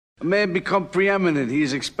A man become preeminent, he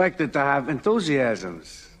is expected to have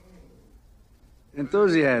enthusiasms.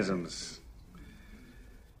 Enthusiasms.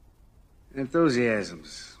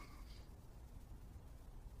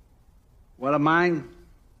 What am mine?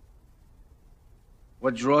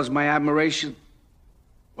 What draws my admiration?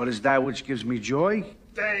 What is that which gives me joy?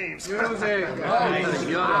 James. Music.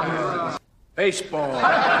 Baseball.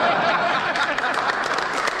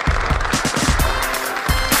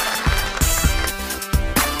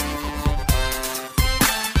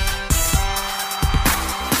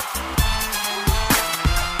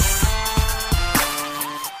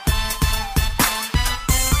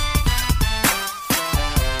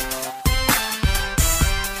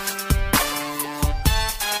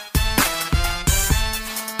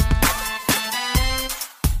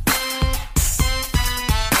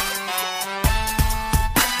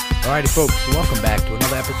 Alrighty, folks, welcome back to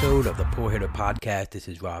another episode of the Pull Hitter Podcast. This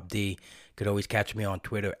is Rob D. You could always catch me on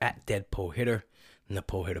Twitter at DeadPullHitter and the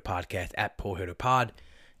Pull Hitter Podcast at PullHitterPod.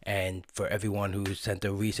 And for everyone who sent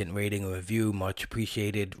a recent rating or review, much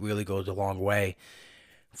appreciated. Really goes a long way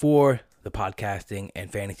for the podcasting and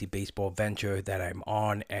fantasy baseball venture that I'm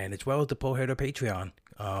on, and as well as the Pull Hitter Patreon.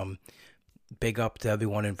 Big up to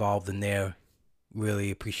everyone involved in there. Really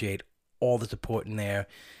appreciate all the support in there,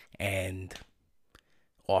 and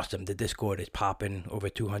awesome. The Discord is popping. Over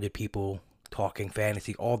 200 people talking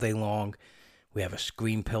fantasy all day long. We have a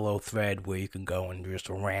Scream Pillow thread where you can go and just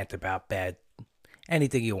rant about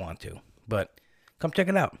anything you want to. But come check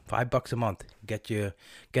it out. $5 a month. Get you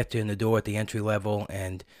in the door at the entry level,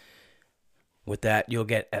 and with that, you'll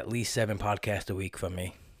get at least 7 podcasts a week from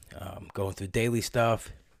me. Going through daily stuff,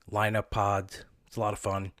 lineup pods. It's a lot of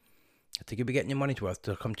fun. I think you'll be getting your money's worth,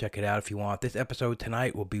 so come check it out if you want. This episode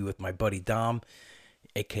tonight will be with my buddy Dom,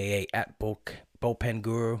 aka at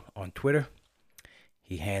BullPenGuru on Twitter.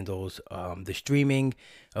 He handles the streaming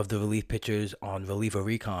of the relief pitchers on Reliever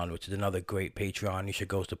Recon, which is another great Patreon you should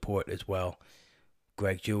go support as well.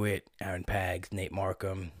 Greg Jewett, Aaron Pags, Nate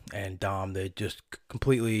Markham, and Dom, they're just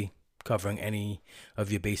completely covering any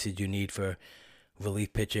of your bases you need for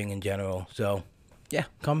relief pitching in general. So yeah,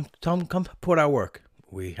 come support our work.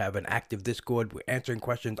 We have an active Discord. We're answering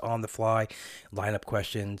questions on the fly, lineup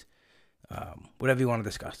questions. Whatever you want to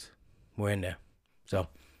discuss, we're in there. So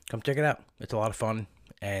come check it out. It's a lot of fun.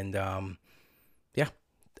 And yeah,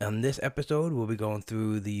 on this episode, we'll be going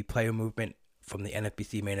through the player movement from the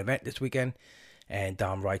NFBC main event this weekend. And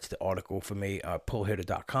Dom writes the article for me at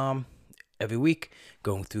pullhitter.com every week,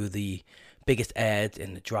 going through the biggest ads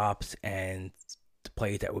and the drops and the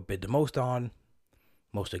plays that would bid the most on,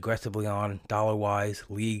 most aggressively on, dollar-wise,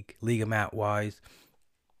 league amount-wise.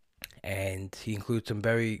 And he includes some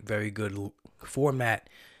very, very good format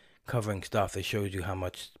covering stuff that shows you how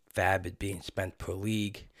much FAAB is being spent per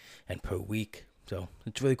league and per week. So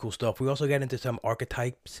it's really cool stuff. We also get into some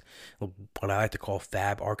archetypes, what I like to call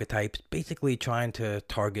FAAB archetypes, basically trying to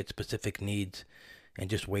target specific needs and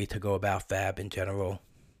just ways to go about FAAB in general,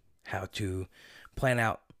 how to plan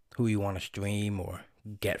out who you want to stream or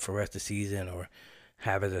get for the rest of the season or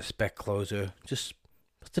have as a spec closer, just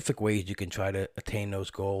specific ways you can try to attain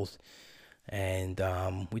those goals. And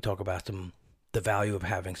we talk about the value of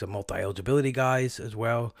having some multi-eligibility guys as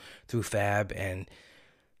well through FAAB. And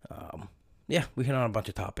yeah, we hit on a bunch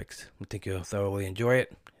of topics. I think you'll thoroughly enjoy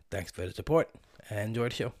it. Thanks for the support and enjoy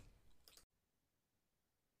the show.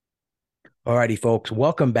 Alrighty, folks,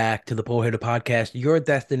 welcome back to the Pull Hitter Podcast, your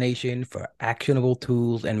destination for actionable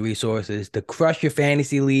tools and resources to crush your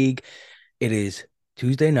fantasy league. It is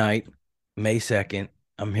Tuesday night, May 2nd.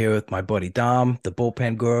 I'm here with my buddy Dom, the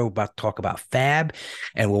BullPenGuru. We're about to talk about FAAB,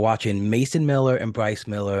 and we're watching Mason Miller and Bryce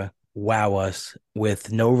Miller wow us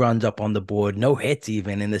with no runs up on the board, no hits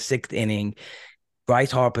even in the 6th inning.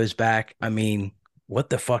 Bryce Harper's back. I mean,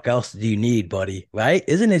 what the fuck else do you need, buddy? Right?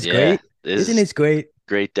 Isn't this great? Isn't this great?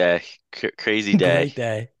 Great day. Crazy day. Great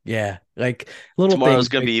day. Yeah. Like little Tomorrow's things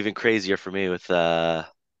going to be even crazier for me with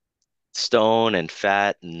Stone and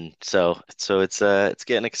Fat, and so it's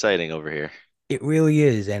getting exciting over here. It really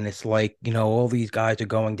is. And it's like, all these guys are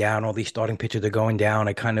going down, all these starting pitchers are going down.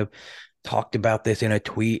 I kind of talked about this in a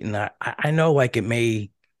tweet, and I know like it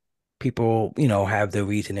may, people, have their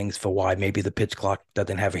reasonings for why maybe the pitch clock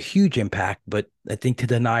doesn't have a huge impact, but I think to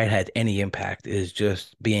deny it had any impact is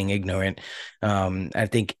just being ignorant. I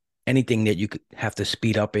think anything that you could have to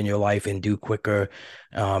speed up in your life and do quicker.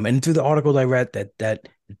 And through the articles I read that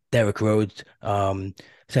Derek Rhodes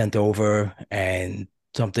sent over and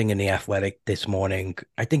something in the Athletic this morning,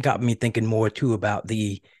 I think got me thinking more too about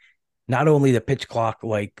not only the pitch clock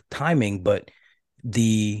like timing, but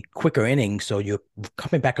the quicker innings, so you're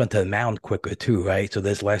coming back onto the mound quicker too, right? So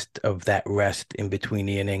there's less of that rest in between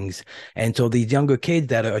the innings. And so these younger kids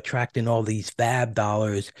that are attracting all these FAAB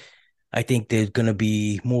dollars, I think there's going to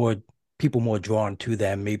be more people more drawn to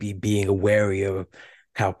them, maybe being wary of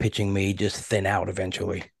how pitching may just thin out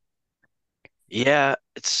eventually. Yeah,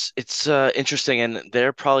 it's interesting, and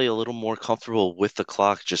they're probably a little more comfortable with the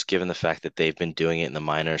clock, just given the fact that they've been doing it in the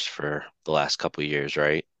minors for the last couple of years,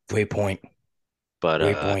 right? Great point. But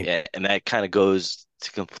Great point. yeah, and that kind of goes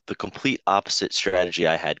to the complete opposite strategy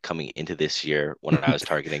I had coming into this year when I was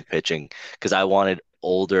targeting pitching, because I wanted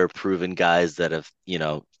older, proven guys that have,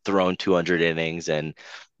 thrown 200 innings and,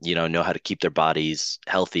 know how to keep their bodies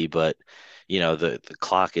healthy. But, the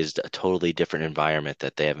clock is a totally different environment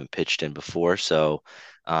that they haven't pitched in before. So,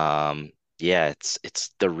 yeah, it's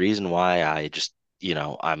the reason why I just,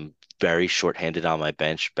 I'm very shorthanded on my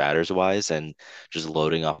bench batters wise and just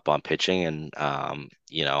loading up on pitching. And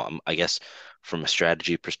I guess from a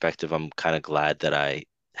strategy perspective, I'm kind of glad that I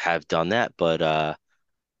have done that. But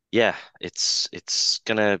yeah, it's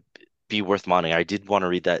gonna be worth monitoring. I did want to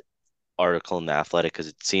read that article in the Athletic because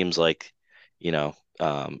it seems like,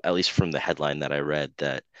 at least from the headline that I read,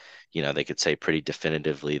 that they could say pretty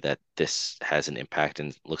definitively that this has an impact,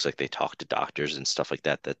 and it looks like they talked to doctors and stuff like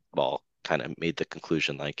that all kind of made the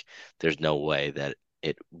conclusion like there's no way that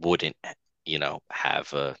it wouldn't,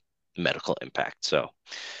 have a medical impact. So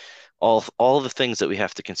all the things that we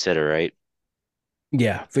have to consider, right?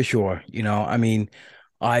 Yeah, for sure. I mean,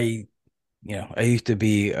 I I used to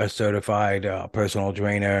be a certified personal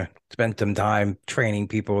trainer, spent some time training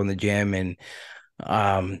people in the gym, and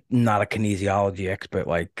not a kinesiology expert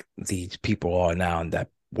like these people are now and that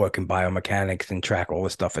work in biomechanics and track all the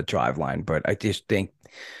stuff at Driveline. But I just think,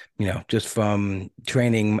 just from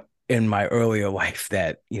training in my earlier life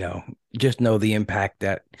that, just know the impact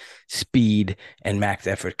that speed and max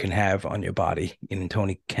effort can have on your body. And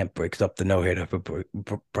Tony Kemp breaks up the no-hitter for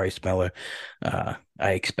Bryce Miller.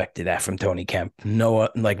 I expected that from Tony Kemp. No,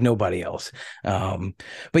 like nobody else. But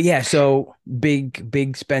yeah, so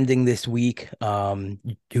big spending this week. You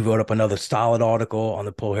wrote up another solid article on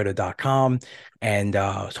the pullhitter.com. And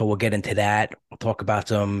so we'll get into that. We'll talk about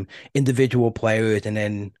some individual players and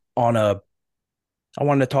then I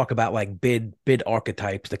wanted to talk about like bid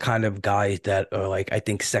archetypes, the kind of guys that are like I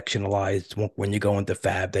think sectionalized when you go into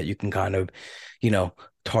FAAB that you can kind of, you know,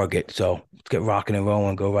 target. So let's get rocking and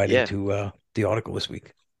rolling, go right Yeah. into the article this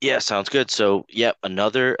week. Yeah, sounds good. So, yeah,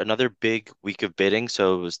 another big week of bidding.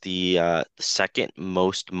 So it was the second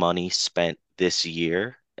most money spent this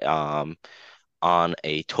year, on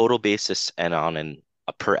a total basis and on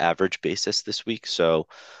a per average basis this week. So,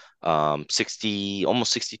 60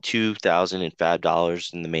 almost 62,000 in FAB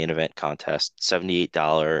dollars in the main event contest,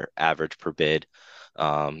 $78 average per bid.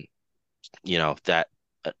 Um, that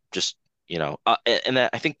just and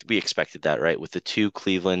that I think we expected that, right? With the two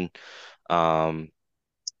Cleveland um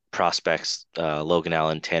prospects, Logan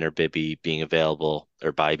Allen, Tanner Bibby being available,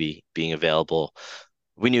 or Bibby being available,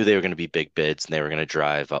 we knew they were going to be big bids and they were going to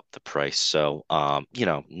drive up the price. So,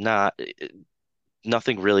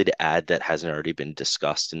 nothing really to add that hasn't already been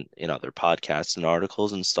discussed in other podcasts and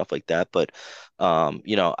articles and stuff like that. But,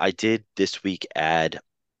 I did this week add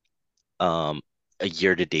a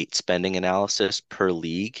year-to-date spending analysis per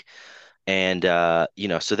league. And, so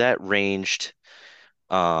that ranged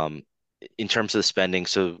um, in terms of the spending.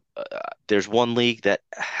 So there's one league that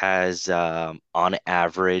has on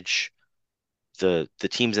average the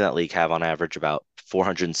teams in that league have on average about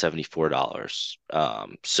 $474.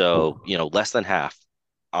 So Ooh. less than half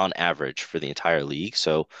on average for the entire league.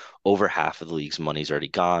 So over half of the league's money's already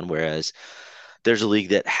gone. Whereas there's a league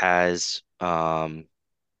that has only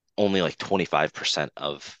like 25%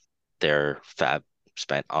 of their fab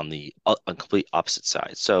spent on the on complete opposite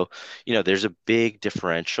side. So, there's a big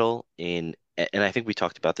differential and I think we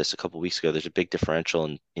talked about this a couple weeks ago. There's a big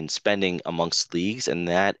differential in spending amongst leagues, and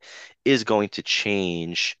that is going to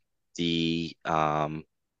change the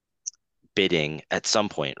bidding at some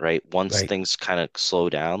point, right? Once Right. things kind of slow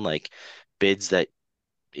down, like bids that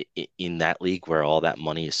in that league where all that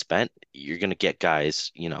money is spent, you're going to get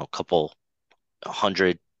guys,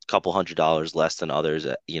 hundred, couple $100 less than others,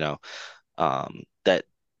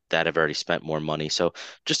 that have already spent more money. So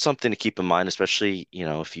just something to keep in mind, especially,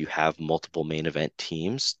 if you have multiple main event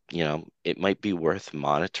teams, it might be worth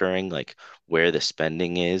monitoring like where the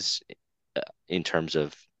spending is in terms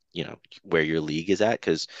of, where your league is at,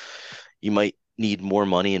 because you might need more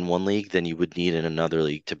money in one league than you would need in another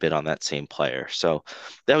league to bid on that same player. So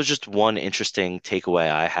that was just one interesting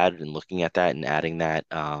takeaway I had in looking at that and adding that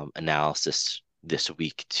analysis this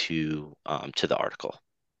week to the article.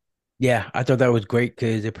 Yeah, I thought that was great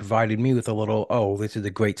because it provided me with a little, oh, this is a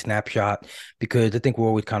great snapshot because I think we're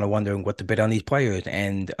always kind of wondering what to bet on these players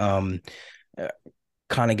and uh,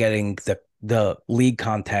 kind of getting the league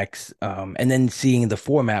context and then seeing the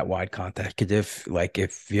format wide context. Because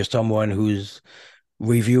if you're someone who's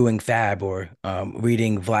reviewing FAAB or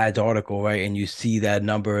reading Vlad's article, right, and you see that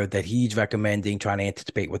number that he's recommending, trying to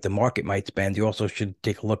anticipate what the market might spend, you also should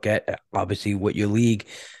take a look at obviously what your league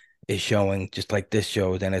is showing, just like this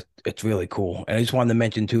shows, and it's really cool. And I just wanted to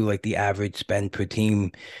mention too, like the average spend per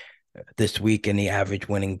team this week and the average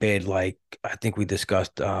winning bid. Like I think we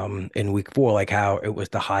discussed in week 4, like how it was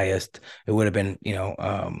the highest. It would have been,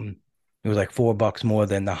 it was like $4 more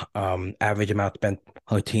than the average amount spent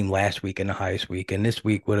on a team last week and the highest week. And this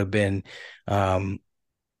week would have been um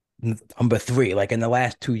number 3. Like in the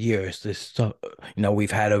last 2 years,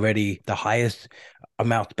 we've had already the highest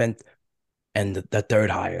amount spent and the third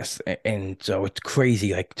highest. And so it's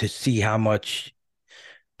crazy, like to see how much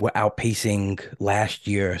we're outpacing last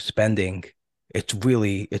year spending. It's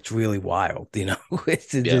really wild, you know.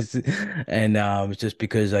 It's Yeah. just and it's just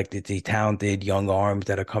because like the talented young arms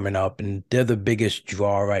that are coming up and they're the biggest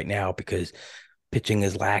draw right now because pitching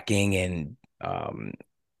is lacking and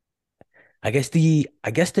I guess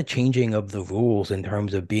the changing of the rules in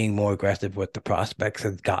terms of being more aggressive with the prospects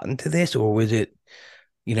has gotten to this, or was it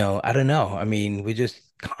I don't know. I mean, we're just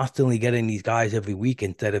constantly getting these guys every week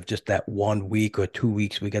instead of just that 1 week or 2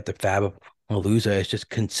 weeks we get the Fab Palooza. It's just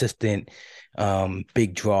consistent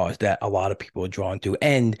big draws that a lot of people are drawn to.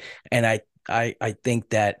 And I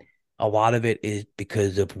think that a lot of it is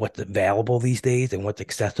because of what's available these days and what's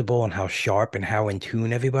accessible and how sharp and how in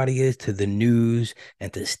tune everybody is to the news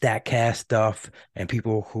and to StatCast stuff and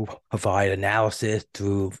people who provide analysis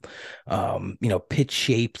through pitch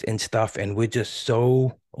shapes and stuff. And we're just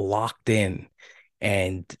so locked in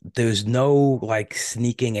and there's no like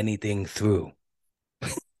sneaking anything through.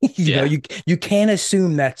 Yeah. You can't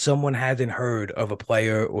assume that someone hasn't heard of a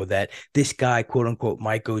player or that this guy, quote unquote,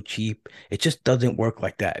 might go cheap. It just doesn't work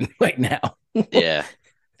like that right now. Yeah.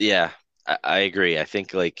 Yeah. I agree. I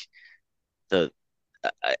think like the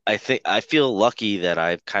I think I feel lucky that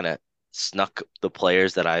I've kind of snuck the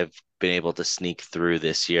players that I've been able to sneak through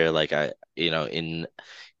this year. Like in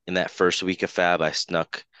that first week of Fab, I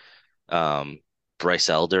snuck um Bryce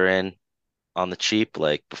Elder in on the cheap,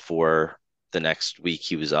 like before the next week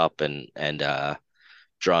he was up and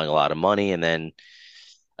drawing a lot of money. And then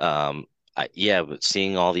yeah, but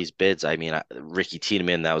seeing all these bids, I mean, Ricky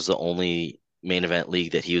Tiedemann, that was the only main event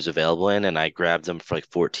league that he was available in, and I grabbed him for like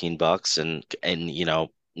 $14. And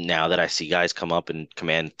now that I see guys come up and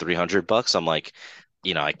command $300, I'm like,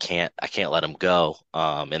 I can't let him go.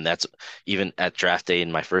 And that's even at draft day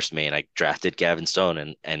in my first main, I drafted Gavin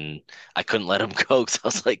Stone and I couldn't let him go because I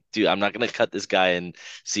was like, dude, I'm not gonna cut this guy and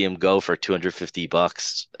see him go for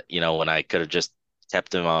 $250, when I could have just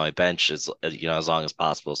kept him on my bench as long as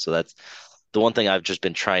possible. So that's the one thing I've just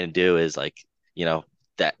been trying to do is like,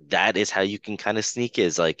 that is how you can kind of sneak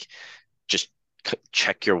is like just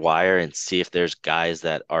check your wire and see if there's guys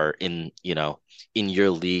that are in your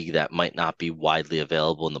league that might not be widely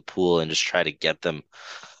available in the pool and just try to get them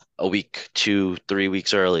a week, 2, 3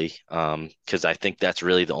 weeks early. Because I think that's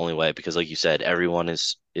really the only way because like you said, everyone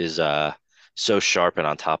is so sharp and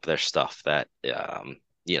on top of their stuff that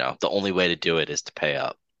the only way to do it is to pay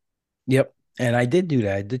up. Yep. And I did do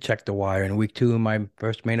that. I did check the wire in week 2 in my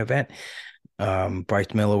first main event.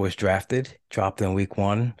 Bryce Miller was drafted, dropped in week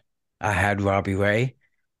 1. I had Robbie Ray,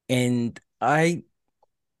 and I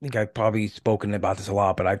think I've probably spoken about this a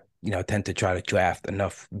lot, but I, tend to try to draft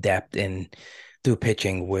enough depth in through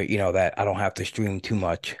pitching where, that I don't have to stream too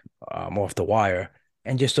much off the wire.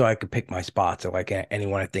 And just so I could pick my spots or like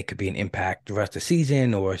anyone I think could be an impact the rest of the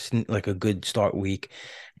season or like a good start week.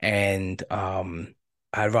 And I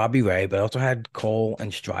had Robbie Ray, but I also had Cole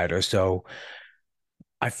and Strider. So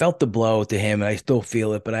I felt the blow to him and I still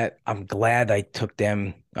feel it, but I'm glad I took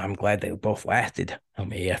them. I'm glad they both lasted. I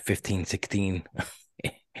mean, yeah, 15, 16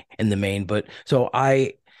 in the main. But so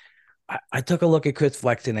I took a look at Chris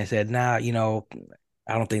Flex and I said, nah, I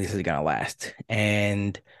don't think this is gonna last.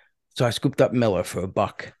 And so I scooped up Miller for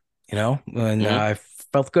 $1, and Hmm. I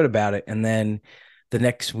felt good about it. And then the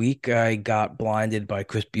next week I got blinded by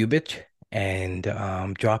Chris Bubich and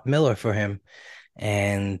dropped Miller for him.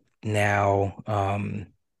 And now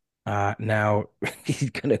he's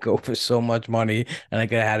gonna go for so much money, and I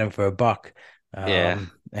could have had him for $1. Yeah.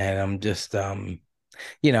 And I'm just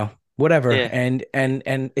whatever. Yeah. And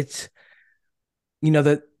it's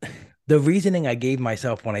the reasoning I gave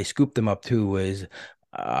myself when I scooped them up too was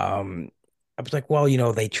I was like, well,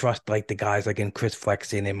 they trust like the guys like in Chris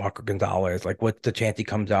Flexen and Marco Gonzalez. Like, what's the chance he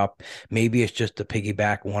comes up? Maybe it's just to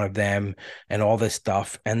piggyback one of them and all this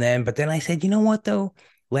stuff. But then I said, you know what though?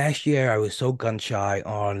 Last year I was so gun shy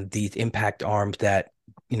on these impact arms that,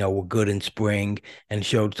 were good in spring and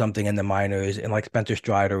showed something in the minors. And like Spencer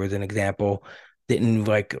Strider was an example. Didn't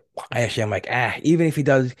like, I'm like, even if he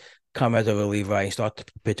does come as a reliever, I start to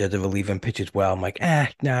pitch as a reliever and pitches well. I'm like,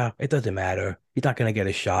 no, it doesn't matter. He's not gonna get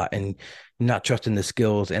a shot. And not trusting the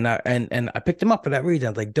skills. And I picked him up for that reason.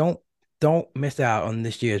 I was like, don't miss out on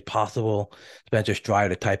this year's possible Spencer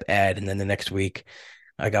Strider type ad. And then the next week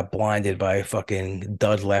I got blinded by a fucking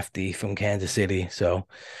dud lefty from Kansas City. So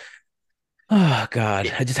oh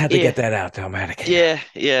God. I just had to Yeah, get that out, Automatic.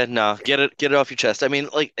 yeah, no, get it off your chest. I mean,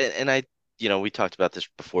 like, and I, we talked about this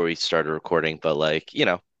before we started recording, but like,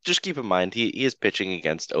 just keep in mind he is pitching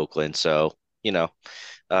against Oakland, so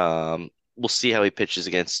we'll see how he pitches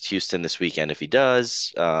against Houston this weekend if he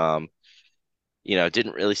does. Didn't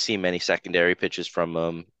really see many secondary pitches from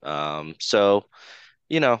him. So,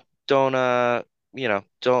 you know, don't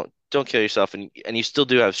don't kill yourself, and you still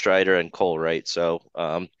do have Strider and Cole, right? So,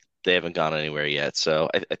 they haven't gone anywhere yet. So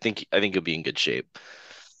I think you'll be in good shape.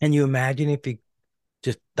 Can you imagine if he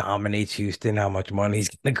just dominates Houston, how much money he's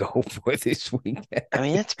gonna go for this weekend? I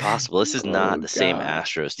mean, it's possible. This is not Oh the same God.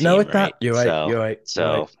 Astros No, team, it's right? not. You're right. So You're right. You're right.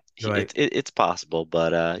 so You're right. it's possible,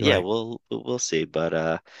 but You're yeah, right. we'll see.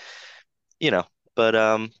 But you know,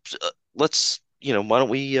 but let's why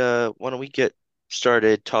don't we get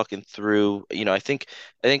started talking through, I think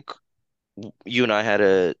you and I had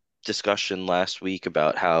a discussion last week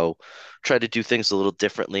about how try to do things a little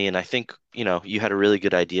differently, and I think you had a really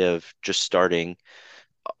good idea of just starting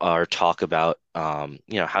our talk about how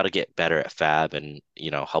to get better at FAAB and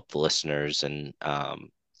help the listeners and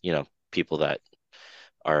people that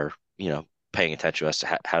are paying attention to us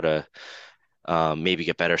to how to maybe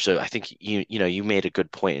get better. So I think you made a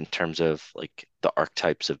good point in terms of like the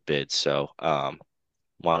archetypes of bids. So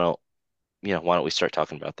why don't why don't we start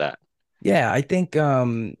talking about that? Yeah, I think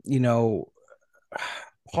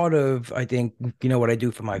part of I think what I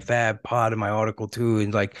do for my fab part of my article too is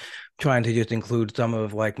like trying to just include some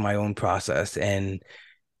of like my own process. And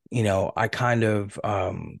I kind of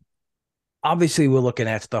obviously we're looking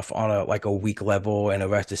at stuff on a like a week level and a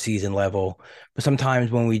rest of season level, but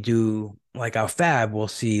sometimes when we do like our fab we'll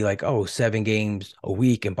see like, oh, 7 games a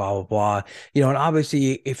week and blah blah blah. And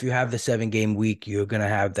obviously if you have the 7 game week you're gonna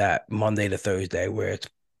have that Monday to Thursday where it's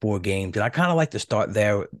 4 games, and I kind of like to start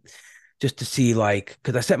there just to see like,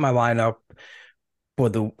 because I set my lineup for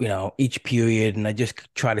the each period, and I just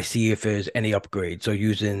try to see if there's any upgrade. So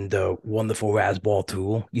using the wonderful Rasball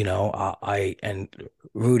tool, I and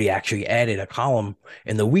Rudy actually added a column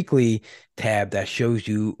in the weekly tab that shows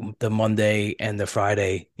you the Monday and the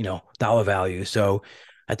Friday, dollar value. So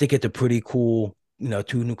I think it's a pretty cool,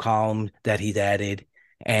 2 new columns that he's added,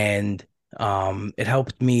 and it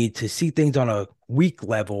helped me to see things on a week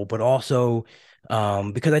level, but also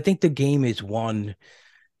because I think the game is won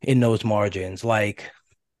in those margins. Like,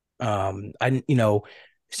 I,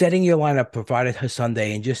 setting your lineup provided her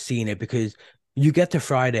Sunday and just seeing it, because you get to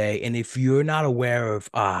Friday, and if you're not aware of,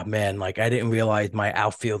 man, like I didn't realize my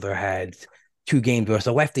outfielder had 2 games versus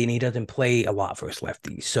a lefty, and he doesn't play a lot versus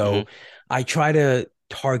lefties. Hmm. So I try to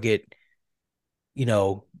target,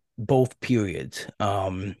 both periods.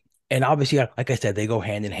 And obviously, like I said, they go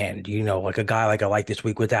hand in hand. Like a guy like I like this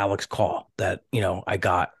week with Alex Call that, I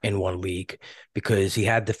got in one league because he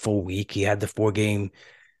had the full week. He had the 4 game,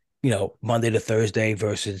 Monday to Thursday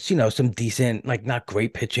versus, some decent, like not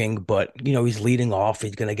great pitching, but, he's leading off.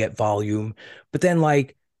 He's going to get volume. But then,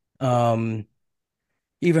 like, um,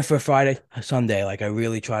 even for Friday, Sunday, like I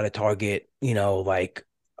really try to target,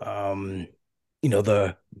 um,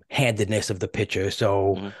 the handedness of the pitcher.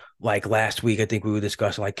 So Hmm. like last week, I think we were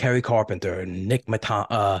discussing like Kerry Carpenter and Nick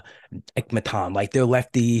Maton, like they're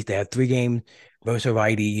lefties. They have 3 games versus a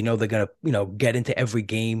righty. They're gonna, get into every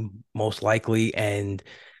game most likely, and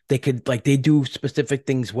they could like they do specific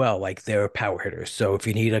things well, like they're power hitters. So if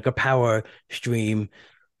you need like a power stream,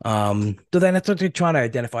 so then it's like trying to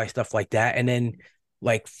identify stuff like that. And then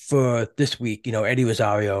like for this week, Eddie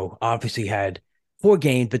Rosario obviously had 4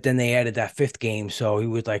 games, but then they added that 5th game. So he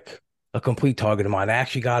was like a complete target of mine. I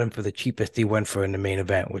actually got him for the cheapest he went for in the main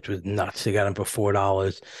event, which was nuts. I got him for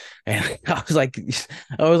 $4. And I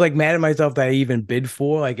was like mad at myself that I even bid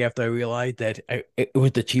for, like after I realized that it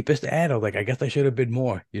was the cheapest ad. I was like, I guess I should have bid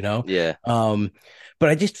more. Yeah. Um, but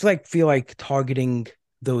I just like feel like targeting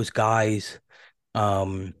those guys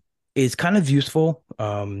um is kind of useful.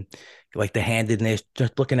 Like the handedness,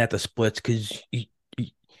 just looking at the splits, because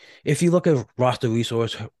if you look at roster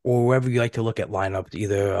resource or wherever you like to look at lineups,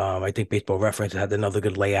 either I think Baseball Reference had another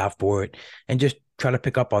good layout for it, and just try to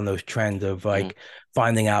pick up on those trends of Mhm. like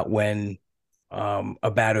finding out when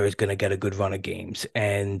a batter is going to get a good run of games,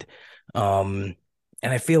 um, and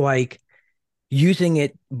I feel like using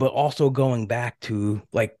it, but also going back to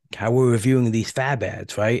like how we're reviewing these fab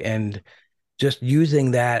ads, right? And just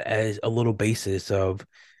using that as a little basis of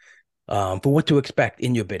for what to expect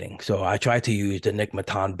in your bidding. So I tried to use the Nick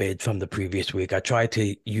Maton bid from the previous week. I tried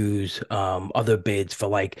to use other bids for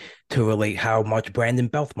like to relate how much Brandon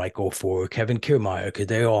Belt might go for Kevin Kiermaier because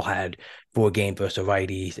they all had 4 games versus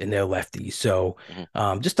righties and they're lefties. So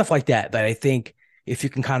Mhm. just stuff like that that I think if you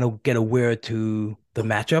can kind of get aware to the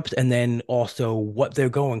matchups and then also what they're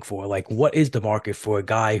going for, like what is the market for a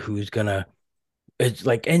guy who's gonna it's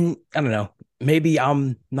like and I don't know, maybe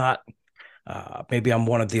I'm not maybe I'm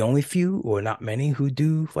one of the only few or not many who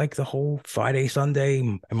do like the whole Friday,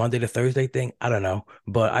 Sunday, Monday to Thursday thing. I don't know,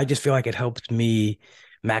 but I just feel like it helps me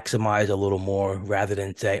maximize a little more rather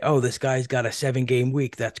than say, oh, this guy's got a 7 game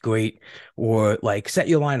week. That's great. Or like set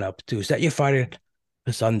your lineup to set your Friday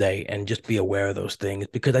to Sunday and just be aware of those things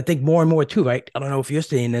because I think more and more too, right? I don't know if you're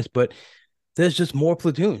seeing this, but there's just more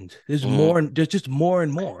platoons. Mhm. There's just more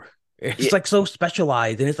and more. It's Yeah, like so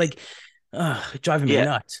specialized and it's like, driving me yeah,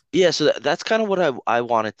 nuts. yeah. So that's kind of what I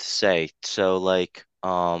wanted to say. So like,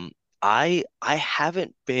 I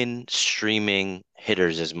haven't been streaming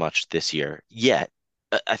hitters as much this year yet.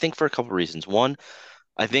 I think for a couple reasons. One,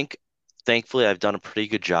 I think thankfully I've done a pretty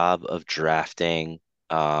good job of drafting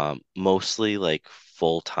mostly like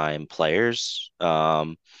full-time players.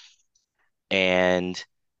 And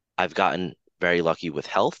I've gotten very lucky with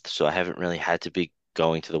health, so I haven't really had to be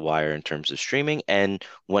going to the wire in terms of streaming. And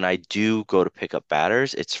when I do go to pick up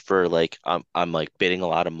batters, it's for like I'm like bidding a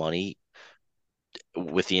lot of money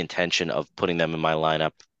with the intention of putting them in my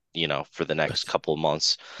lineup, for the next couple of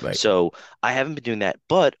months. Right. So I haven't been doing that,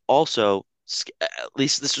 but also at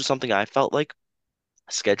least this was something I felt like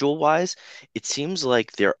schedule wise, it seems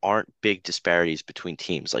like there aren't big disparities between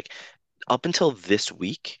teams. Like up until this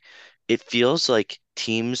week, it feels like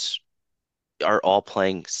teams are all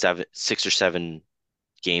playing 6 or 7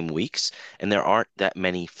 game weeks, and there aren't that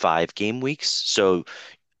many 5 game weeks. So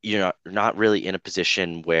you're not really in a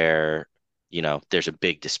position where, there's a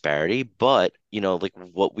big disparity. But, like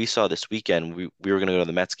what we saw this weekend, we were going to go to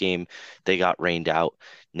the Mets game. They got rained out.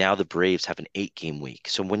 Now the Braves have an 8 game week.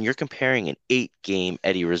 So when you're comparing an 8 game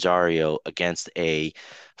Eddie Rosario against a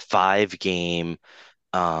 5 game,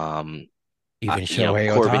 um, Even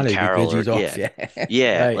Shohei Corbin Ohtani because Carroll, or he's off. yeah, Yeah.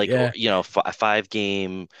 yeah, Right. like Yeah. a 5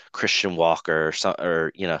 game Christian Walker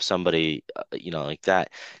or somebody like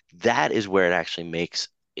that. That is where it actually makes,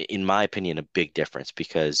 in my opinion, a big difference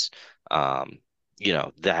because um,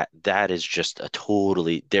 that is just a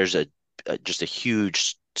totally there's just a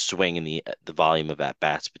huge swing in the volume of at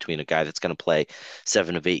bats between a guy that's going to play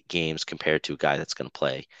 7 of 8 games compared to a guy that's going to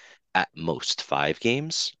play at most 5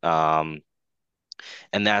 games. And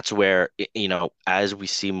that's where, as we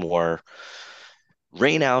see more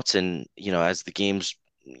rainouts and, as the games,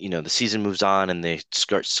 the season moves on and they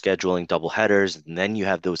start scheduling double headers, and then you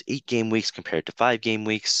have those 8 game weeks compared to 5 game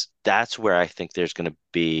weeks. That's where I think it's going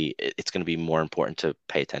to be more important to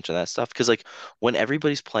pay attention to that stuff. Because like when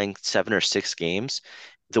everybody's playing 7 or 6 games,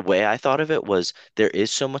 the way I thought of it was there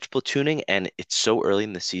is so much platooning and it's so early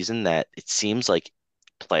in the season that it seems like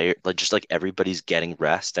just like everybody's getting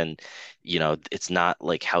rest. And it's not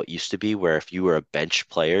like how it used to be where if you were a bench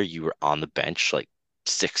player you were on the bench like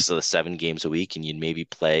 6 of the 7 games a week and you'd maybe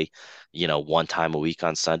play one time a week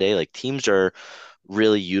on Sunday. Like teams are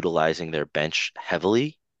really utilizing their bench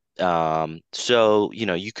heavily. So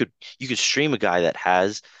you could stream a guy that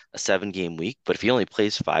has a 7 game week, but if he only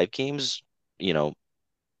plays 5 games, you know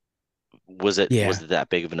was Yeah. it that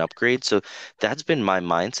big of an upgrade? So that's been my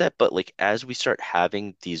mindset. But like as we start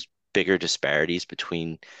having these bigger disparities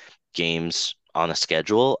between games on a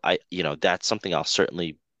schedule, that's something I'll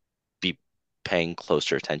certainly be paying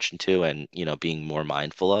closer attention to and, being more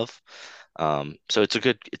mindful of. So it's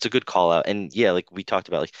a good call out. And yeah, like we talked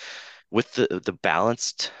about, like with the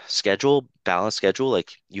balanced schedule,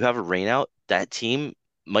 like you have a rain out, that team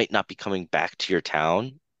might not be coming back to your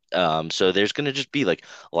town. So there's gonna just be like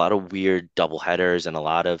a lot of weird double headers and a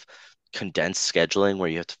lot of condensed scheduling where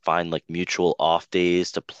you have to find like mutual off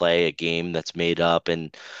days to play a game that's made up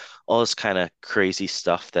and all this kind of crazy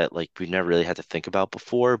stuff that like we've never really had to think about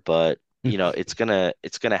before. But it's gonna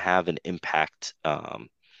have an impact,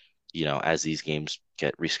 as these games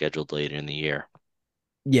get rescheduled later in the year.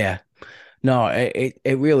 Yeah. No, it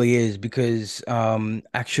really is because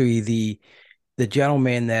actually the the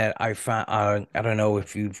gentleman that I found, I don't know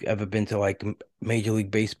if you've ever been to like Major League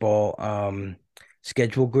Baseball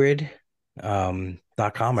schedule grid .com.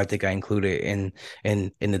 I think I included it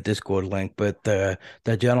in the Discord link, but the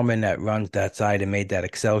gentleman that runs that site and made that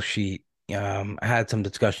Excel sheet, I had some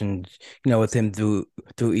discussions, with him through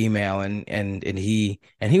email, and he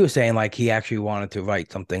was saying like he actually wanted to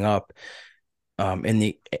write something up in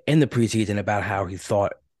the preseason about how he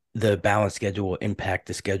thought the balance schedule will impact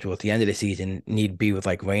the schedule at the end of the season, need be with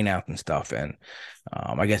like rainouts and stuff. And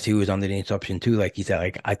I guess he was under the assumption too, like he said,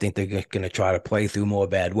 like I think they're going to try to play through more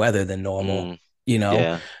bad weather than normal,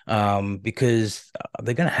 Mm, yeah. because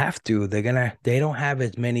they're going to have to. They don't have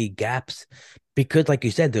as many gaps because, like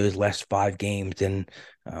you said, there's less 5 games, and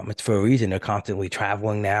it's for a reason. They're constantly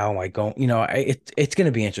traveling now, like going, it's going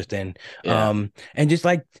to be interesting. Yeah. And just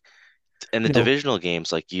like, And the you know, divisional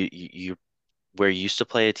games, like you where you used to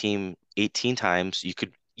play a team 18 times, you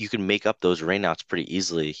could make up those rainouts pretty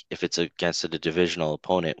easily if it's against a divisional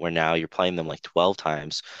opponent, where now you're playing them like 12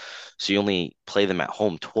 times. So you only play them at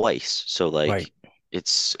home twice. So right. like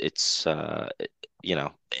it's you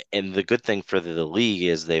know, and the good thing for the league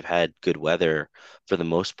is they've had good weather for the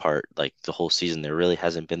most part, like the whole season. There really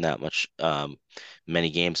hasn't been that much many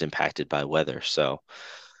games impacted by weather. So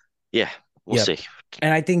yeah, we'll Yep. see.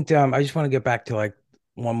 And I think I just want to get back to like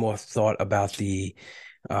one more thought about the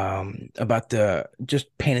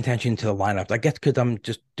just paying attention to the lineups. I guess because I'm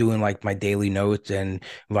just doing like my daily notes and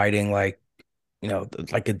writing like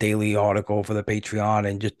like a daily article for the Patreon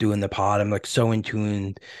and just doing the pod. I'm like so in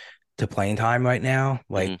tune to playing time right now,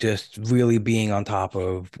 Hmm. like just really being on top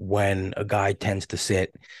of when a guy tends to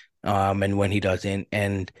sit and when he doesn't.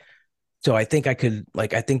 And so I think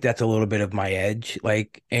that's a little bit of my edge,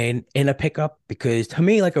 like in a pickup, because to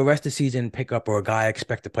me, like a rest of season pickup or a guy I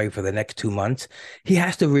expect to play for the next 2 months, he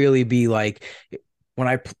has to really be like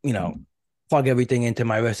when plug everything into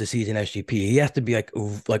my rest of season SGP, he has to be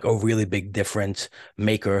like a really big difference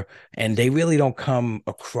maker, and they really don't come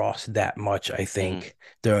across that much, I Hmm. think,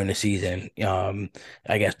 during the season.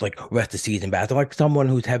 I guess like rest of season battle, like someone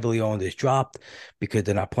who's heavily owned is dropped because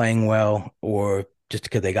they're not playing well, or just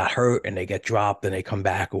because they got hurt and they get dropped and they come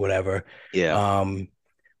back or whatever. Yeah. Um,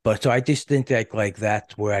 but so I just think that like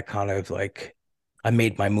that's where I kind of like I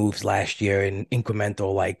made my moves last year in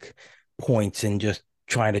incremental like points and just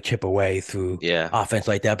trying to chip away through Yeah. offense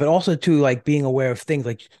like that. But also to like being aware of things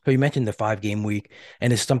like so you mentioned the 5 game week,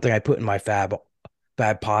 and it's something I put in my Fab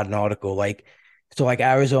Pod and article. Like so like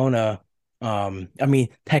Arizona, I mean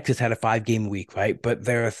Texas had a 5 game week, right? But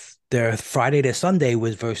their Friday to Sunday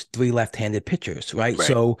was versus 3 left-handed pitchers, right? Right.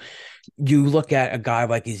 So you look at a guy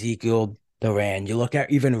like Ezekiel Duran, you look at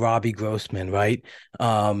even Robbie Grossman, right?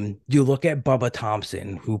 You look at Bubba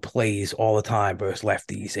Thompson, who plays all the time versus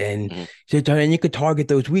lefties, and Hmm. and you could target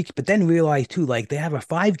those weeks, but then realize too, like they have a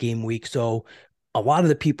 5 game week, so a lot of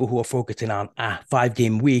the people who are focusing on 5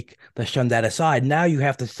 game week, let's shun that aside. Now you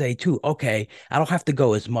have to say too, okay, I don't have to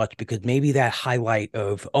go as much because maybe that highlight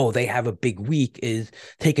of they have a big week is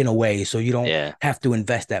taken away, so you don't Yeah. have to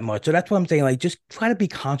invest that much. So that's what I'm saying. Like, just try to be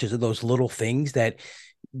conscious of those little things that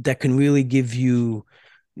can really give you,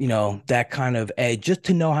 that kind of edge, just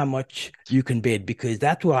to know how much you can bid. Because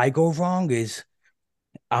that's where I go wrong. Is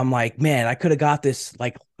I'm like, man, I could have got this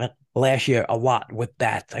like last year a lot with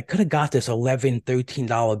bats. I could have got this 11,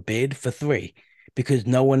 $13 bid for 3 because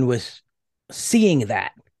no one was seeing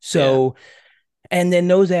that. Yeah. So and then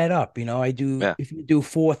those add up. Yeah. If you do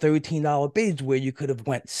 4 $13 bids where you could have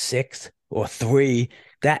went 6 or 3,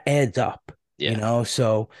 that adds up, Yeah.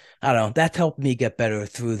 So I don't know. That's helped me get better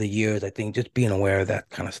through the years. I think just being aware of that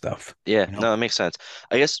kind of stuff, Yeah. you know. No, that makes sense.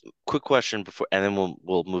 I guess quick question before, and then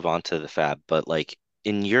we'll move on to the fab. But like,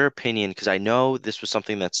 in your opinion, because I know this was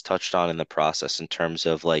something that's touched on in the process in terms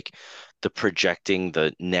of like the projecting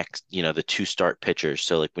the next, the two start pitchers.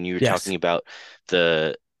 So like when you were Yes. talking about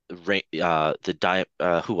the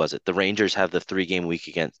who was it? The Rangers have the 3 game week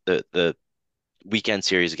against the weekend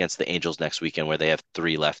series against the Angels next weekend where they have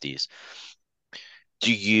 3 lefties.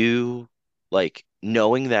 Do you like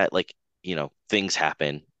knowing that like, things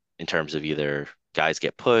happen in terms of either guys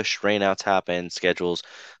get pushed, rainouts happen, schedules,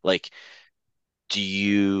 like do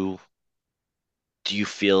you do you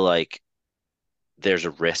feel like there's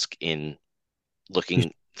a risk in Two,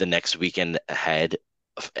 looking the next weekend ahead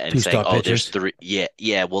and two saying, star "Oh, there's pitchers. three, yeah,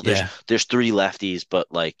 yeah, well there's Yeah. there's 3 lefties, but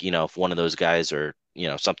like, if one of those guys or,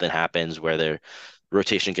 something happens where their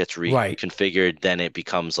rotation gets Right. reconfigured, then it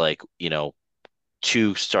becomes like,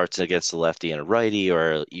 two starts against the lefty and a righty,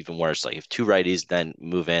 or even worse, like if 2 righties then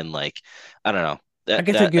move in, like I don't know. I That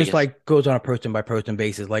guess it that I just guess like goes on a person by person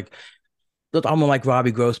basis. Like look, I'm like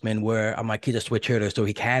Robbie Grossman, where I'm like, he's a switch hitter, so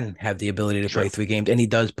he can have the ability to Sure. play 3 games, and he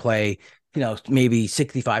does play, maybe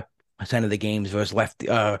 65% of the games versus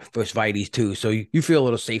versus righties too. So you feel a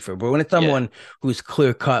little safer. But when it's Yeah. someone who's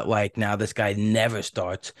clear cut, like now this guy never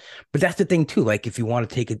starts. But that's the thing too. Like if you want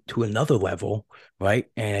to take it to another level, right?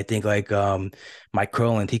 And I think like Mike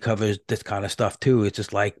Curland, he covers this kind of stuff too. It's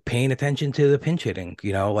just like paying attention to the pinch hitting,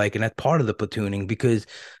 like, and that's part of the platooning because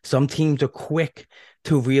some teams are quick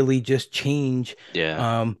to really just change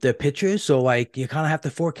Yeah. their pitchers. So like you kind of have to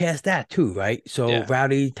forecast that too, right? So Yeah.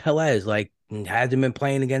 Rowdy Tellez like hasn't been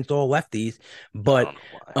playing against all lefties, I but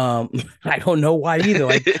don't know why. I don't know why either.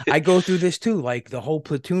 Like I go through this too. Like the whole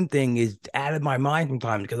platoon thing is out of my mind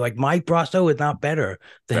sometimes because like Mike Brasso is not better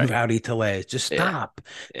than Right. Rowdy Tellez. Just Yeah. stop.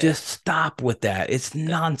 Yeah. Just stop with that. It's Yeah.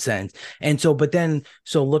 nonsense. And so, but then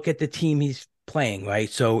so look at the team he's playing, right?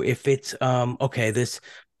 So if it's okay, this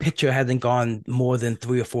pitcher hasn't gone more than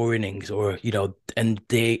 3 or 4 innings, or and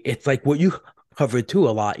it's like what you covered too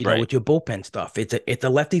a lot, Right. with your bullpen stuff. It's a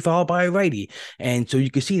lefty followed by a righty, and so you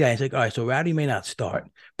can see that it's like, all right, so Rowdy may not start,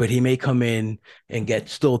 but he may come in and get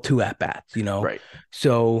still 2 at bats. Right.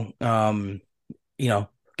 So you know.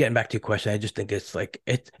 Getting back to your question, I just think it's like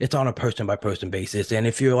it's on a person by person basis. And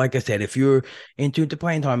if you're like I said, if you're into the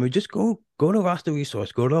playing time, you just go to roster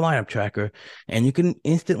resource, go to the lineup tracker, and you can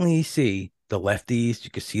instantly see the lefties, you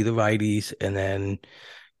can see the righties, and then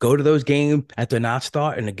go to those games at the not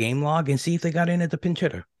start in the game log and see if they got in as a pinch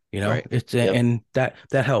hitter. Right. It's Yep. and that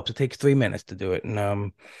helps. It takes 3 minutes to do it,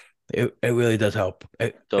 and it really does help.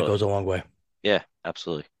 It Totally. goes a long way. Yeah,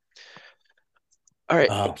 absolutely. All right,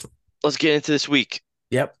 Uh, let's get into this week.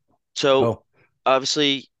 yep. So Go.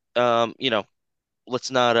 obviously,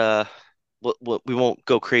 let's not we won't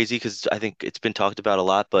go crazy because I think it's been talked about a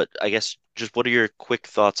lot, but I guess just what are your quick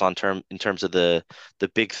thoughts in terms of the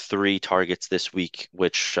big three targets this week,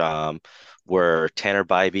 which were Tanner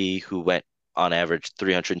Bybee, who went on average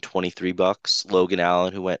 $323, Logan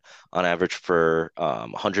Allen, who went on average for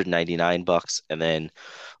 $199, and then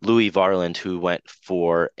Louis Varland, who went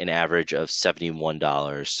for an average of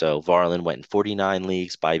 $71. So Varland went in 49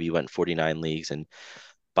 leagues, Bybee went in 49 leagues, and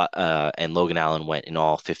Logan Allen went in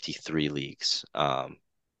all 53 leagues.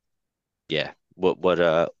 Yeah. What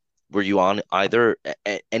were you on either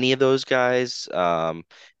any of those guys? And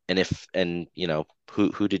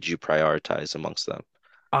who did you prioritize amongst them?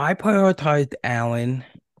 I prioritized Allen,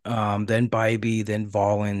 then Bybee, then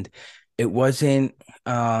Varland. It wasn't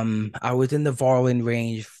I was in the Varland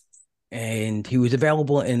range and he was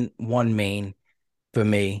available in one main for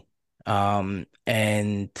me.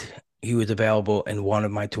 And he was available in one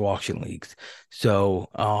of my 2 auction leagues. So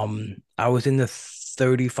I was in the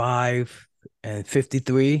 35 and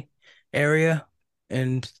 53 area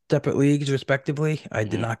in separate leagues respectively. I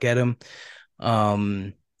did Mhm. not get him.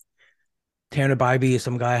 Um Tanner Bybee is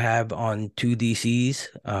some guy I have on 2 DCs.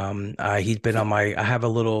 He's been on I have a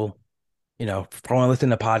little, if I want to listen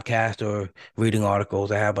to podcasts or reading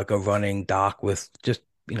articles, I have like a running doc with just,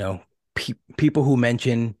 people who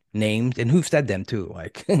mention names and who've said them too.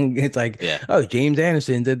 Like it's like, Yeah. oh, James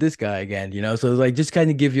Anderson did this guy again. So it's like just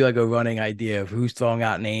kind of give you like a running idea of who's throwing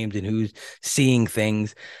out names and who's seeing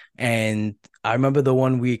things. And I remember the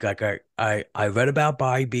one week, like I read about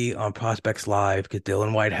Bybee on Prospects Live because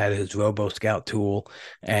Dylan White had his Robo Scout tool,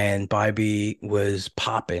 and Bybee was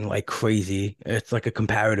popping like crazy. It's like a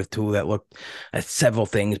comparative tool that looked at several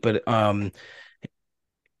things, but and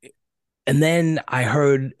then I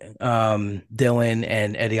heard Dylan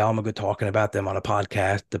and Eddie Almaga talking about them on a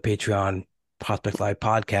podcast, the Patreon Prospects Live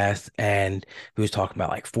podcast, and he was talking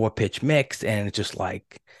about like 4 pitch mix, and it's just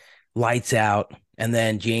like lights out. And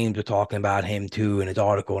then James was talking about him too in his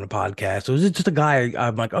article in a podcast. So it was just a guy.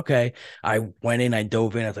 I'm like, okay. I went in, I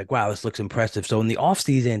dove in. I was like, wow, this looks impressive. So in the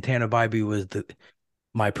offseason, Tanner Bybee was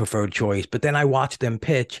my preferred choice. But then I watched them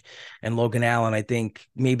pitch, and Logan Allen, I think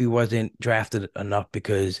maybe wasn't drafted enough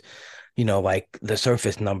because, like the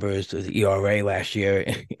surface numbers, the ERA last year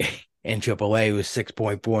in AAA was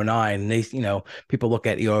 6.49. And people look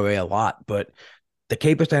at ERA a lot, but the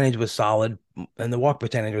K percentage was solid and the walk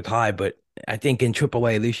percentage was high. But I think in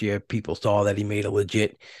AAA this year, people saw that he made a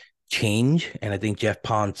legit change. And I think Jeff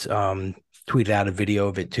Ponce tweeted out a video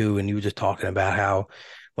of it too. And he was just talking about how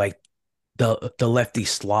like the lefty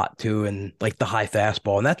slot too, and like the high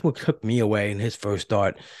fastball. And that's what took me away in his first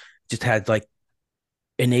start. Just had like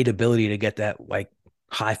innate ability to get that like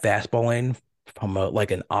high fastball in from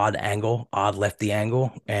like an odd angle, odd lefty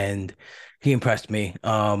angle, and he impressed me.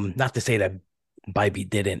 Not to say that Bybee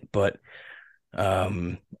didn't, but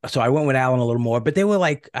um, so I went with Allen a little more. But they were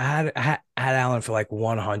like I had Allen for like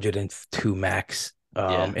 102 max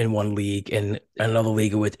Yeah. in one league. In another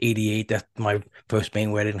league, it was 88. That's my first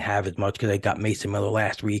main where I didn't have as much because I got Mason Miller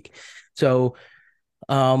last week. So,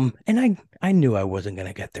 and I knew I wasn't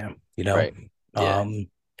gonna get them, you know. Right. Yeah. Um,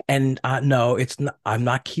 and no, it's not. I'm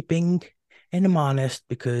not keeping him honest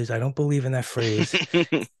because I don't believe in that phrase.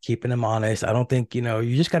 Keeping him honest. I don't think, you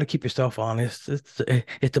just got to keep yourself honest.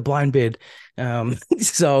 It's a blind bid.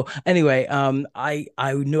 So anyway,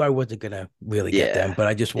 I knew I wasn't gonna really get them, Yeah. but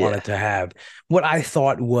I just Yeah. wanted to have what I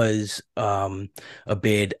thought was a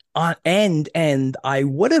bid on, and I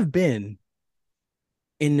would have been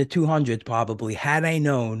in the 200s probably had I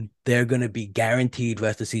known they're going to be guaranteed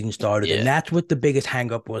rest of season starters. And Yeah. that's what the biggest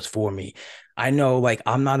hangup was for me. I know, like,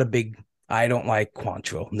 I don't like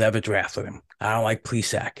Quantrill, never drafted him. I don't like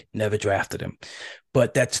Plesac, never drafted him.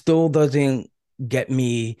 But that still doesn't get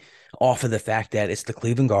me off of the fact that it's the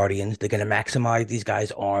Cleveland Guardians. They're going to maximize these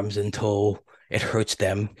guys' arms until it hurts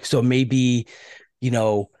them. So maybe, you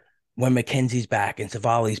know, when McKenzie's back and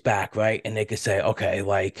Savali's back, right? And they could say, okay,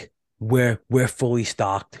 like, we're fully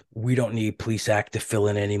stocked. We don't need Plesac to fill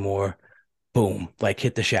in anymore. Boom, like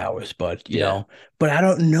hit the showers, but Yeah. but I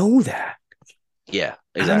don't know that. Yeah.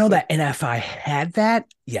 I don't know Exactly. that. And if I had that,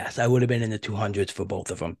 yes, I would have been in the 200s for both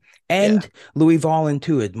of them. Yeah. And Louis Varland,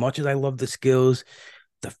 too. As much as I love the skills,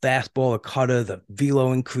 the fastball, the cutter, the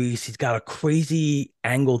velo increase, he's got a crazy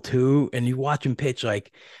angle, too. And you watch him pitch,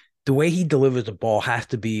 like the way he delivers the ball has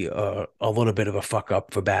to be a little bit of a fuck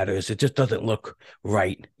up for batters. It just doesn't look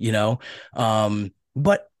right.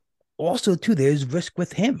 But also too, there's risk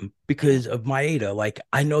with him Mhm. because of Maeda. Like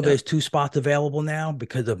I know Yeah. there's two spots available now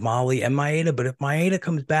because of Molly and Maeda, but if Maeda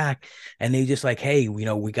comes back and they just like, hey,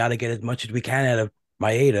 we got to get as much as we can out of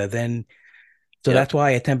Maeda, then so Yep. that's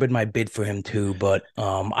why I tempered my bid for him too. But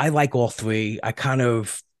I like all three. I kind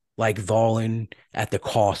of like Varlin at the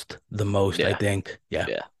cost the most, I Yeah. think. Yeah.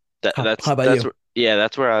 Yeah. That How about that's you? where yeah,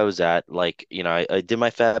 that's where I was at. Like, I did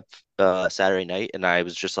my fab Saturday night and I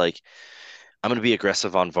was just like, I'm gonna be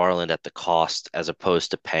aggressive on Varland at the cost as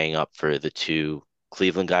opposed to paying up for the two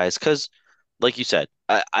Cleveland guys. Cause like you said,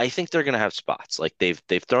 I think they're gonna have spots. Like they've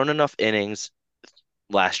thrown enough innings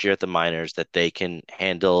last year at the minors that they can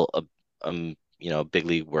handle a big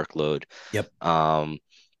league workload. Yep. Um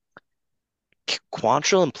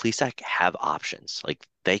Quantrill and Plesac have options. Like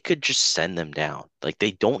they could just send them down. Like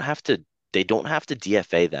they don't have to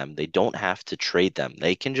DFA them. They don't have to trade them.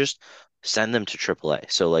 They can just send them to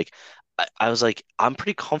AAA. So like I was like, I'm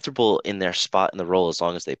pretty comfortable in their spot in the role as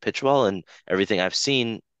long as they pitch well and everything I've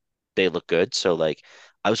seen, they look good. So like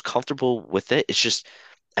I was comfortable with it. It's just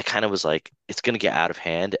I kind of was like, it's gonna get out of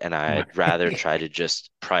hand, and I'd rather try to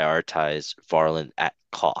just prioritize Varland at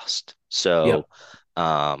cost. Yep. So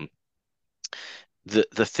um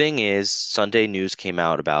the thing is, Sunday news came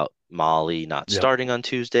out about Molly not Yep. starting on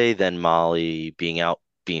Tuesday, then Molly being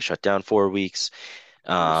shut down 4 weeks.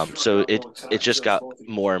 So it just got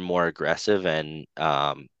more and more aggressive, and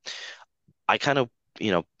I kind of,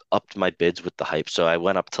 upped my bids with the hype. So I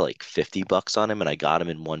went up to like $50 on him, and I got him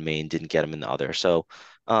in one main, didn't get him in the other. So,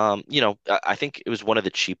 I think it was one of the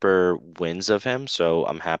cheaper wins of him. So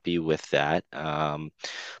I'm happy with that.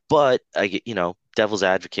 But I get, devil's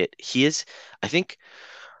advocate, I think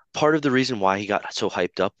part of the reason why he got so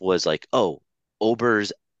hyped up was like, oh,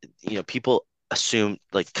 Ober's, people assume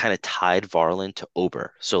like kind of tied Varland to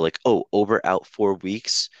Ober. So like, oh, Ober out 4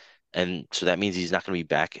 weeks. And so that means he's not going to be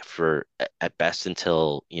back for at best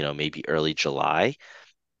until, maybe early July.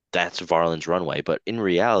 That's Varland's runway. But in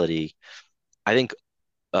reality, I think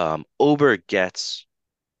Ober gets,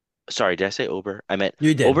 sorry, did I say Ober? I meant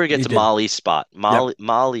You did. Ober You gets did. Molly's spot. Yep.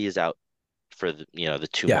 Molly is out for the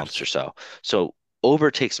 2 months Yes. or so. So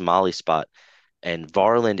Ober takes Molly's spot, and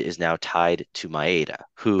Varland is now tied to Maeda,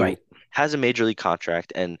 who Right. has a major league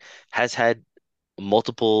contract and has had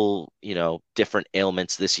multiple, different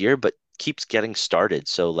ailments this year, but keeps getting started.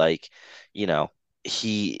 So like, you know,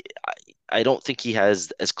 he I don't think he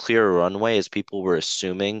has as clear a runway as people were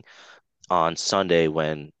assuming on Sunday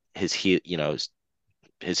when his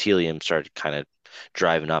helium started kind of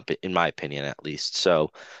driving up, in my opinion, at least.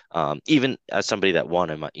 So, even as somebody that won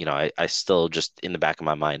him, I still just in the back of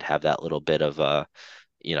my mind have that little bit of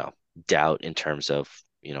you know, doubt in terms of,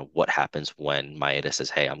 what happens when Maeda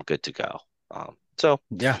says, "Hey, I'm good to go." So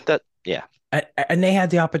Yeah. yeah, And they had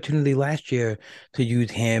the opportunity last year to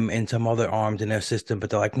use him and some other arms in their system, but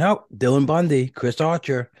they're like, nope, Dylan Bundy, Chris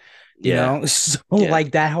Archer, yeah, So yeah,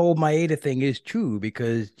 like that whole Maeda thing is true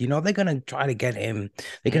because they're gonna try to get him,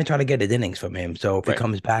 they're mhm, gonna try to get his innings from him. So if he right,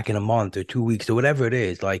 comes back in a month or 2 weeks or whatever it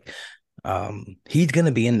is, like he's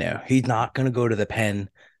gonna be in there. He's not gonna go to the pen,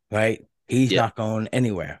 right? He's Yeah. not going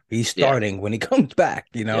anywhere. He's Yeah. starting when he comes back.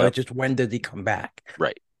 Yep. It's just when does he come back?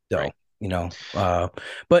 Right. So, Right.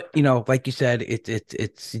 but like you said,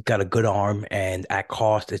 it's he's got a good arm, and at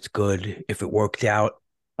cost, it's good. If it works out,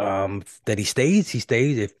 that he stays, he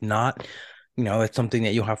stays. If not, it's something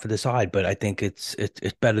that you'll have to decide. But I think it's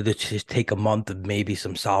better to just take a month of maybe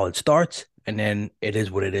some solid starts, and then it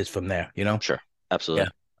is what it is from there. Sure. Yeah, Absolutely.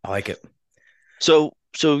 I like it.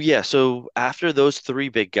 So yeah, so after those three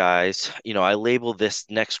big guys, I label this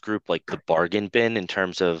next group like the bargain bin in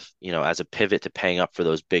terms of, as a pivot to paying up for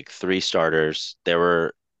those big three starters. There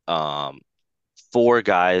were um four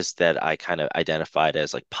guys that I kind of identified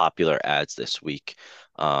as like popular ads this week,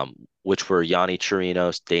 which were Yanni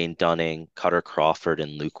Chirinos, Dane Dunning, Cutter Crawford,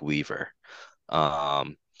 and Luke Weaver.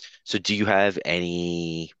 Um, so do you have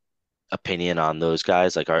any opinion on those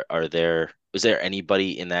guys? Like, is there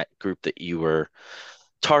anybody in that group that you were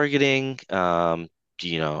targeting? Do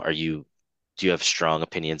you have strong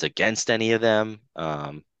opinions against any of them?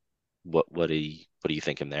 What are you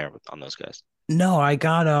thinking there on those guys? No, I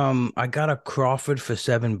got a Crawford for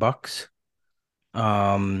 $7.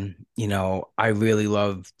 I really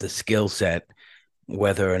love the skill set.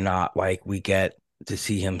 Whether or not like we get to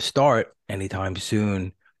see him start anytime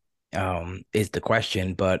soon, is the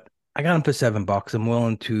question. But I got him for $7. I'm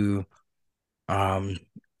willing to. Um,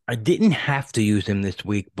 I didn't have to use him this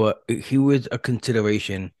week, but he was a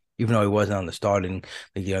consideration, even though he wasn't on the starting.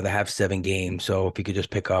 They have 7 games, so if he could just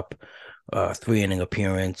pick up 3 inning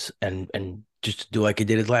appearance and just do like he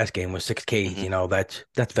did his last game with 6 Ks, Hmm.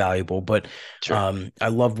 that's valuable. But Sure. I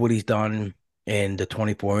love what he's done in the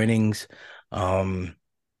 24 innings. Um,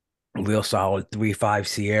 Real solid 3.5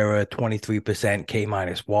 Sierra, 23% K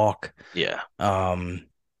minus walk. Yeah. Um,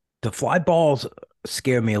 the fly balls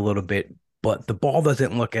scare me a little bit, but the ball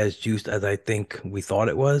doesn't look as juiced as I think we thought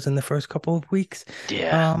it was in the first couple of weeks.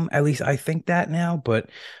 Yeah. At least I think that now, but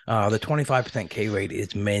the 25% K rate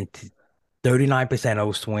is meant 39%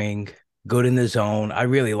 O swing, good in the zone. I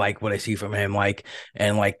really like what I see from him,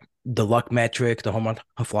 and like the luck metrics, the home run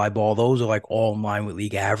fly ball, those are like all in line with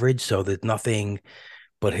league average. So there's nothing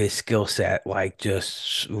but his skill set like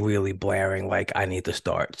just really blaring like I need to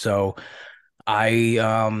start. So I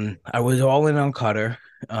was all in on Cutter.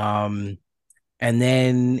 Um and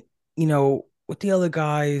then with the other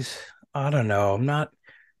guys, I don't know. I'm not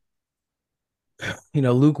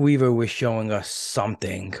Luke Weaver was showing us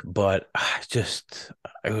something, but just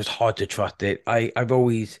it was hard to trust it. I've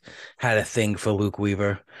always had a thing for Luke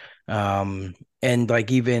Weaver. And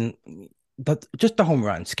like even but just the home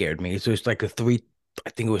run scared me. So it's like I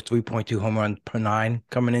think it was 3.2 home runs per nine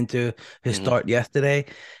coming into his Hmm. start yesterday.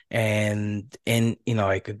 And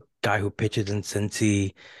like a guy who pitches in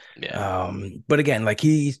Cincy. Yeah. But again, like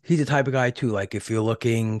he's the type of guy too. Like if you're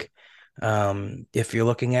looking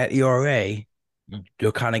at ERA,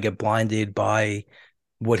 you'll kind of get blinded by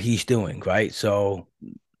what he's doing, right? So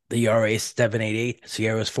the ERA is 7.88,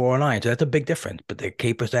 Sierra's 4.09. So that's a big difference. But the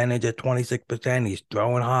K percentage at 26%, he's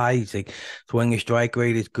throwing high. He's like swinging strike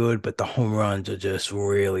rate is good, but the home runs are just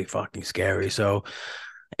really fucking scary. So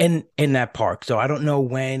in that park. So I don't know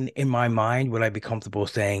when in my mind would I be comfortable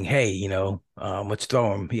saying, hey, let's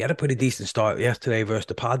throw him. He had a pretty decent start yesterday versus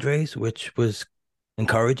the Padres, which was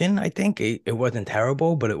encouraging. I think it wasn't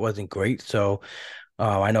terrible, but it wasn't great. So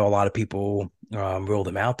I know a lot of people ruled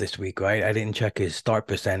him out this week, right? I didn't check his start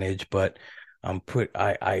percentage, but I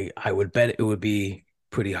would bet it would be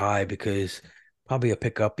pretty high because probably a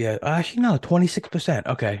pickup. Yeah, actually no, 26%.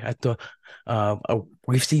 Okay, I thought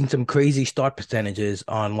we've seen some crazy start percentages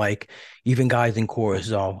on like even guys in chorus,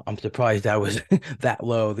 so I'm surprised that was that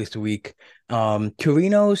low this week.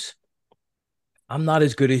 Chirinos. I'm not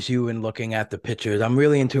as good as you in looking at the pictures. I'm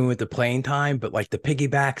really in tune with the playing time, but like the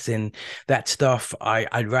piggybacks and that stuff,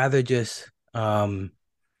 I'd rather just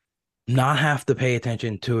not have to pay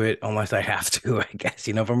attention to it unless I have to, I guess.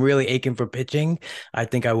 If I'm really aching for pitching, I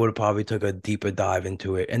think I would have probably took a deeper dive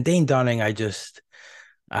into it. And Dane Dunning, I just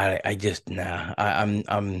nah.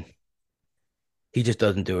 I'm he just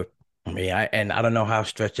doesn't do it for me. I don't know how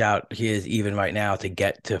stretched out he is even right now to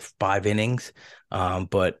get to 5 innings.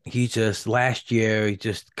 But he just last year he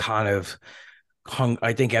just kind of hung.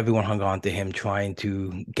 I think everyone hung on to him trying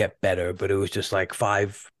to get better, but it was just like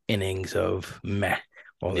 5 innings of meh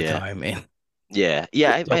all the Yeah. time. And Yeah.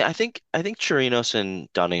 Yeah. I, so, I think I think Chirinos and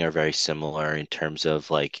Dunning are very similar in terms of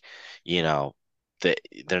like, you know, they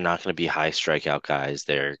they're not going to be high strikeout guys.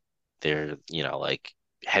 They're like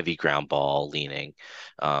heavy ground ball leaning.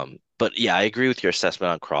 But yeah, I agree with your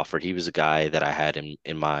assessment on Crawford. He was a guy that I had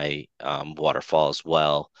in my waterfall as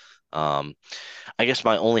well. Um, I guess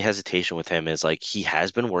my only hesitation with him is like he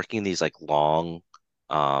has been working these like long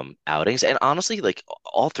outings. And honestly, like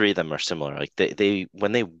all three of them are similar. Like they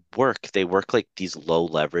when they work like these low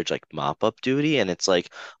leverage like mop up duty, and it's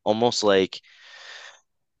like almost like,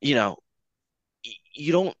 you know,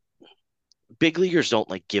 you don't big leaguers don't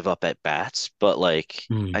like give up at bats, but like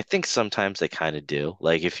Mm. I think sometimes they kind of do.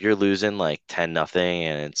 Like if you're losing like 10-0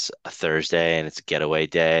 and it's a Thursday and it's a getaway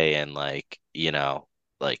day and like,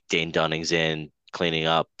 like Dane Dunning's in cleaning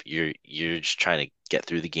up, you're just trying to get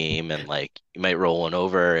through the game and like you might roll one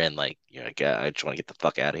over and like you're like, "Yeah, I just want to get the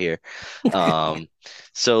fuck out of here." Um,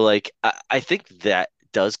 so like I think that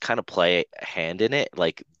does kind of play a hand in it.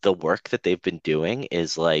 Like the work that they've been doing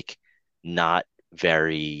is like not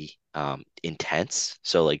very intense.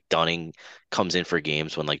 So like Dunning comes in for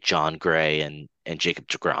games when like John Gray and Jacob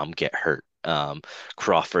deGrom get hurt.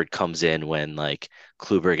 Crawford comes in when like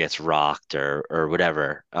Kluber gets rocked or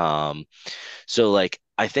whatever. So like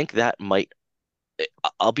I think that might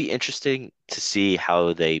I'll be interesting to see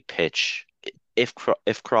how they pitch if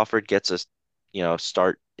Crawford gets a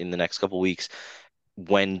start in the next couple weeks.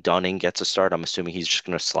 When Dunning gets a start, I'm assuming he's just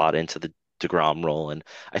going to slot into the DeGrom role, and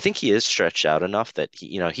I think he is stretched out enough that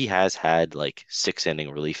he has had like 6 inning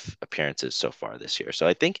relief appearances so far this year. So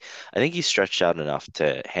I think he's stretched out enough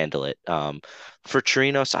to handle it. For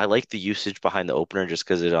Chirinos, I like the usage behind the opener just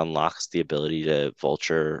because it unlocks the ability to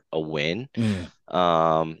vulture a win.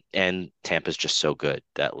 Mm. And Tampa's just so good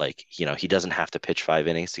that like, he doesn't have to pitch 5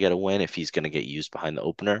 innings to get a win if he's going to get used behind the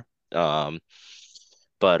opener. But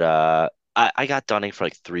I got Dunning for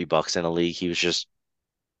like $3 in a league. He was just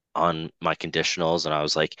on my conditionals, and I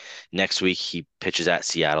was like, next week he pitches at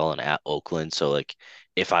Seattle and at Oakland, so like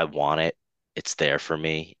if I want it, it's there for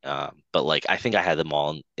me. But like I think I had them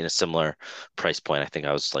all in a similar price point. I think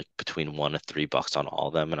I was like between $1 to $3 on all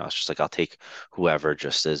of them, and I was just like, I'll take whoever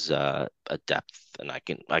just as a depth, and I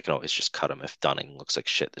can always just cut him if Dunning looks like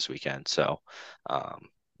shit this weekend. So um,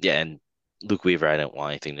 yeah, and Luke Weaver, I didn't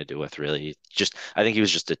want anything to do with really. Just I think he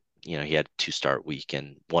was just he had a 2 start week,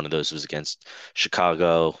 and one of those was against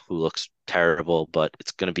Chicago, who looks terrible, but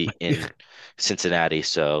it's going to be in Cincinnati,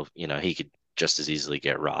 so he could just as easily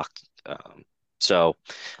get rocked. So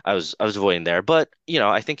I was avoiding there, but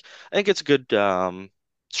I think it's a good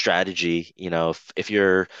strategy. If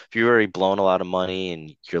you're already blown a lot of money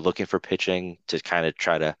and you're looking for pitching to kind of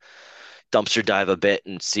try to dumpster dive a bit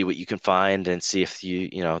and see what you can find and see if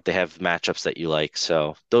they have matchups that you like.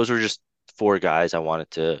 So those were just 4 guys I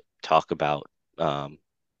wanted to talk about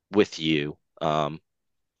with you.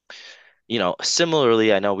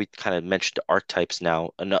 Similarly, I know we kind of mentioned archetypes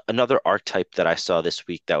now. Another archetype that I saw this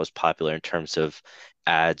week that was popular in terms of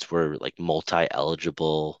ads were like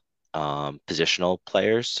multi-eligible positional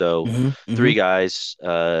players. So Hmm. 3 guys,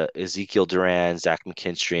 Ezekiel Duran, Zach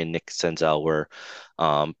McKinstry, and Nick Senzel were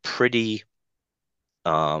pretty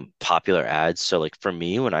popular ads. So like for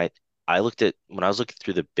me, when I was looking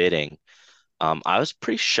through the bidding, I was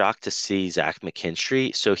pretty shocked to see Zach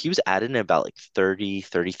McKinstry. So he was added in about like 30,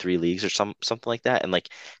 33 leagues or something like that. And like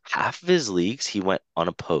half of his leagues, he went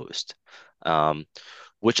unopposed. Um,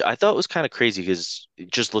 which I thought was kind of crazy because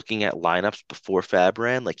just looking at lineups before Fab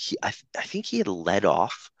ran, like I think he had led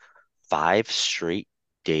off 5 straight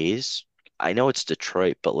days. I know it's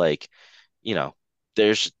Detroit, but like, you know,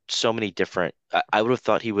 there's so many different. I would have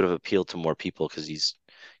thought he would have appealed to more people because he's,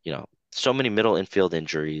 so many middle infield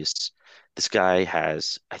injuries. This guy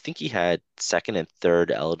has, I think he had second and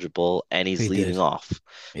third eligible, and he's He leading did. off,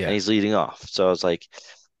 and Yeah. he's leading off. So I was like,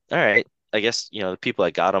 all right, I guess, the people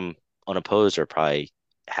that got him unopposed are probably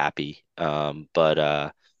happy.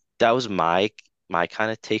 But that was my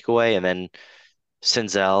kind of takeaway. And then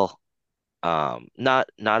Senzel, not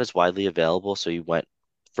as widely available, so he went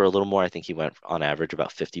for a little more. I think he went on average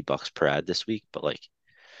about $50 per ad this week, but like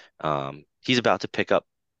he's about to pick up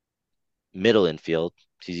middle infield.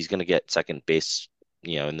 He's going to get second base,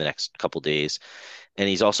 in the next couple days, and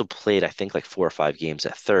he's also played I think like 4 or 5 games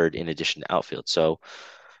at third in addition to outfield. So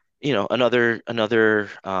another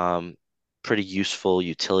pretty useful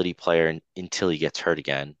utility player until he gets hurt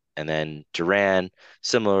again. And then Duran,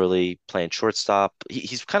 similarly playing shortstop.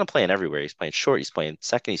 He's kind of playing everywhere. He's playing short. He's playing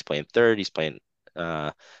second. He's playing third. He's playing.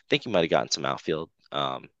 I think he might have gotten some outfield.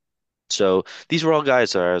 So these were all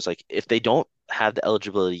guys that I was like, if they don't have the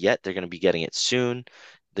eligibility yet, they're going to be getting it soon.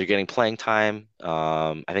 They're getting playing time.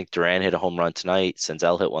 I think Duran hit a home run tonight.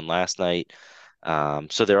 Senzel hit one last night.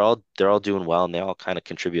 So they're all doing well, and they all kind of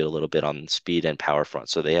contribute a little bit on speed and power front.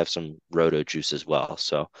 So they have some roto juice as well.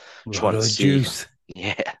 So just wanted to Roto see, juice.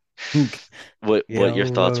 yeah, what Yeah, your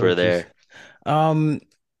thoughts roto were juice. there. Um,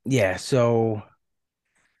 yeah, so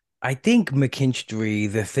I think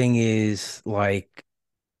McKinstry, the thing is, like,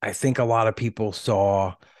 I think a lot of people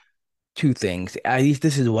saw. two things. At least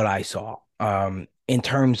this is what I saw. In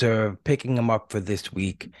terms of picking him up for this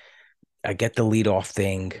week, I get the leadoff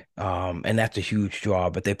thing, and that's a huge draw.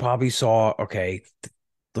 But they probably saw, okay,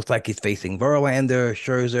 looks like he's facing Verlander,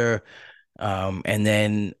 Scherzer, and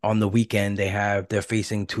then on the weekend they're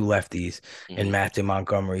facing two lefties in Hmm. Matz and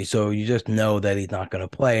Montgomery. So you just know that he's not going to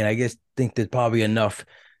play. And I guess think there's probably enough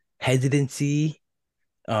hesitancy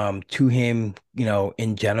to him,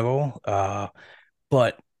 in general.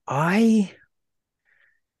 But I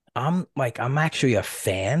I'm actually a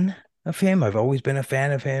fan of him. I've always been a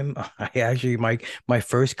fan of him. I actually my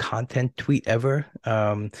first content tweet ever,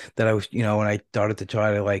 that I was, when I started to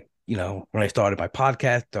try to when I started my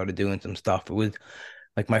podcast, started doing some stuff. It was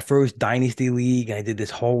like my first dynasty league, and I did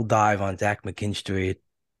this whole dive on Zach McKinstry.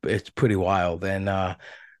 It's pretty wild. And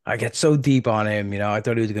I get so deep on him, I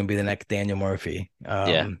thought he was gonna be the next Daniel Murphy.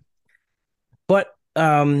 Yeah. But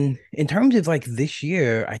in terms of like this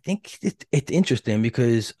year, I think it's interesting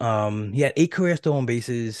because he had 8 career stolen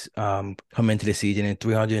bases come into the season in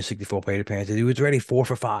 364 plate appearances. He was already 4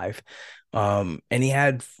 for 5. And he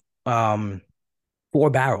had um 4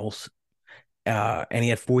 barrels. And he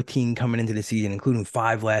had 14 coming into the season, including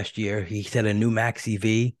 5 last year. He set a new max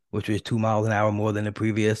EV, which was 2 miles an hour more than the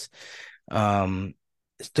previous. Um,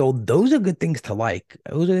 so those are good things to like.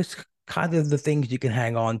 Those are kind of the things you can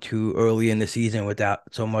hang on to early in the season without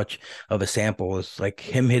so much of a sample. It's like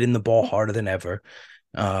him hitting the ball harder than ever.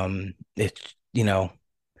 It's,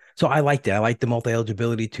 so I like that. I like the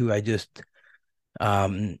multi-eligibility too. I just,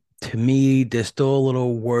 to me, there's still a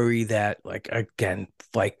little worry that, like, again,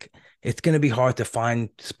 like it's going to be hard to find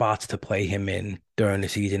spots to play him in during the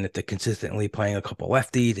season if they're consistently playing a couple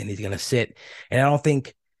lefties and he's going to sit. And I don't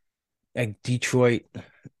think like Detroit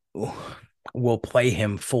will play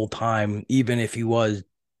him full time, even if he was,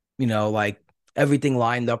 like everything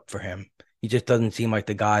lined up for him. He just doesn't seem like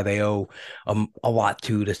the guy they owe a lot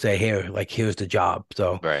to say, here, like, here's the job.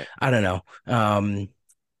 So Right. I don't know.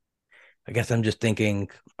 I guess I'm just thinking,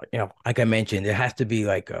 like I mentioned, it has to be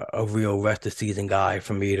like a real rest of season guy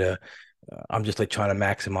for me to. I'm just like trying to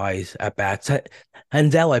maximize at bats.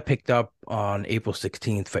 Hansel I picked up on April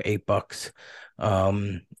 16th for $8,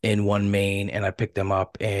 in one main, and I picked them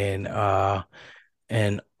up in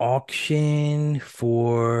an auction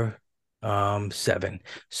for 7.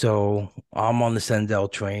 So I'm on the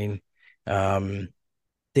Senzel train.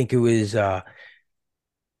 Think it was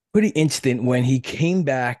pretty instant when he came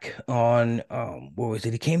back on what was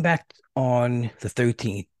it? He came back on the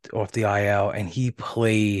 13th off the IL, and he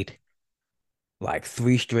played like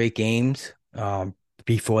 3 straight games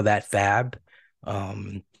before that FAAB.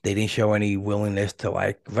 They didn't show any willingness to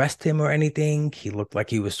like rest him or anything. He looked like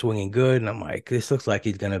he was swinging good, and I'm like, this looks like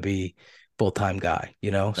he's gonna be full-time guy.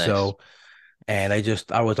 Nice. So, and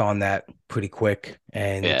I was on that pretty quick,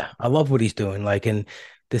 and Yeah. I love what he's doing. Like, and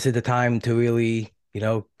this is the time to really,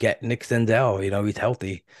 get Nick Senzel. He's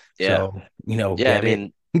healthy, Yeah. so Yeah. I get it,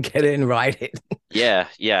 mean, get it and ride it. yeah.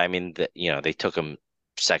 Yeah. I mean, they took him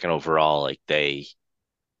second overall. Like they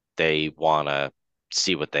want to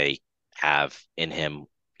see what they have in him,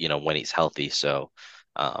 when he's healthy. So,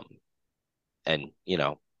 um, and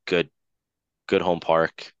good home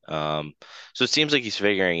park. So it seems like he's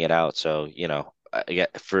figuring it out. So, I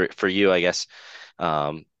get for you, I guess,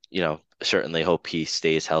 certainly hope he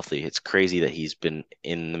stays healthy. It's crazy that he's been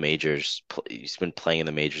in the majors. He's been playing in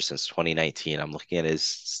the majors since 2019. I'm looking at his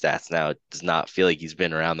stats now. It does not feel like he's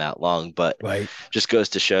been around that long, but Right. just goes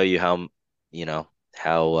to show you how, you know,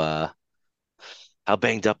 how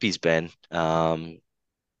banged up he's been.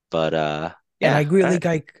 But And I yeah, all really right.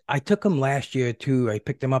 like I took him last year too. I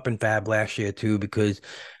picked him up in Fab last year too because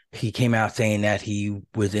he came out saying that he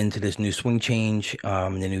was into this new swing change,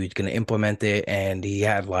 and then he was going to implement it, and he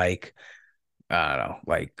had like I don't know,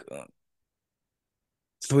 like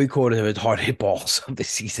 3/4 of his hard hit balls of the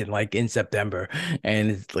season, like in September,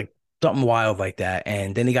 and it's like something wild like that.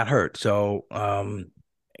 And then he got hurt, so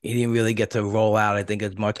he didn't really get to roll out, I think,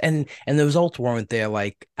 as much. And the results weren't there,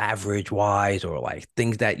 like average wise or like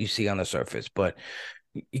things that you see on the surface, but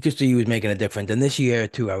you could see he was making a difference. And this year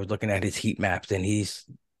too, I was looking at his heat maps, and he's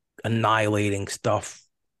annihilating stuff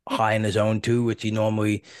high in his own too, which he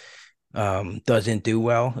normally doesn't do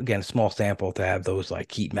well. Again, small sample to have those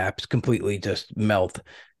like heat maps completely just melt,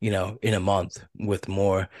 in a month with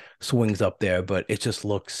more swings up there. But he just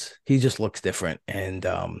looks different. And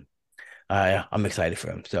I'm excited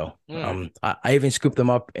for him. So Mm, I even scooped him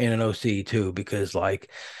up in an OC too, because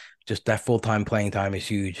like just that full-time playing time is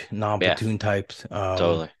huge. yeah, Non-platoon types.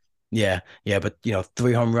 totally. Yeah, yeah, but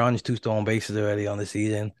 3 home runs, 2 stolen bases already on the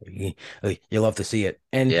season. You love to see it.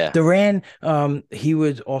 And Yeah. Duran, he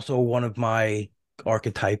was also one of my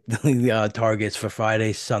archetype targets for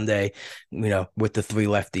Friday, Sunday, with the three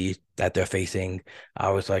lefties that they're facing. I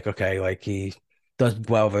was like, okay, like he does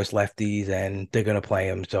well versus lefties and they're gonna play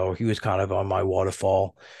him. So he was kind of on my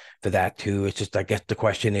waterfall for that too. It's just I guess the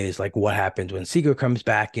question is like what happens when Seager comes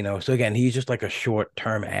back, So again, he's just like a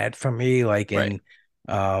short-term ad for me. Like Right. in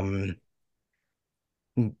um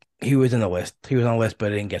he was in the list. He was on the list,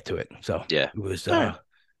 but I didn't get to it. So Yeah. it was All right.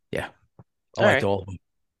 yeah, I All liked right. all of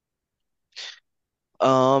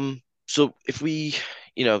them. So if we,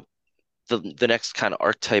 you know, the next kind of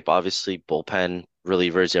archetype, obviously bullpen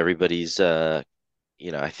relievers, everybody's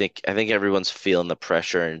I think everyone's feeling the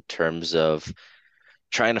pressure in terms of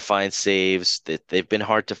trying to find saves that they've been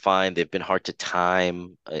hard to find, they've been hard to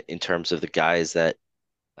time in terms of the guys that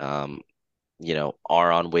um,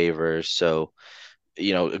 are on waivers. So,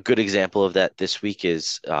 a good example of that this week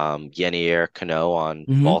is Yenier Cano on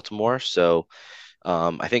Hmm. Baltimore. So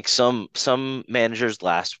I think some managers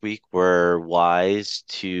last week were wise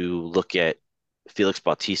to look at Felix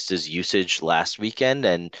Bautista's usage last weekend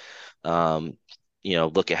and um,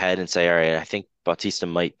 look ahead and say, all right, I think Bautista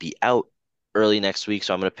might be out early next week,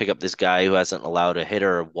 so I'm going to pick up this guy who hasn't allowed a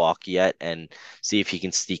hitter or walk yet and see if he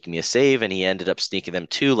can sneak me a save. And he ended up sneaking them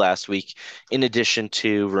two last week, in addition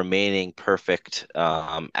to remaining perfect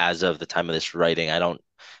as of the time of this writing. I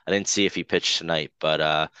didn't see if he pitched tonight,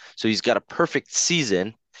 but so he's got a perfect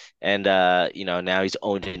season, and now he's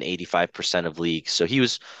owned in 85% of leagues. So he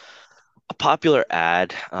was a popular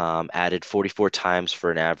ad, added 44 times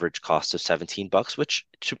for an average cost of $17, which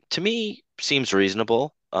to me seems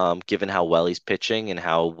reasonable, given how well he's pitching and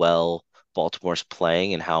how well Baltimore's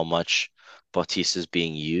playing and how much Bautista is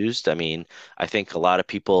being used. I mean, I think a lot of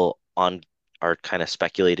people on are kind of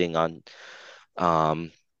speculating on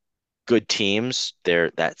um, good teams,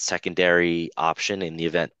 they're that secondary option in the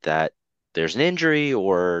event that there's an injury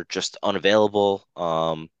or just unavailable.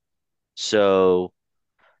 So,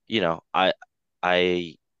 you know, I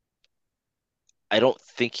I don't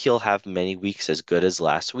think he'll have many weeks as good as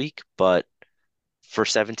last week, but for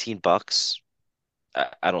 $17,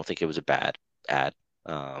 I don't think it was a bad ad.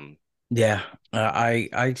 Um, Yeah,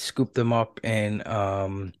 I scooped them up in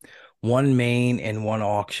one main and one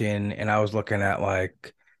auction, and I was looking at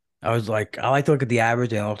I like to look at the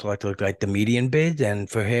average and I also like to look at like the median bids, and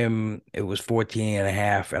for him it was 14 and a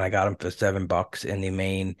half, and I got him for $7 in the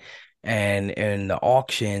main, and in the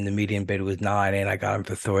auction the median bid was nine, and I got him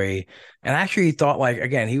for three. And I actually thought like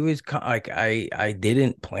again he was like I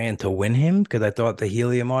didn't plan to win him because I thought the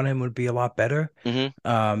helium on him would be a lot better. mhm.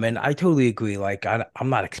 And I totally agree. Like I'm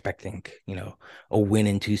not expecting, a win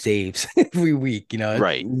and two saves every week. It's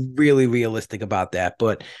Right. really realistic about that.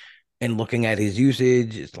 But in looking at his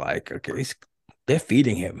usage, it's like, okay, they're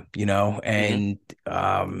feeding him, Mhm. and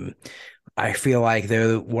um, I feel like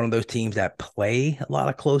they're one of those teams that play a lot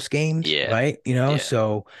of close games, Yeah. right? Yeah.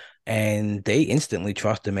 So, and they instantly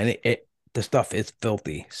trust him, and the stuff is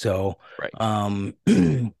filthy. So, Right.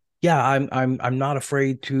 yeah, I'm not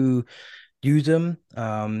afraid to use them.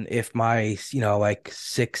 If my, like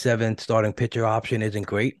six, seven starting pitcher option isn't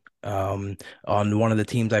great. On one of the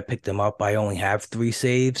teams I picked them up, I only have three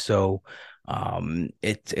saves. So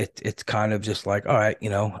it's kind of just like, all right,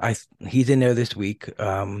 he's in there this week.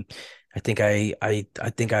 I think I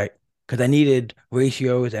because I needed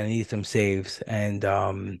ratios and I needed some saves, and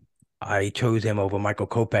I chose him over Michael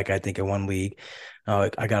Kopech, I think, in one league.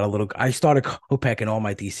 I started Kopech in all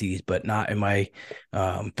my DCs, but not in my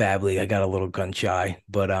FAAB league. I got a little gun shy,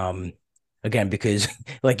 but again, because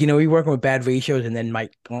like you're working with bad ratios and then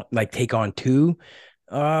might like take on two,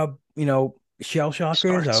 uh, shell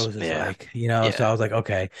shockers. I Starts. was just Yeah. like, so I Yeah. was like,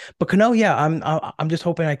 okay, but Cano, yeah, I'm just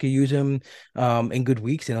hoping I could use him in good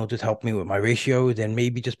weeks and it'll just help me with my ratios and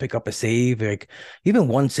maybe just pick up a save, like even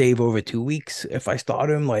one save over 2 weeks if I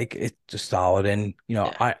start him, like it's just solid. And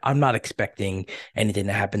Yeah. I'm not expecting anything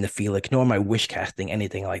to happen to Felix, nor am I wish casting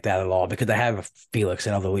anything like that at all because I have Felix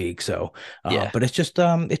in other leagues. So, Yeah. but it's just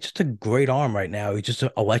a great arm right now. He's just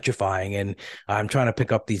electrifying, and I'm trying to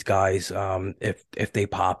pick up these guys if they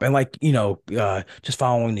pop, and like just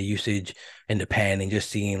following the usage in the pen and just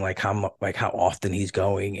seeing like how often he's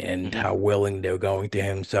going and Mhm. how willing they're going to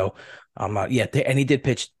him. So I'm not yeah, and he did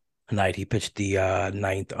pitch tonight. He pitched the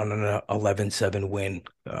ninth on an 11-7 win,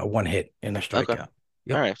 one hit and a Okay. strikeout. All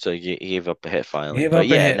Yep. right, so you gave up a hit finally, Gave but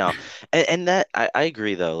up a yeah, hit. no, and that I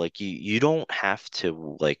agree though. Like you don't have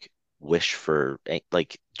to like wish for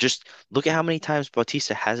like just look at how many times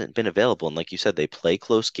Bautista hasn't been available, and like you said, they play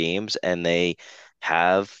close games and they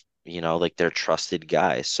have like their trusted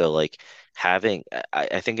guys. So like having,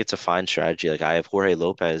 I think it's a fine strategy. Like I have Jorge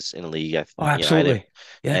Lopez in a league. Oh, I didn't, absolutely.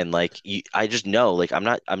 Yeah. and like I just know like I'm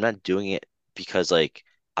not doing it because like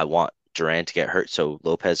I want Durant to get hurt so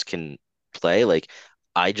Lopez can play. Like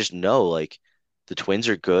I just know like the Twins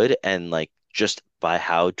are good and like just by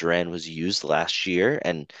how Durant was used last year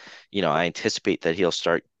and I anticipate that he'll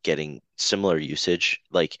start getting similar usage.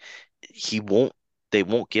 Like he won't they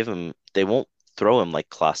won't throw him like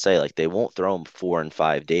Class A. Like they won't throw him 4 and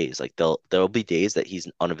 5 days. Like there'll be days that he's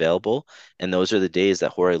unavailable and those are the days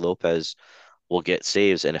that Jorge Lopez will get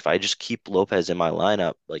saves. And if I just keep Lopez in my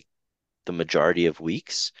lineup, like the majority of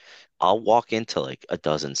weeks, I'll walk into like a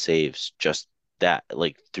dozen saves just that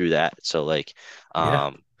like through that. So like Yeah.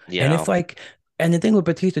 um you And know, it's like, and the thing with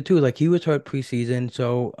Batista too, like he was hurt preseason.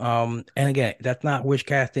 So, and again, that's not wish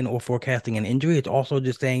casting or forecasting an injury. It's also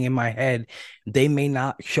just saying in my head, they may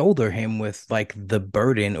not shoulder him with like the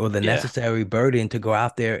burden or the yeah, necessary burden to go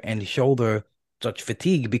out there and shoulder such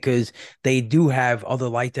fatigue because they do have other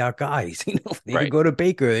lights out guys. They could right. go to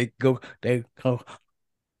Baker, they go,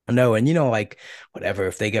 no, and like whatever,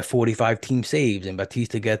 if they get 45 team saves and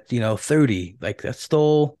Batista gets, 30, like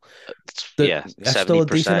Yeah, that's still a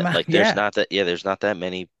decent 70%. amount. Like Yeah. there's not that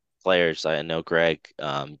many players. I know Greg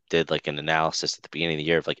did like an analysis at the beginning of the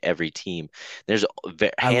year of like every team. There's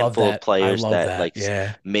a I love handful of that. I players love that that. like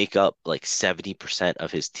Yeah. make up like 70%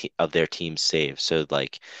 of his team of their team saves. So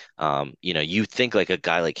like you think like a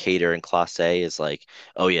guy like Hader in Class A is like,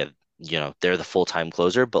 oh yeah, they're the full-time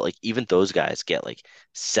closer, but like even those guys get like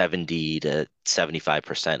 70 to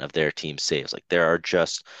 75% of their team saves. Like there are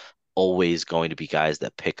just always going to be guys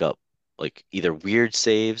that pick up like either weird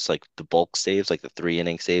saves, like the bulk saves, like the 3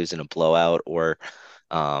 inning saves in a blowout, or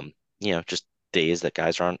just days that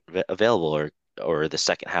guys aren't available, or the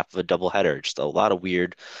second half of a doubleheader. Just a lot of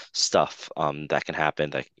weird stuff that can happen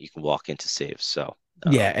that you can walk into saves. So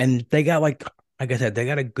Yeah. And they got like I said, they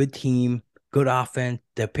got a good team, good offense.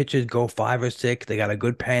 Their pitchers go 5 or 6. They got a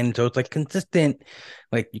good pen. So it's like consistent.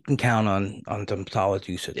 Like you can count on some solid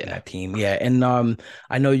usage in yeah, that team. Yeah. And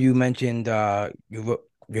I know you mentioned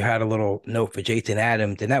you had a little note for Jason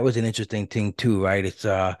Adams, and that was an interesting thing too, right? It's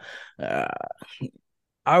uh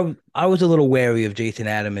I was a little wary of Jason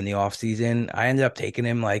Adam in the offseason. I ended up taking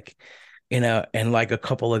him like in like a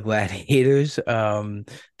couple of gladiators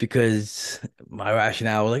because my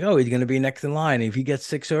rationale was like, oh, he's gonna be next in line. If he gets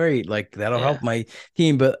 6 or 8, like that'll yeah, help my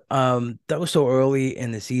team. But that was so early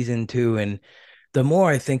in the season too. And the more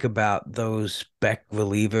I think about those spec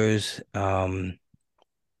relievers,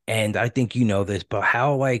 and I think you know this, but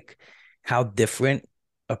how different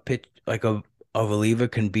a pitch like a reliever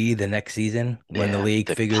can be the next season when the yeah. league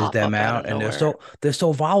They figures pop them up out of out, and nowhere. they're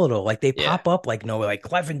so volatile. Like they Yeah, pop up like nowhere, like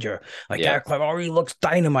Clevenger, like yeah, Garrett Clevenger already looks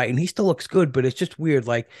dynamite, and he still looks good, but it's just weird.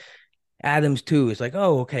 Like Adams too, it's like,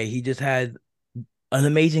 oh, okay, he just had an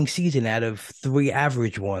amazing season out of 3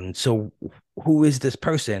 average ones. So who is this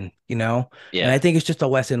person, And I yeah. think it's just a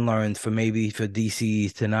lesson learned for maybe for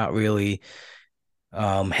DCs to not really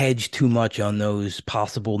hedge too much on those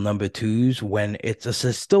possible number twos when it's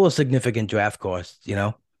still a significant draft cost.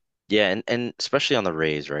 Yeah, and especially on the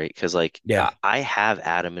Rays, right? Because like Yeah, I have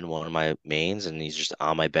Adam in one of my mains, and he's just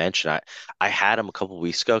on my bench, and I had him a couple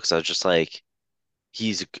weeks ago because I was just like,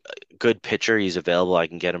 he's a good pitcher, he's available, I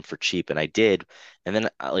can get him for cheap, and I did. And then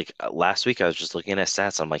last week, I was just looking at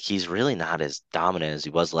stats. I'm like, he's really not as dominant as he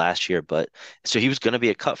was last year, but so he was going to be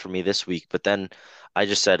a cut for me this week. But then I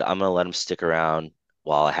just said I'm going to let him stick around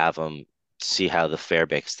while I have him, see how the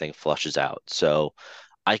Fairbanks thing flushes out. So.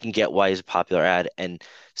 I can get why he's a popular ad. And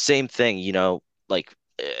same thing, like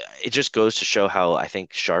it just goes to show how I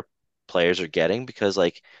think sharp players are getting because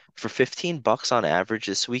like for $15 on average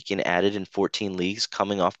this week and added in 14 leagues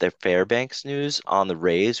coming off their Fairbanks news on the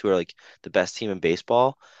Rays, who are like the best team in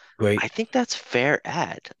baseball. I great. think that's fair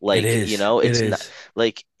ad. It Like, is. It it's not is.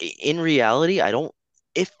 like in reality, I don't.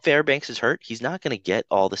 If Fairbanks is hurt, he's not going to get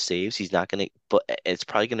all the saves. He's not going to, but it's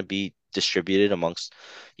probably going to be distributed amongst,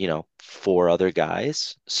 four other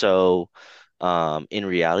guys. So, in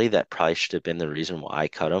reality, that probably should have been the reason why I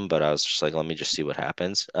cut him. But I was just like, let me just see what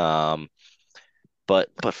happens. But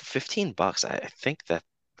for $15, I think that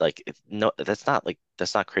like no, that's not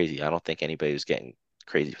crazy. I don't think anybody was getting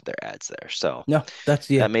crazy with their ads there. So No, that's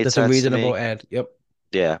yeah, that made that's a sense to reasonable me. ad. Yep.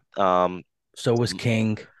 Yeah. So was M-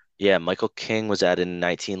 King. yeah, Michael King was added in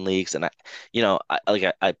 19 leagues and I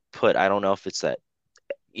don't know if it's that,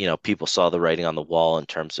 people saw the writing on the wall in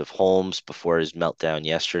terms of Holmes before his meltdown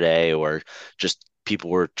yesterday, or just people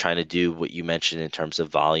were trying to do what you mentioned in terms of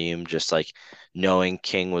volume, just like knowing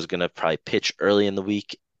King was going to probably pitch early in the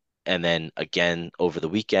week and then again over the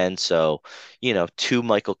weekend. So, two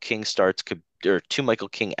Michael King starts could, or two Michael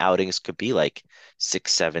King outings could be like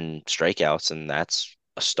 6, 7 strikeouts, and that's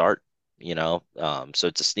a start. So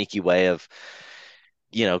it's a sneaky way of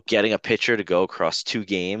getting a pitcher to go across 2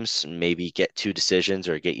 games, maybe get 2 decisions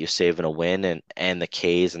or get you saving a win and the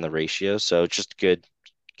Ks and the ratios. So just good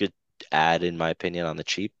add in my opinion on the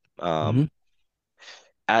cheap. Hmm.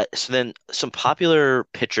 So then some popular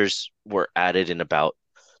pitchers were added in about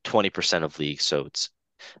 20% of leagues. So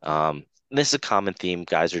this is a common theme.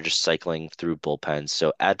 Guys are just cycling through bullpens.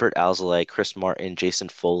 So Adbert Alzolay, Chris Martin, Jason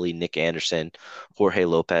Foley, Nick Anderson, Jorge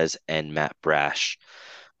Lopez, and Matt Brash.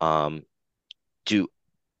 Um, do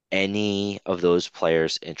any of those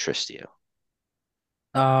players interest you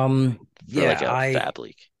for like Yeah, a FAAB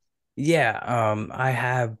league? I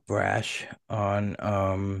have Brash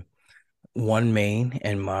on one main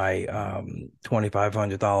in my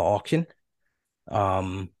 $2,500 auction.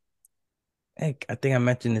 Um, I think I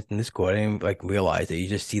mentioned this in this call. I didn't like realize that you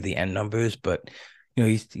just see the end numbers, but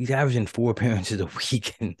he's averaging 4 appearances a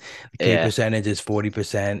week, and the K Yeah. percentage is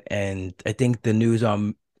 40%. And I think the news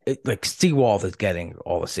on like Seawald is getting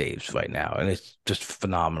all the saves right now, and it's just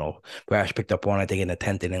phenomenal. Brash picked up one, I think, in the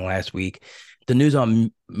 10th inning last week. The news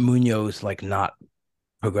on Munoz like not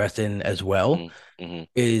progressing as well Hmm. Hmm.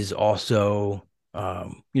 is also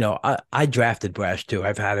I drafted Brash too.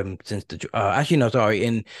 I've had him since actually no, sorry,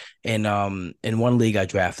 in one league I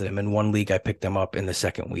drafted him. In one league I picked him up in the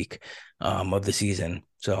second week of the season.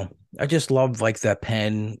 So I just love like that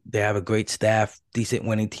pen. They have a great staff, decent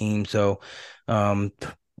winning team. So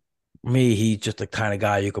me, he's just the kind of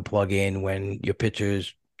guy you could plug in when your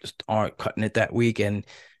pitchers just aren't cutting it that week. And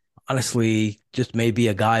honestly, just maybe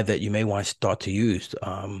a guy that you may want to start to use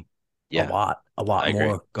Yeah, a lot I agree.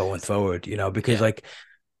 more going forward, because Yeah. like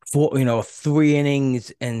 3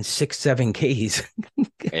 innings and 6, 7 Ks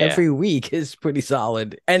Yeah. every week is pretty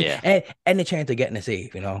solid. Yeah. And the chance of getting a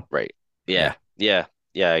save. Right. Yeah. Yeah. Yeah.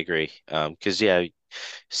 Yeah, I agree. Because yeah,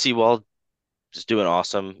 Seawald is doing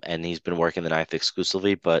awesome and he's been working the ninth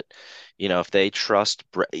exclusively, but if they trust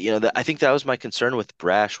I think that was my concern with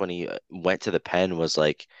Brash when he went to the pen was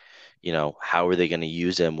like, how are they going to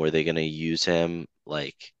use him? Were they going to use him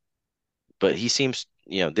like but he seems,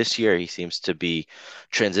 this year he seems to be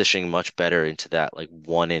transitioning much better into that like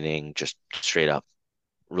 1 inning, just straight up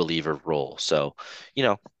reliever role. So, you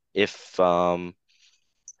know, if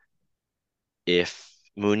if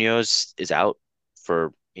Munoz is out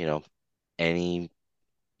for, any,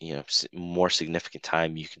 more significant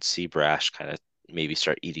time, you can see Brash kind of maybe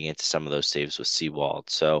start eating into some of those saves with Seawald.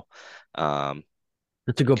 So, um,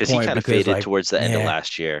 That's a good because he point kind of because faded like, towards the end of yeah,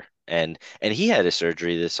 last year, and he had a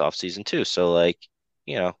surgery this offseason too. So like,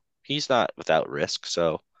 you know, he's not without risk.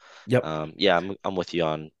 So, yep. yeah, I'm with you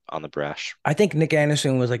on the Brash. I think Nick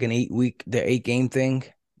Anderson was like an 8 week, the 8 game thing.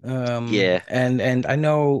 Yeah, And I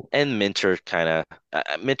know and Minter kind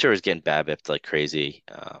of Minter is getting BABIP'd like crazy.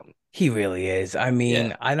 he really is. I Yeah,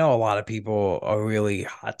 mean, I know a lot of people are really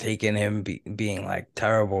hot taking him being like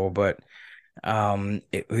terrible, but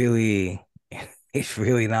it really it's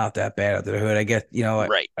really not that bad under the hood. I guess, like,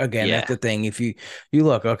 right. again, that's Yeah, the thing. If you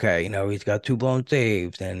look, okay, he's got two blown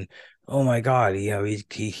saves, and oh my God,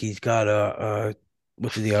 he's got a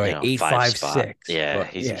what's the other 5 spot. 8.56. Yeah, But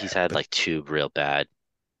he's yeah, had but like 2 real bad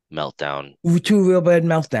meltdown. two real bad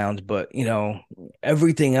meltdowns, but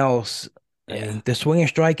everything else. I Yeah, mean, the swing and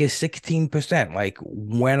strike is 16%. Like,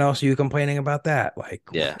 when else are you complaining about that? Like,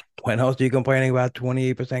 yeah, when else are you complaining about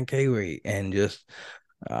 28% K rate and just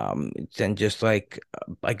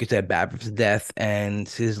like you said, BABIP's death and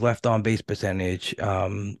his left on base percentage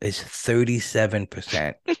is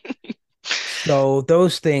 37%. So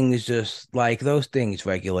those things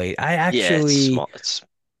regulate. yeah. It's small. It's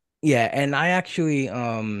And I actually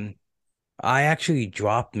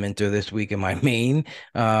dropped Minter this week in my main.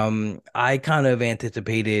 I kind of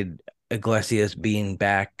anticipated Iglesias being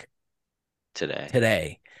back today.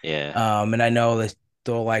 today. Yeah, And I know there's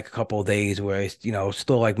still like a couple of days where it's,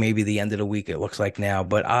 still like maybe the end of the week it looks like now,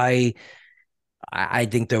 but I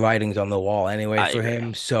think the writing's on the wall anyway I for agree.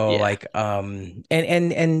 him. So Yeah, like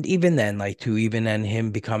and even then, like, too, even then,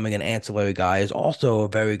 him becoming an ancillary guy is also a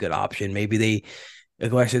very good option. Maybe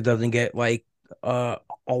Iglesias doesn't get like uh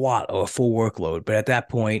a lot or a full workload, but at that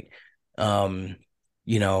point, um,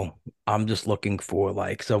 you know, I'm just looking for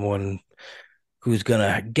like someone who's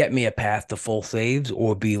gonna get me a path to full saves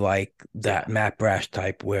or be like yeah, that Matt Brash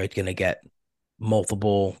type where it's gonna get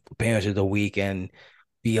multiple appearances a week and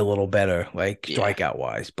be a little better, like yeah. strikeout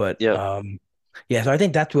wise. But Yep. yeah, so I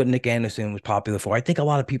think that's what Nick Anderson was popular for. I think a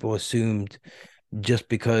lot of people assumed just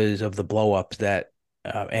because of the blow ups that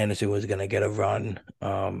Anderson was gonna get a run.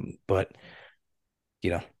 But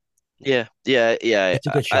you know, Yeah, yeah, yeah. it's a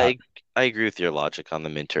good shot. I agree with your logic on the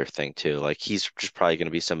Minter thing too. Like he's just probably going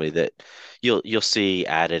to be somebody that you'll see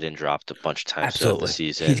added and dropped a bunch of times throughout the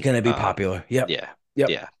Absolutely. He's season. gonna be popular. Yep. Yeah. Yep.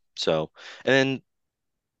 Yeah. So, and then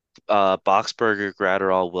Boxberger,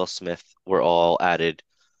 Gratterall, Will Smith were all added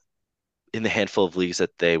in the handful of leagues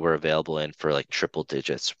that they were available in for like triple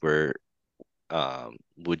digits.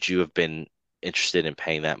 Would you have been interested in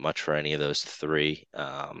paying that much for any of those three,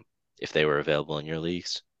 if they were available in your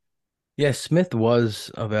leagues? Yeah, Smith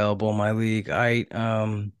was available in my league. I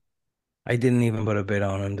didn't even put a bid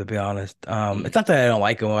on him, to be honest. Mm. It's not that I don't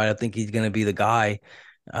like him. I don't think he's gonna be the guy.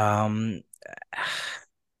 Um,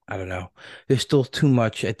 I don't know. There's still too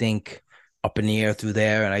much, I think, up in the air through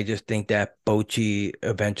there, and I just think that Bochy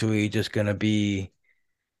eventually just gonna be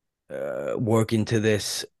working to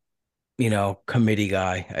this, committee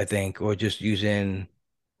guy, I think, or just using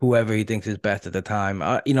whoever he thinks is best at the time.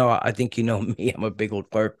 I think me, I'm a big old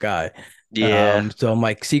clerk guy. Yeah, So I'm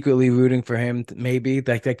like secretly rooting for him, maybe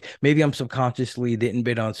like maybe I'm subconsciously didn't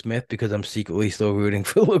bid on Smith because I'm secretly still rooting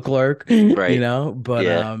for Leclerc, right. but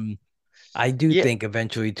Yeah. I do Yeah. think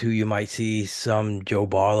eventually too you might see some Joe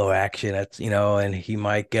Barlow action and he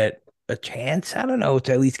might get a chance. I don't know,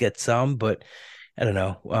 to at least get some, but I don't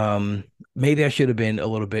know. Maybe I should have been a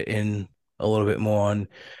little bit more on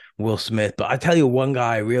Will Smith. But I tell you one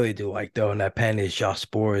guy I really do like though in that pen is Josh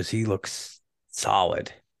Spores. He looks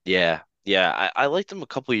solid. Yeah. Yeah. I liked him a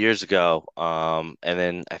couple of years ago. And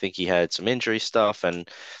then I think he had some injury stuff and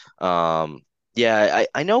yeah,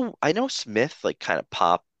 I know Smith like kind of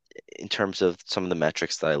popped in terms of some of the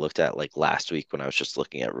metrics that I looked at like last week when I was just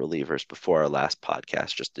looking at relievers before our last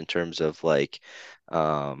podcast, just in terms of like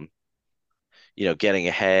um, getting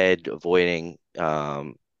ahead, avoiding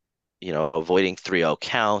 3-0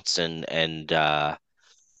 counts and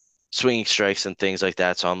swinging strikes and things like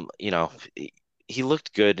that. So he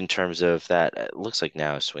looked good in terms of that. It looks like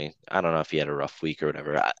now swing. I don't know if he had a rough week or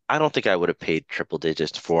whatever. I don't think I would have paid triple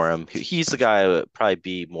digits for him. He's the guy I would probably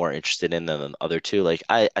be more interested in than the other two. Like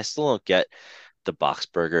I still don't get the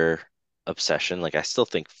Boxberger obsession. Like I still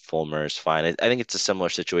think Fulmer is fine. I think it's a similar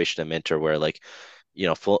situation to Minter where like,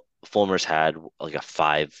 Fulmer's had like a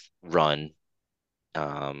 5 run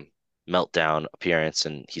um, meltdown appearance,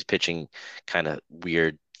 and he's pitching kind of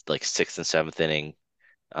weird, like sixth and seventh inning,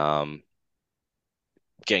 um,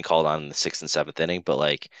 getting called on in the sixth and seventh inning. But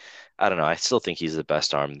like, I don't know. I still think he's the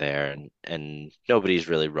best arm there, and nobody's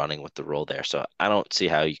really running with the role there. So I don't see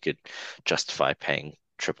how you could justify paying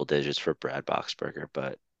triple digits for Brad Boxberger.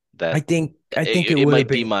 But I that think I think it, it it would have might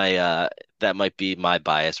be been my that might be my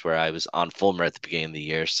bias where I was on Fulmer at the beginning of the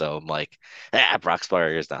year. So I'm like,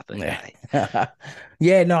 Boxberger is not the yeah. guy.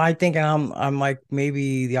 Yeah, no, I think I'm like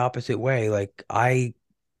maybe the opposite way. Like I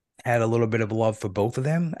had a little bit of love for both of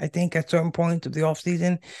them, I think, at certain points of the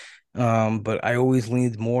offseason. But I always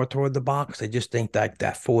leaned more toward the box. I just think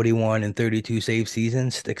that 41 and 32 save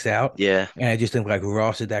season sticks out. Yeah, And I just think like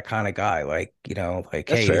Ross is that kind of guy. Like, like,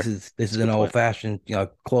 that's hey, this fair. is this That's is a an good old point. fashioned,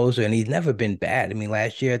 closer, and he's never been bad. I mean,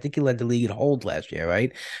 last year, I think he led the league in hold last year,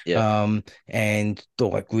 right? Yep. And still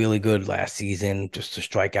like really good last season, just to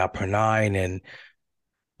strike out per nine. And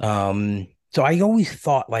so I always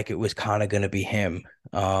thought like it was kind of gonna be him.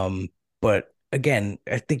 But again,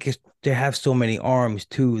 I think they have so many arms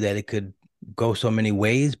too that it could go so many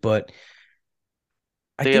ways. But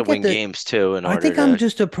I They gotta think at win the games too in I order think I'm to.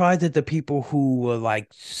 just surprised at the people who were like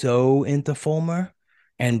so into Fulmer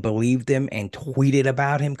and believed him and tweeted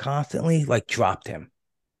about him constantly, like dropped him.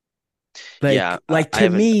 Yeah, Like I to haven't.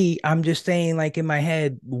 me, I'm just saying, like in my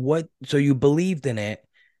head, what so you believed in it,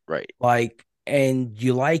 Right, like, and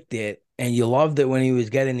you liked it and you loved it when he was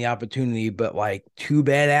getting the opportunity, but like two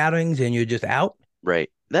bad outings and you're just out. right.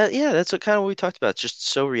 Yeah, that's what kind of what we talked about. It's just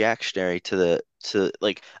so reactionary to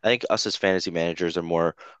like I think us as fantasy managers are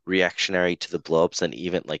more reactionary to the blowups than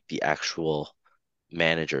even like the actual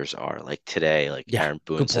managers are. Like today, like Yeah, Aaron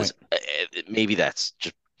Boone good says, point. maybe that's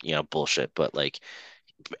just bullshit, but like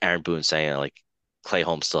Aaron Boone saying like Clay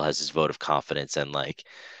Holmes still has his vote of confidence and like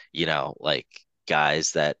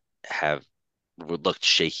guys that have looked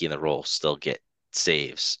shaky in the role still get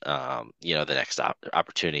saves. The next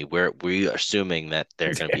opportunity where we are assuming that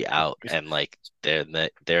they're going to be out and like there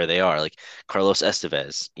they are. Like Carlos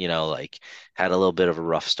Estevez, like had a little bit of a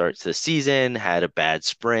rough start to the season, had a bad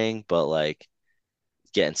spring, but like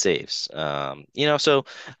getting saves. So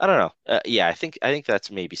I don't know. Yeah, I think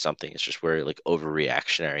that's maybe something. It's just we're like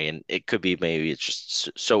overreactionary, and it could be maybe it's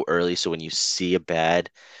just so early. So when you see a bad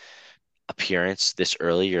appearance this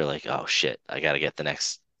early, you're like, oh shit, I gotta get the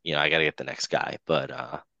next guy. But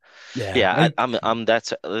Yeah, yeah, I'm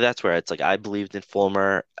that's where it's like I believed in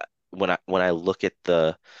Fulmer when I look at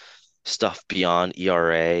the stuff beyond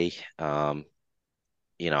ERA. I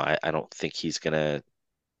don't think he's gonna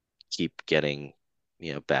keep getting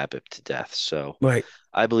BABIP to death. So Right.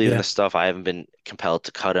 I believe in Yeah. this stuff. I haven't been compelled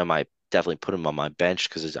to cut him. I definitely put him on my bench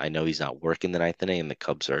because I know he's not working the ninth inning and the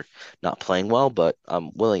Cubs are not playing well, but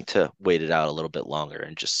I'm willing to wait it out a little bit longer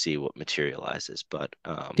and just see what materializes. But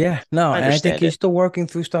Yeah, no, I and I think understand he's it. still working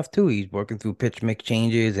through stuff too. He's working through pitch mix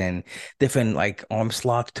changes and different like arm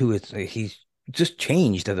slots too. He's just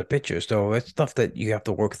changed as a pitcher, so it's stuff that you have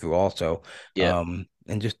to work through also. Yeah.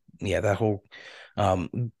 And just yeah, that whole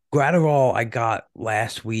Gratterall I got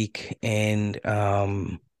last week and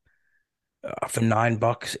for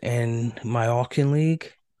 $9 in my auction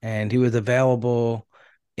league, and he was available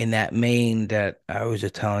in that main that I was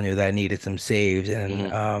just telling you that I needed some saves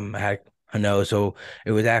and Hmm. had I know so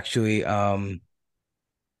it was actually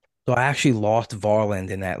so I actually lost Varland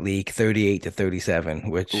in that league 38 to 37,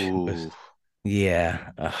 which was Ooh.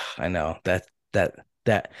 yeah, I know that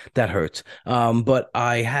hurts. But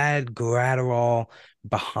I had Gratterall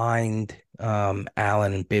behind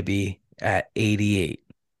Allen and Bibby at 88.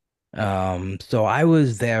 So I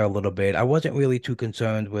was there a little bit. I wasn't really too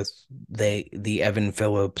concerned with the Evan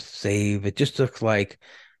Phillips save. It just looks like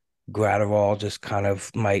Gratterall just kind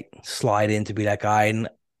of might slide in to be that guy. And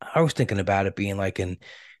I was thinking about it being like an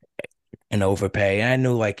overpay. And I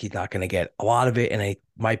knew like he's not going to get a lot of it, and it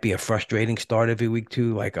might be a frustrating start every week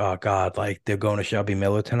too. Like, oh God, like they're going to Shelby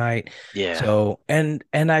Miller tonight. Yeah. So and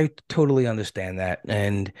I totally understand that.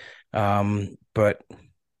 And but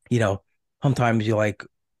sometimes you like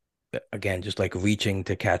again, just like reaching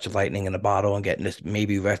to catch lightning in a bottle and getting this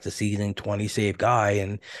maybe rest of season 20 save guy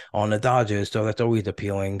and on the Dodgers. So that's always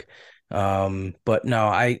appealing. But no,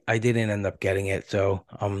 I didn't end up getting it, so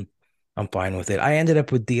I'm fine with it. I ended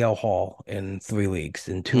up with DL Hall in 3 leagues,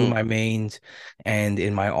 in two of Mm. my mains and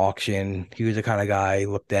in my auction. He was the kind of guy I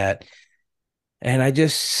looked at. And I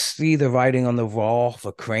just see the writing on the wall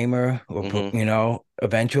for Kramer or Hmm.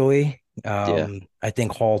 eventually. Yeah. I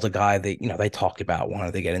think Hall's a guy that, they talked about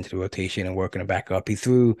wanted to get into the rotation and working him back up. He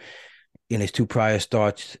threw in his two prior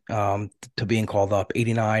starts to being called up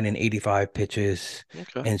 89 and 85 pitches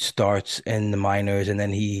Okay. and starts in the minors. And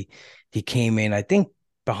then he came in, I think,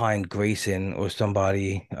 behind Grayson or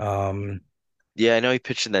somebody. Yeah, I know he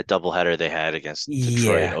pitched in that doubleheader they had against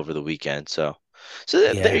Detroit Yeah, over the weekend. So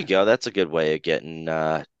there you yeah. go. That's a good way of getting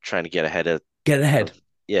trying to get ahead Get of ahead.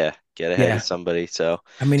 yeah, get ahead of Yeah. somebody. So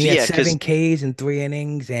I mean, he so had yeah, because 7 Ks in 3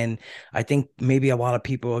 innings, and I think maybe a lot of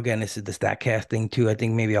people, again, this is the StatCast thing too. I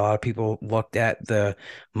think maybe a lot of people looked at the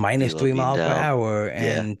minus Velo three being miles per down. hour,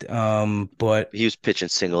 Yeah. and but He was pitching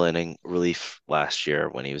single inning relief last year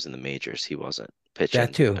when he was in the majors. He wasn't that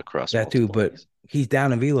pitching too, across that too. multiple But innings. he's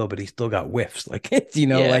down in velo, but he's still got whiffs. Like it's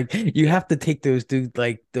Yeah. like you have to take those two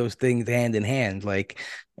like those things hand in hand. Like,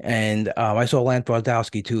 and I saw Lance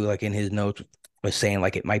Brodowski too, like in his notes was saying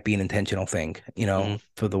like it might be an intentional thing, Hmm.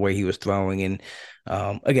 for the way he was throwing. And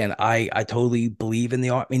again, I totally believe in the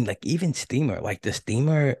art. I mean, like even Steamer, like the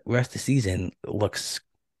Steamer rest of the season looks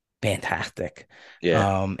fantastic.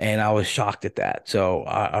 Yeah. And I was shocked at that. So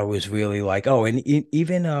I was really like, oh, and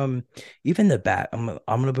even the bat. I'm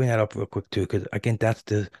gonna bring that up real quick too, because again, that's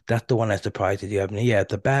the one that surprised you. I mean, yeah,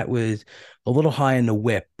 the bat was a little high in the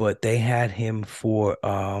whip, but they had him for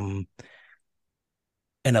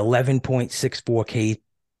an 11.64 K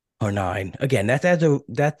or nine. Again,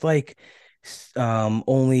 that's like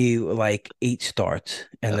only like 8 starts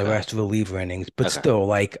and the Okay. rest reliever innings, but Okay. still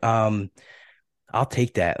like I'll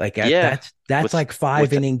take that. Like Yeah. that's With like five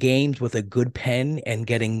with inning games with a good pen and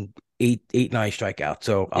getting eight, nine strikeouts.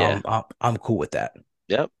 So yeah. I'm cool with that.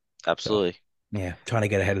 Yep. So Absolutely. yeah, trying to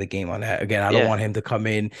get ahead of the game on that. Again, I don't Yeah. want him to come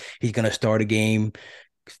in. He's gonna start a game,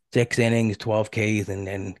 6 innings, 12 Ks, and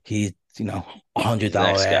then he's a hundred He's the dollar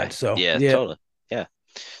next ad. guy. So Yeah, yeah, totally. Yeah.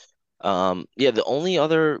 Yeah, the only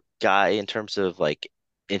other guy in terms of like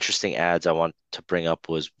interesting ads I want to bring up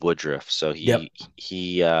was Woodruff. So yep.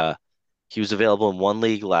 he was available in one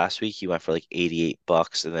league last week. He went for like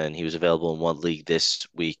 $88, and then he was available in one league this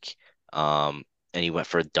week. And he went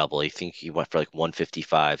for a double. I think he went for like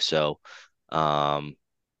 155. So um,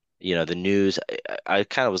 the news I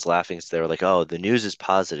kind of was laughing because they were like, "Oh, the news is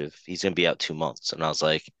positive. He's gonna be out 2 months." And I was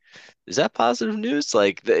like, "Is that positive news?"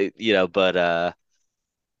 Like but I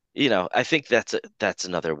think that's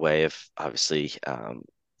another way of obviously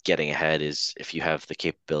getting ahead is if you have the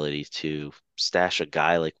capability to stash a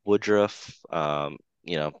guy like Woodruff,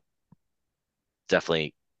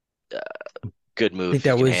 definitely good I move think if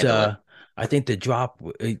you that can was handle it. I think the drop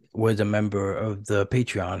was a member of the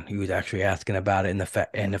Patreon. He was actually asking about it in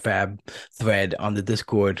the Fab thread on the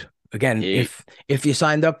Discord. Again, Yeah, if you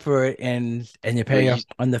signed up for it and you well, pay up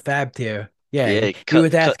on the Fab tier, yeah, yeah, he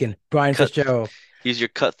was asking Brian cut. Fitzgerald. He's your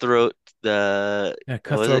cutthroat the Yeah,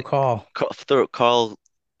 what was cutthroat it? call. Carl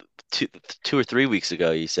two 2 or 3 weeks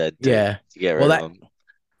ago. You said Yeah. to get Well, rid of that him.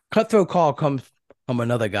 cutthroat call comes from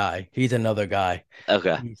another guy. He's another guy.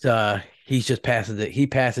 Okay. He's just passes it. He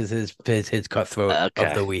passes his cutthroat of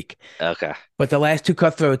Okay. the week. Okay. But the last two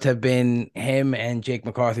cutthroats have been him and Jake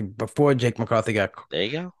McCarthy before Jake McCarthy got There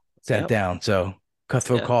you go. sent Yep. down. So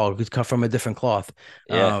cutthroat Yeah. call, he's cut from a different cloth.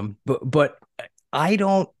 Yeah. But I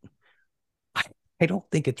don't I, I don't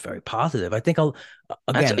think it's very positive. I think I'll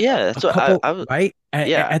again a That's what couple I was. right.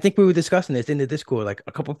 Yeah. I think we were discussing this in the Discord. Like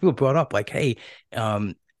a couple of people brought up, like, hey,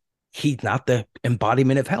 um, he's not the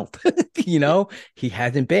embodiment of health. Yeah. He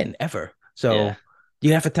hasn't been ever. Yeah. So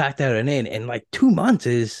you have to tack that in, and like 2 months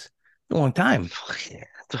is a long time.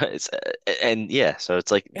 It's, and yeah, so it's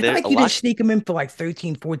like It's not there a like you lot. just sneak him in for like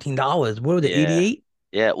 13, $14. What was it, Yeah. 88?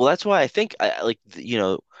 Yeah. Well, that's why I think like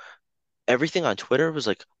everything on Twitter was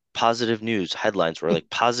like positive news headlines were like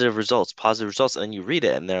positive results, and then you read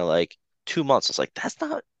it and they're like 2 months. It's like that's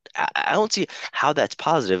not. I don't see how that's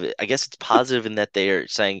positive. I guess it's positive in that they are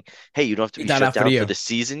saying, "Hey, you don't have to He's be not shut out for down the for year. the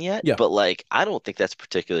season yet." Yeah. But like, I don't think that's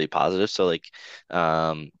particularly positive. So like,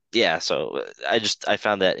 yeah. So I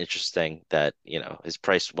found that interesting that his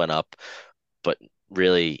price went up, but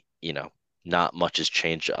really not much has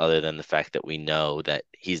changed other than the fact that we know that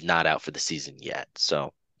he's not out for the season yet.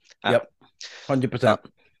 So. I don't Yep. know. 100%.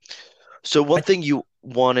 So one I, thing you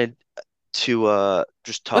wanted to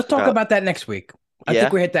just let's talk talk about, about that next week. I think yeah?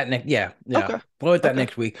 we hit that next. Yeah, yeah. Okay. We'll hit that Okay.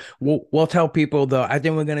 next week. We'll tell people though. I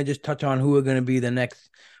think we're gonna just touch on who are gonna be the next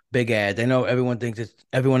big ads. I know everyone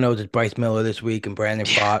knows it's Bryce Miller this week and Brandon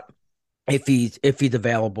Yeah. Pfaadt. If he's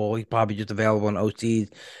available, he's probably just available in OCs.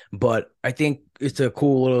 But I think it's a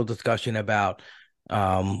cool little discussion about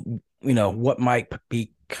what might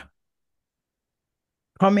be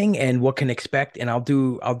coming and what can expect. And I'll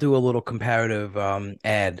do a little comparative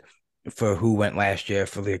ad for who went last year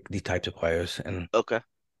for these types of players. And Okay.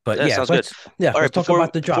 but Yeah, yeah, sounds good. All right, let's talk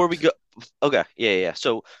about the before we drops. go, okay, yeah.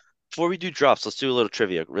 So before we do drops, let's do a little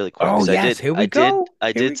trivia really quick Oh because yes, here we go. I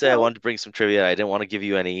Here did we say I go. wanted to bring some trivia. I didn't want to give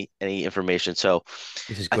you any information. So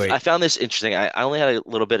This is I great. found this interesting. I only had a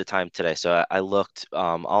little bit of time today, so I looked.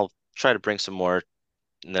 I'll try to bring some more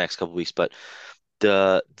in the next couple weeks, but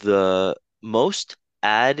the most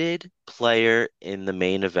added player in the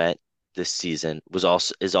main event this season is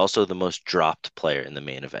also the most dropped player in the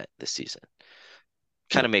main event this season.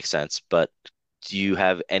 Kind of makes sense, but do you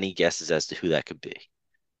have any guesses as to who that could be?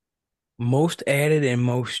 Most added and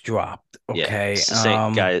most dropped. Yeah, Okay. it's the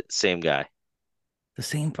same guy, same guy. The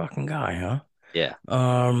same fucking guy, huh? Yeah.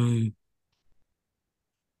 Um,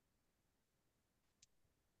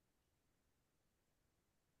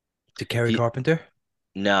 to Kerry He Carpenter.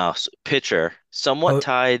 no pitcher, Oh,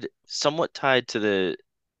 somewhat tied to the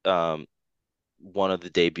um one of the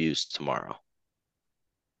debuts tomorrow.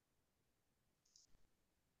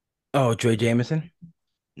 oh, Dre Jameson.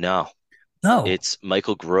 No, No. it's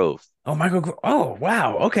Michael Grove. Oh, Oh,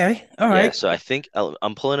 wow. Okay. All Yeah, right. so I think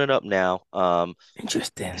I'm pulling it up now.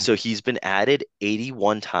 Interesting. So he's been added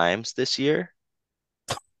 81 times this year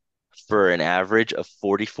for an average of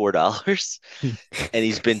 $44, and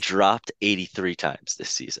he's been dropped 83 times this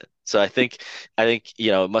season. So I think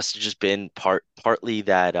it must have just been partly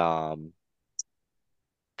that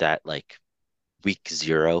like week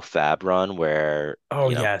zero FAAB run where Oh,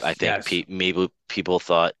 I yes, think yes. maybe people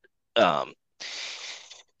thought um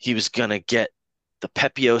he was gonna get the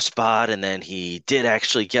Pepio spot, and then he did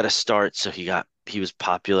actually get a start, so he was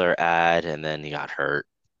popular and then he got hurt.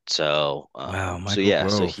 So Wow, so Michael yeah,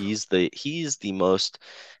 so Grove. he's the most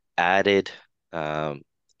added um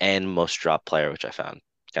and most dropped player, which I found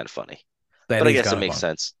kind of funny. That But I is guess it kind of makes fun.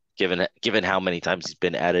 sense given how many times he's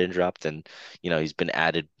been added and dropped, and he's been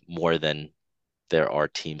added more than there are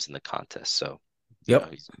teams in the contest. So,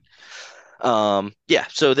 Yep. he's yeah,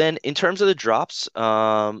 so then in terms of the drops,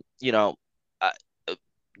 I,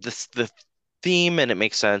 the theme, and it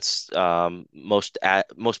makes sense. Most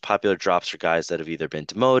popular drops are guys that have either been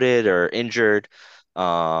demoted or injured.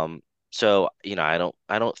 So I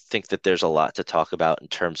don't think that there's a lot to talk about in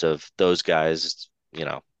terms of those guys. You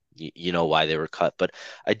know why they were cut, but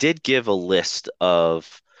I did give a list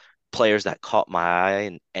of players that caught my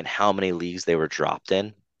eye and how many leagues they were dropped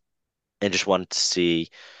in, and just wanted to see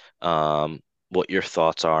what your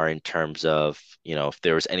thoughts are in terms of, if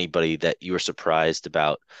there was anybody that you were surprised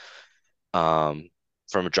about um,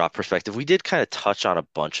 from a drop perspective. We did kind of touch on a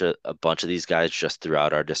bunch of these guys just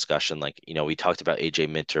throughout our discussion. Like, we talked about AJ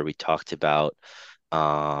Minter,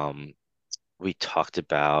 um, we talked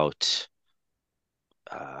about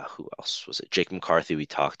who else was it? Jake McCarthy we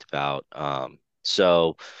talked about.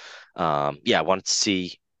 So yeah, I wanted to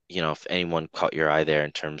see, if anyone caught your eye there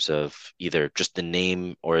in terms of either just the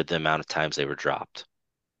name or the amount of times they were dropped.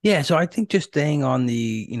 Yeah, so I think just staying on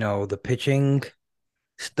the pitching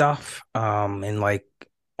stuff, and like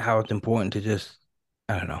how it's important to just,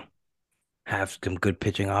 I don't know, have some good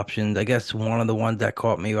pitching options. I guess one of the ones that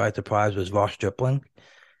caught me by surprise was Ross Stripling,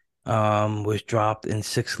 was dropped in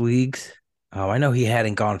 6 leagues. I know he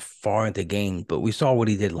hadn't gone far into games, but we saw what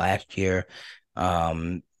he did last year.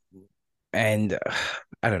 Um, and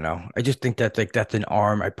I don't know. I just think that's an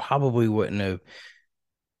arm I probably wouldn't have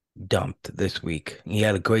dumped this week. He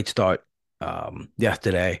had a great start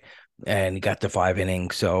yesterday and he got to 5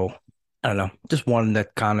 innings. So I don't know. Just one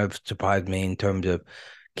that kind of surprised me in terms of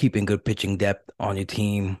keeping good pitching depth on your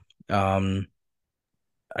team. Um,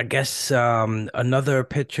 I guess another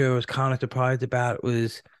pitcher I was kind of surprised about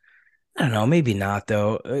was, I don't know, maybe not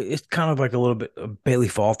though. It's kind of like a little bit of Bailey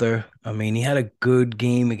Falter. I mean, he had a good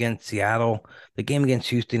game against Seattle. The game against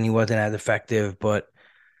Houston, he wasn't as effective, but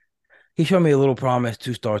he showed me a little promise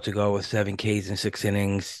 2 starts ago with 7 Ks in 6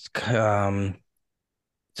 innings.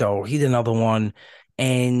 So he's another one.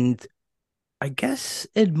 And I guess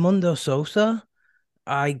Edmundo Sosa,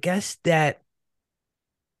 I guess that,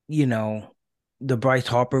 you know, the Bryce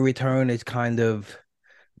Harper return is kind of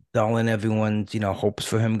dulling everyone's, hopes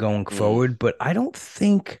for him going Mm, forward. But I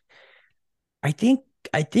think, I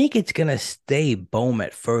think it's gonna stay Bohm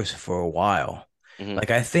at first for a while. hmm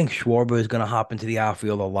Like I think Schwarber is gonna hop into the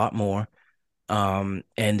outfield a lot more. And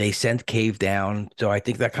they sent Cave down. So I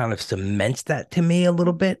think that kind of cements that to me a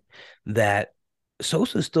little bit that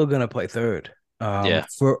Sosa's still gonna play third. Yeah,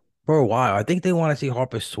 For a while. I think they want to see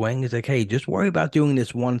Harper swing. It's like, hey, just worry about doing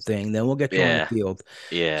this one thing, then we'll get you on the yeah, field.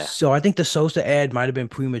 yeah, So I think the Sosa ad might have been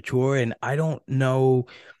premature, and I don't know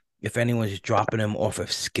if anyone's just dropping him off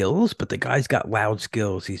of skills, but the guy's got loud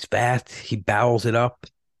skills. He's fast, he barrels it up,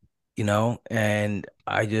 and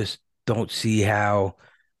I just don't see how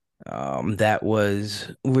that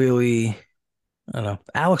was really, I don't know.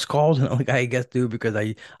 Alex Call's another guy I guess too because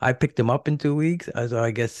I picked him up in 2 weeks. So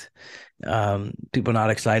I guess people not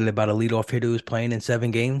excited about a leadoff hitter who's playing in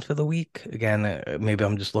 7 games for the week. Again, maybe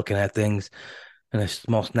I'm just looking at things in a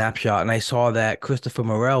small snapshot. And I saw that Christopher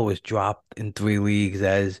Morel was dropped in 3 leagues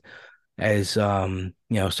as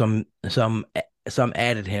some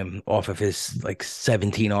added him off of his like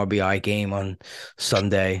 17 RBI game on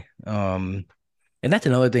Sunday. And that's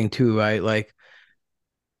another thing too, right? Like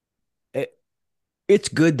it, it's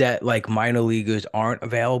good that like minor leaguers aren't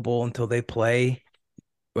available until they play,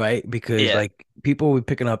 right? Because yeah, like people were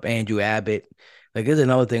picking up Andrew Abbott. Like there's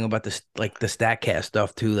another thing about this, like the Statcast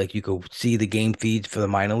stuff too. Like you could see the game feeds for the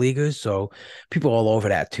minor leaguers, so people all over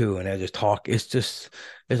that too, and they're just talk. It's just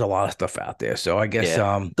there's a lot of stuff out there. So I guess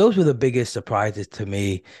yeah. those were the biggest surprises to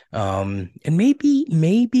me. And maybe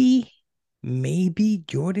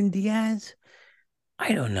Jordan Diaz.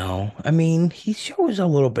 I don't know. I mean, he shows a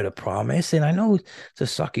little bit of promise, and I know it's a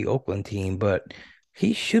sucky Oakland team, but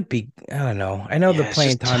he should be. I don't know. I know the Yeah, it's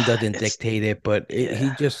playing just time doesn't it's dictate it, but he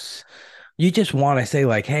yeah. just you just want to say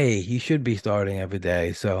like, hey, he should be starting every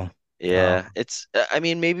day. So, Yeah, it's I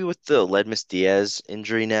mean maybe with the Ledmus Diaz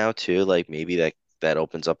injury now too, like maybe that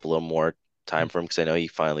opens up a little more time for him because I know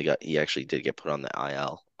he actually did get put on the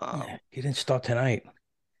IL. yeah, he didn't start tonight.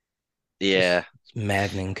 Just Yeah, it's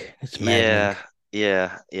maddening. It's maddening.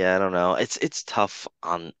 yeah, yeah, I don't know. It's tough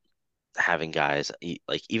on having guys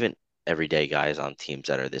like even everyday guys on teams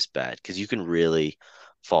that are this bad because you can really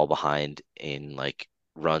fall behind in like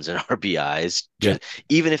runs and RBIs Yeah. just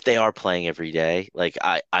even if they are playing every day. Like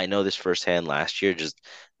I know this firsthand last year. Just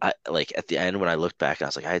I like at the end when I looked back, I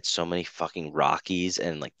was like I had so many fucking Rockies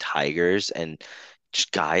and like Tigers and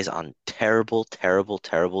just guys on terrible, terrible,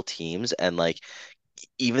 terrible teams and like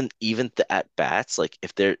even the at bats like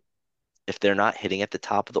if they're not hitting at the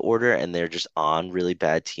top of the order and they're just on really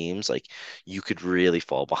bad teams, like you could really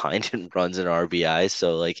fall behind in runs and RBIs.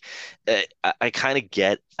 So like I kind of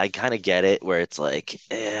get it where it's like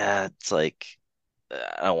yeah, it's like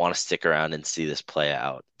I don't want to stick around and see this play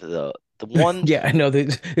out. The one Yeah, I know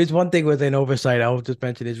there's one thing with an oversight. I'll just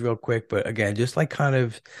mention this real quick, but again, just like kind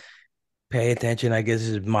of pay attention. I guess this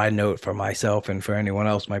is my note for myself and for anyone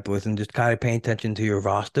else might be listening. Just kind of pay attention to your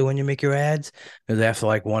roster when you make your ads. Because after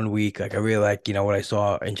like 1 week, like I really like, what I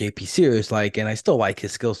saw in JP Sears, like, and I still like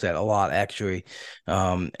his skill set a lot, actually.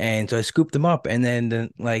 And so I scooped him up. And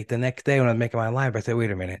then like the next day when I was making my live, I said,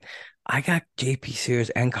 wait a minute. I got JP Sears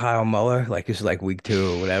and Kyle Muller, like this is like week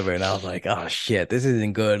 2 or whatever, and I was like, "Oh shit, this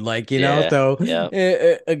isn't good." Like, yeah, so yeah,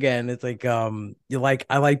 again, it's like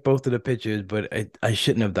I like both of the pitchers, but I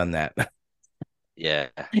shouldn't have done that. yeah.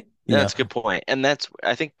 You know, That's a good point. And that's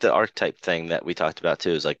I think the archetype thing that we talked about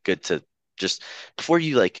too is like good to Just before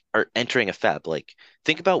you like are entering a FAAB, like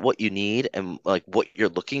think about what you need and like what you're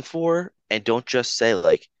looking for, and don't just say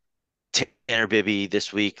like Tanner Bibby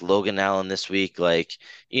this week, Logan Allen this week. Like,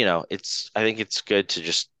 I think it's good to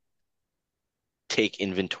just take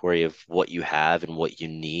inventory of what you have and what you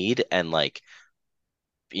need and like,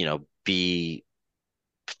 be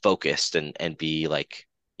focused and be like,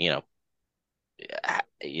 you know,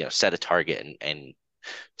 set a target and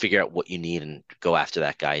figure out what you need and go after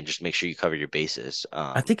that guy and just make sure you cover your bases.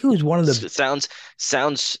 I think it was one of the It sounds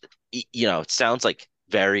it sounds like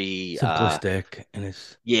very simplistic, and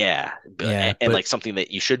it's yeah, yeah, and but like something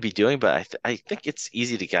that you should be doing, but I think it's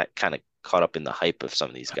easy to get kind of caught up in the hype of some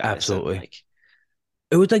of these guys and absolutely. like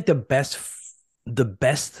It was like the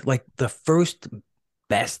best, like the first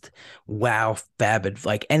best wow fab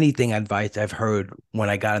like anything advice I've heard when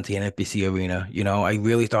I got into the NFBC arena. I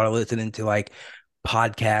really started listening to like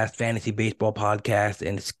podcast, fantasy baseball podcast,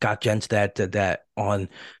 and Scott Jenstad did that on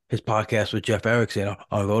his podcast with Jeff Erickson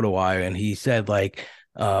on RotoWire, and he said like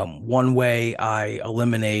one way I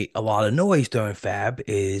eliminate a lot of noise during Fab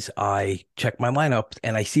is I check my lineups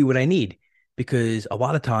and I see what I need because a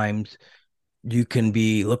lot of times you can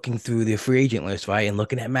be looking through the free agent list, right? And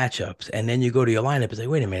looking at matchups. And then you go to your lineup and say,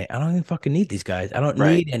 wait a minute, I don't even fucking need these guys. I don't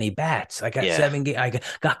right. need any bats. I got Yeah, 7 games. I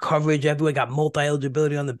got coverage everywhere, got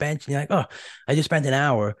multi-eligibility on the bench. And you're like, oh, I just spent an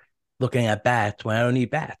hour looking at bats when I don't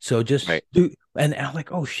need bats. So just right. do and I'm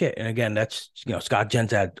like, oh shit. And again, that's Scott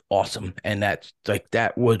Jenstad, awesome. And that's like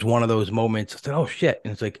that was one of those moments. I said, oh shit.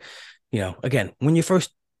 And it's like, again, when you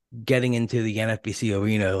first getting into the NFBC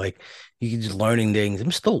arena, like you're just learning things.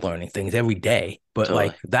 I'm still learning things every day, but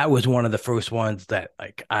like Totally. that was one of the first ones that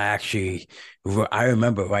like I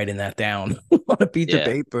remember writing that down on a piece of Yeah.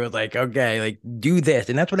 paper. Like, okay, like do this,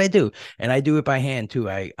 and that's what I do, and I do it by hand too.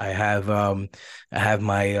 I have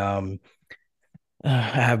my I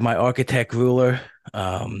have my architect ruler,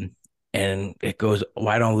 and it goes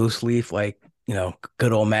white on loose leaf, like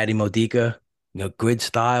good old Matty Modica, grid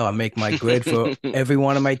style. I make my grid for every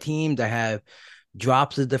one of my teams. I have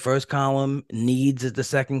drops is the first column, needs is the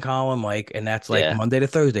second column, like, and that's like Yeah. Monday to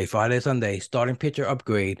Thursday, Friday to Sunday, starting pitcher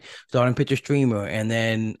upgrade, starting pitcher streamer, and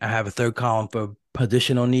then I have a third column for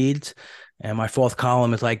positional needs. And my fourth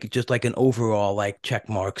column is like just like an overall like check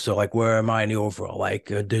mark. So like where am I in the overall?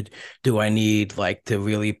 Like do I need like to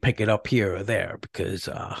really pick it up here or there? Because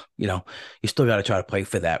you still got to try to play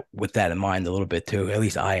for that with that in mind a little bit too. At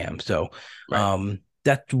least I am. So Right.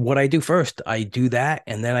 that's what I do first. I do that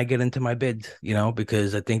and then I get into my bids,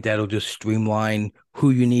 because I think that'll just streamline who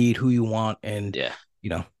you need, who you want, and Yeah. you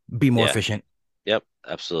know, be more Yeah. efficient. Yep,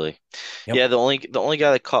 absolutely. Yep. Yeah, the only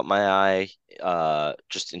guy that caught my eye,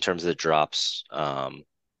 just in terms of the drops,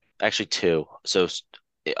 actually two. So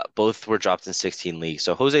both were dropped in 16 leagues.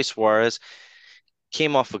 So Jose Suarez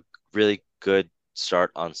came off a really good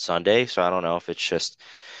start on Sunday. So I don't know if it's just,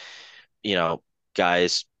 you know,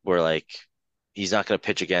 guys were like, he's not going to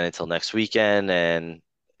pitch again until next weekend, and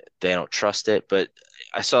they don't trust it. But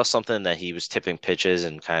I saw something that he was tipping pitches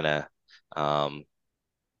and kind of um,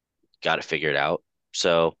 got it figured out.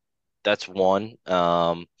 So that's one.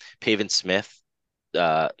 Pavin Smith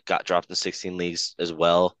got dropped in 16 leagues as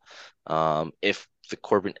well. If the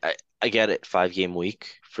Corbin, I get it, 5 game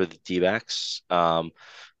week for the D-backs.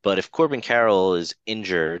 But if Corbin Carroll is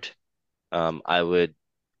injured, I would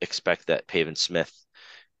expect that Pavin Smith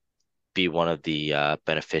be one of the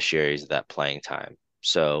beneficiaries of that playing time.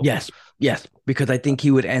 So, Yes. Yes. Because I think he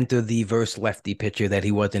would enter the verse lefty pitcher that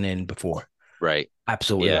he wasn't in before. right.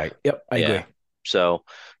 Absolutely Yeah. right. Yep. I Yeah. agree. So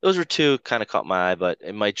those were two kind of caught my eye, but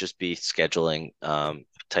it might just be scheduling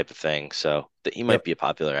type of thing. So that he might Yep. be a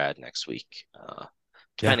popular ad next week. Yeah.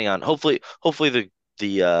 Depending on hopefully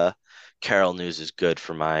the Carroll news is good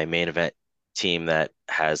for my main event team that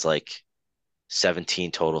has like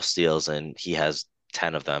 17 total steals and he has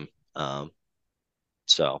 10 of them.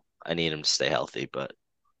 So I need him to stay healthy, but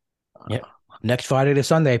Yep. uh, Next Friday to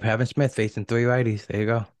Sunday, Pavin Smith facing 3 righties. There you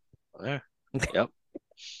go. yeah, yep.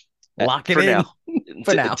 Lock it For in now.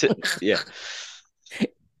 for now. Yeah.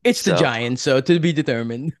 It's the So Giants, so to be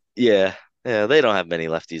determined. yeah, yeah, they don't have many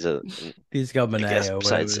lefties. He's got I guess Manaya or whatever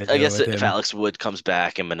besides, they're I doing guess with if him. Alex Wood comes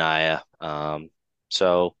back and Mania,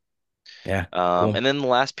 so Yeah, cool. and then the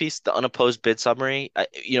last piece, the unopposed bid summary.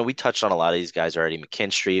 We touched on a lot of these guys already.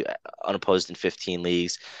 McKinstry, unopposed in 15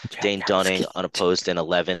 leagues. Dane Dunning, Jankowski. unopposed in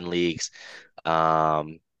 11 leagues.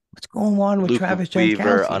 Um, What's going on with Luke Travis Weaver,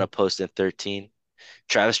 Jankowski? unopposed in 13.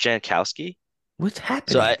 Travis Jankowski. What's So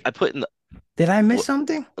happening? I put in the Did I miss wh-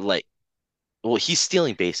 something? like, well, he's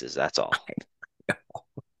stealing bases. That's all.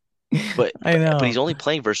 But I but he's know. only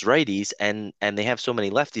playing versus righties, and they have so many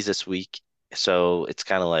lefties this week, so it's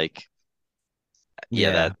kind of like.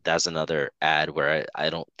 yeah, Yeah, that's another ad where I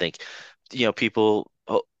don't think, people,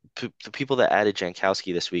 the people that added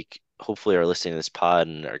Jankowski this week hopefully are listening to this pod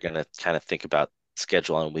and are gonna kind of think about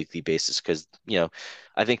schedule on a weekly basis because,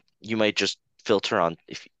 I think you might just filter on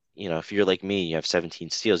if you're like me, you have 17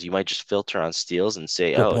 steals, you might just filter on steals and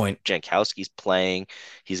say, good oh, if point. Jankowski's playing,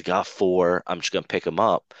 he's got four, I'm just gonna pick him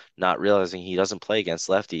up, not realizing he doesn't play against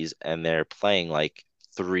lefties and they're playing like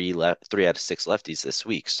three out of six lefties this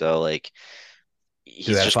week. So like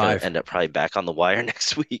Three he's out of just going to five. end up probably back on the wire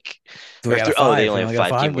next week. Or Three out three, of oh, they five. only We have only got a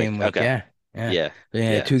 5 game 5 game week. week. Okay. Yeah, yeah, Yeah.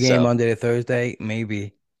 yeah. Yeah. 2 game So, Monday to Thursday,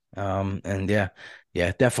 maybe. And yeah,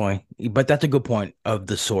 yeah, definitely. But that's a good point of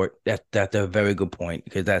the sort. That's a very good point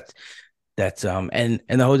because that's and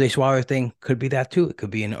the Jose Suarez thing could be that too. It could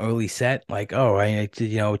be an early set, like, oh, I need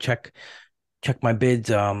to, check my bids.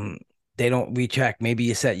 They don't recheck. Maybe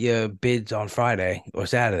you set your bids on Friday or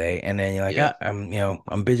Saturday, and then you're like, yeah. ah,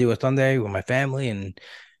 I'm busy with Sunday with my family, and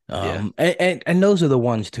Yeah. and those are the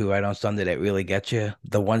ones too, right, on Sunday that really get you.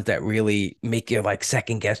 The ones that really make you like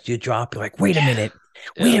second guess your drop. You're like, Yeah. wait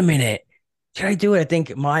Yeah. a minute. Should I do it? I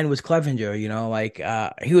think mine was Clevenger, like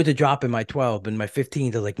he was a drop in my 12, in my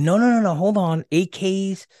 15. They're like, no, no, no, no, hold on.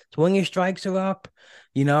 8Ks, swinging strikes are up,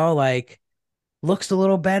 like looks a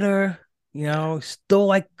little better, still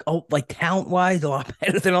like, oh, like talent wise, a lot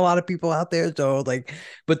better than a lot of people out there. So like,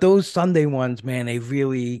 but those Sunday ones, man, they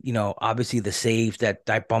really, obviously the saves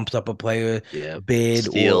that bumps up a player Yeah. bid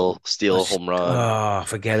or Steal, home run. oh,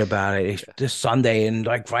 forget about it. It's Yeah. just Sunday and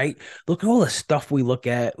like, right, look at all the stuff we look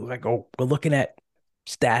at. Like, oh, we're looking at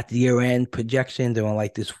stats, year end projections, and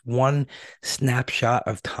like this one snapshot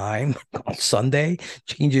of time on Sunday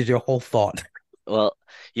changes your whole thought. Well,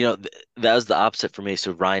 that was the opposite for me.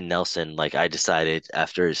 So Ryan Nelson, like I decided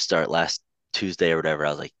after his start last Tuesday or whatever, I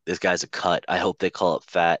was like, this guy's a cut. I hope they call up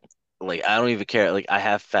fat. Like I don't even care. Like I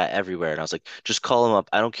have fat everywhere, and I was like, just call him up.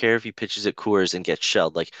 I don't care if he pitches at Coors and gets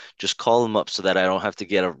shelled. Like just call him up so that I don't have to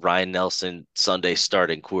get a Ryan Nelson Sunday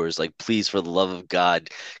starting Coors. Like please, for the love of God,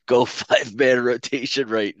 go 5-man rotation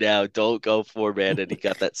right now. Don't go 4-man. And he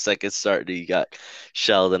got that second start and he got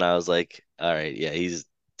shelled, and I was like, all right, yeah, he's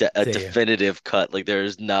a See ya. definitive cut. Like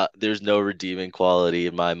there's no redeeming quality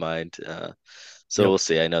in my mind. So Yep. we'll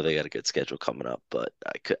see. I know they got a good schedule coming up, but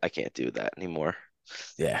I can't do that anymore.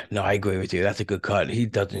 Yeah, no, I agree with you. That's a good cut. He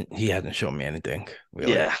hasn't shown me anything,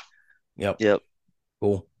 really. Yeah. Yep. Yep.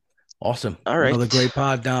 Cool. Awesome. All Another right. great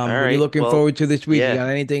pod, All Dom. What are you right. looking Well, forward to this week? You yeah. got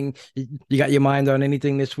anything? You got your mind on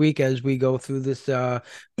anything this week as we go through this?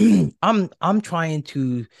 I'm trying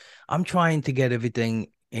to get everything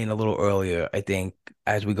in a little earlier, I think,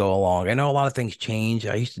 as we go along. I know a lot of things change.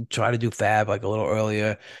 I used to try to do FAAB like a little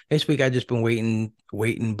earlier. This week I just been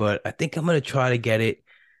waiting, but I think I'm gonna try to get it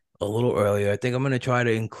a little earlier. I think I'm gonna try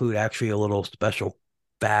to include actually a little special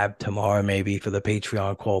fab tomorrow, maybe for the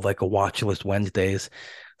Patreon called like a watch list Wednesdays.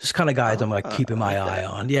 Just kind of guys I'm like keeping I my like eye that.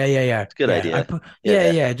 on. Yeah, yeah, yeah, It's a good yeah. I idea. put yeah,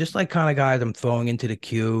 Yeah. yeah. Just like kind of guys I'm throwing into the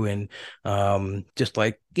queue and just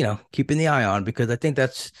like keeping the eye on because I think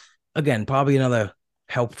that's again probably another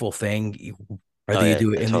helpful thing. Oh Whether you yeah,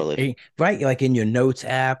 do it in totally. right, like in your notes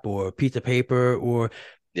app or a piece of paper or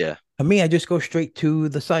Yeah. for me, I just go straight to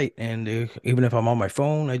the site, and even if I'm on my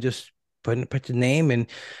phone, I just put the name and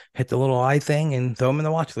hit the little eye thing and throw them in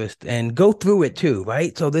the watch list and go through it too,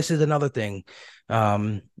 right? So this is another thing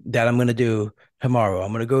that I'm gonna do tomorrow.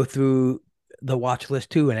 I'm gonna go through the watch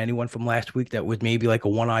list too, and anyone from last week that was maybe like a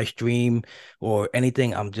one eye stream or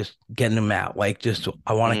anything, I'm just getting them out. Like just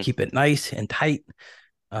I want to Hmm. keep it nice and tight.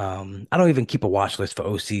 I don't even keep a watch list for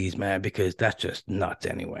OCs, man, because that's just nuts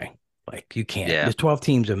anyway. Like you can't. Yeah. There's 12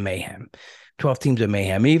 teams of mayhem. 12 teams of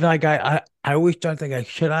mayhem. Even like I always try to think like,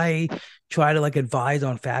 should I try to like advise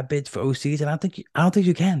on fab bids for OCs? And I don't think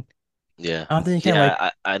you can. Yeah. I don't think you can. Yeah,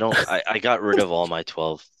 Like, I don't I got rid of all my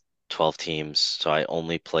 12 teams, so I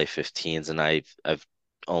only play 15s and I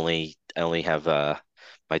only have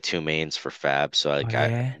my two mains for Fab, so oh like I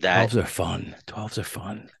yeah, that 12s are fun. 12s are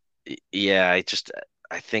fun. yeah,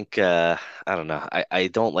 I think I don't know. I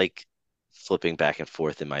don't like flipping back and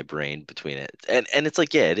forth in my brain between it. And it's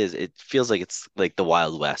like yeah, it is. It feels like it's like the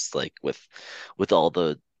Wild West like with all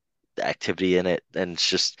the activity in it and it's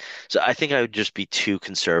just so I think I would just be too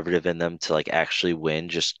conservative in them to like actually win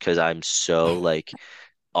just because I'm so like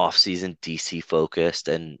off-season DC focused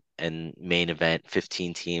and main event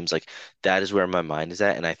 15 teams like that is where my mind is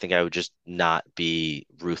at and I think I would just not be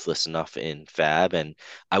ruthless enough in Fab and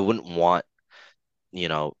I wouldn't want you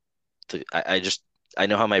know I just I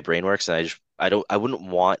know how my brain works and I wouldn't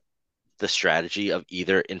want the strategy of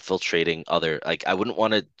either infiltrating other like I wouldn't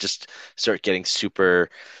want to just start getting super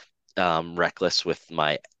reckless with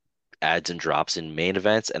my adds and drops in main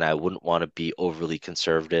events, and I wouldn't want to be overly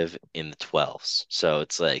conservative in the 12s. So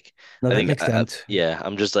it's like No, I that think makes sense. yeah,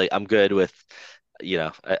 I'm just like I'm good with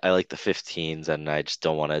I like the 15s and I just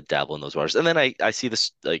don't want to dabble in those waters. And then I see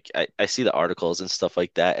this like I see the articles and stuff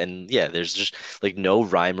like that. And yeah, there's just like no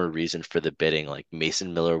rhyme or reason for the bidding. Like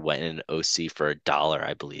Mason Miller went in OC for $1,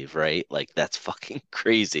 I believe, right? Like that's fucking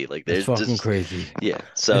crazy. Like It's there's fucking just crazy. yeah.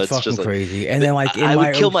 So It's it's fucking just like crazy. And then like in I would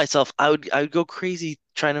my kill OC, myself. I would go crazy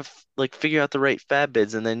trying to like figure out the right fab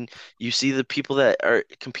bids, and then you see the people that are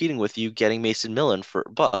competing with you getting Mason Millen for a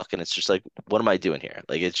buck, and it's just like, what am I doing here?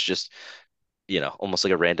 Like it's just almost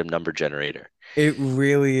like a random number generator. it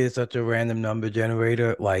really is such a random number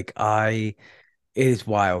generator. It is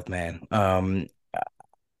wild, man.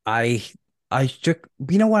 I I strict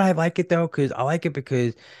you know what I like it though, because I like it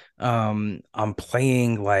because I'm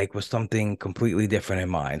playing like with something completely different in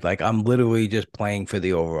mind. Like I'm literally just playing for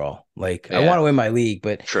the overall. Like I want Yeah, to win my league,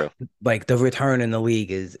 but true. like the return in the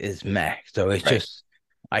league is meh. So it's Right. just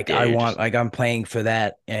like Yeah, I you're want just like I'm playing for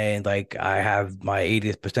that, and like I have my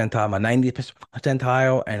 80th percentile, my 90th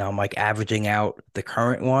percentile, and I'm like averaging out the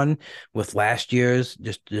current one with last year's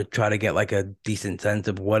just to try to get like a decent sense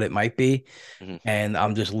of what it might be. mhm. And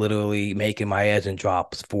I'm just literally making my airs and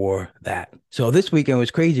drops for that. So this weekend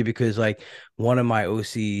was crazy because like one of my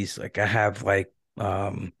OCs, like I have like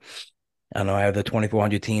I don't know, I have the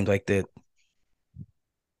 2400 teams, like the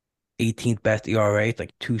 18th best ERA, it's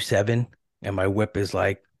like 2.7, and my whip is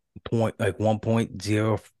like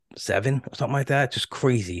 1.07 or something like that. It's just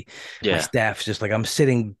crazy. My Yeah. staff's just like I'm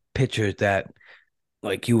sitting pitchers that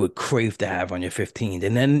like you would crave to have on your 15th.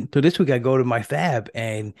 And then so this week I go to my fab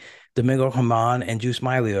and Domingo Herman and Juice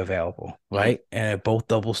Smiley are available, Mhm. right? And they're both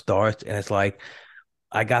double starts. And it's like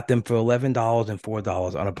I got them for $11 and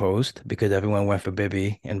 $4 unopposed because everyone went for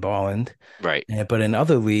Bibby and Barland. Right. And but in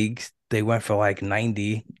other leagues, they went for like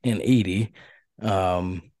 90 and 80.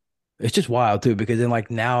 Um, it's just wild too, because then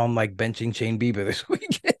like now I'm like benching Shane Bieber this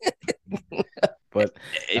week. But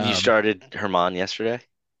Have you um started Herman yesterday?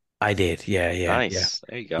 I did. Yeah, yeah, yeah. Nice.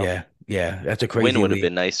 There you go. Yeah, yeah. That's a Win crazy would have league.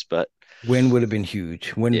 been nice, but Win would have been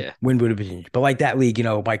huge. yeah. Win would have been huge. But like that league,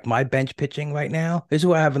 like my bench pitching right now, this is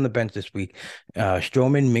what I have on the bench this week.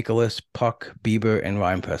 Stroman, Mikolas, Puck, Bieber, and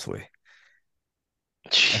Ryan Presley.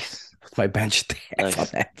 Jeez. That's my bench stats on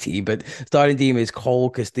Nice. that team. But starting team is Cole,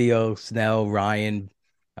 Castillo, Snell, Ryan,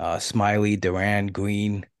 Smiley, Duran,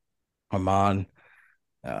 Green, Herman.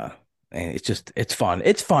 Uh, and it's fun.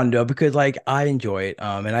 It's fun though because like I enjoy it.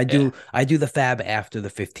 And Yeah. I do the fab after the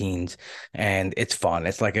 15s, and it's fun.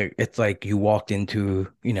 It's like you walked into,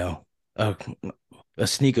 a a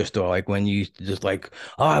sneaker store, like when you just like,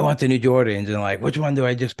 oh, I want the new Jordans, and like, which one do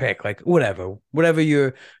I just pick? Like whatever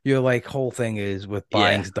your like whole thing is with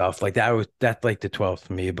buying Yeah. stuff. Like that's like the 12th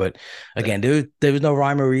for me. But That- again, there was no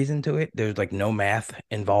rhyme or reason to it. There's like no math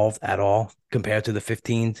involved at all compared to the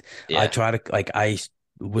 15s. I Yeah. try to like I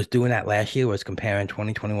was doing that last year, was comparing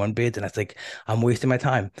 2021 bids, and it's like I'm wasting my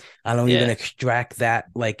time. I don't even Yeah. extract that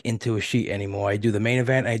like into a sheet anymore. I do the main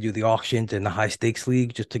event, I do the auctions and the high stakes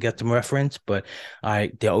league just to get some reference, but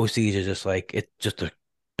I the OCs are just like it's just a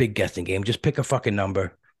big guessing game. Just pick a fucking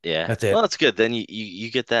number. Yeah. That's Well, it. that's good. Then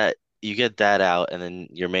you get that out, and then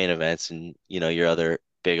your main events and your other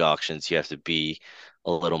big auctions, you have to be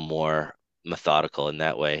a little more methodical in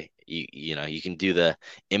that way. You can do the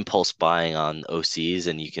impulse buying on OCs,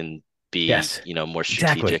 and you can be, Yes, more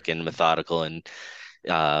exactly. strategic and methodical and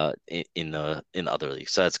in the other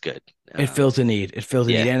leagues. So that's good. It fills a need. It fills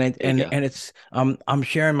a need, Yeah, and there you go. it's I'm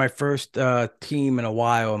sharing my first team in a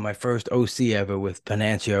while, and my first OC ever with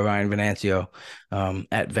Ryan Venancio,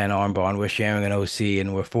 at Van Arnborn. We're sharing an OC,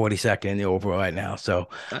 and we're 42nd in the overall right now. So,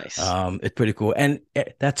 Nice. it's pretty cool, and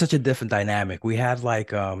that's such a different dynamic. We had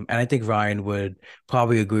like and I think Ryan would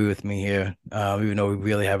probably agree with me here, even though we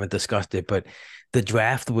really haven't discussed it, but the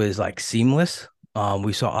draft was like seamless.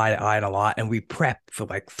 We saw eye to eye a lot, and we prepped for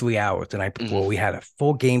like 3 hours the night Mhm. before. We had a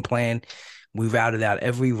full game plan. We routed out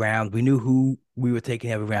every round. We knew who we were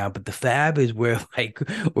taking every round, but the fab is where like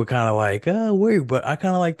we're kind of like, oh, wait, but I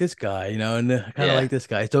kind of like this guy, and I kind of Yeah, like this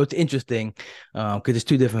guy. So it's interesting, because it's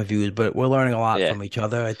two different views, but we're learning a lot yeah, from each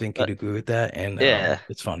other. I think uh, you'd agree with that, and yeah.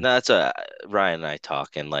 it's fun. No, that's a Ryan and I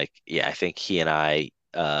talk, and like, yeah, I think he and I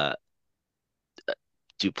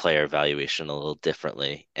do player evaluation a little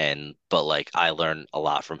differently, and but like I learn a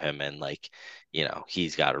lot from him, and like,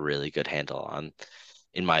 he's got a really good handle on,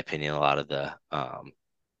 in my opinion, a lot of the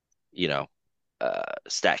you know,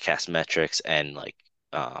 Statcast metrics and like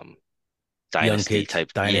um Young dynasty kids,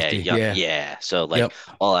 type. Yeah, dynasty, yeah, yeah, yeah. So like yep.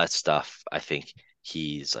 all that stuff, I think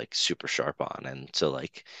he's like super sharp on. And so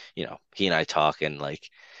like, he and I talk and like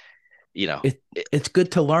you know, it it's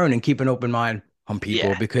good to learn and keep an open mind on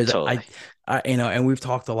people yeah, because totally. I and we've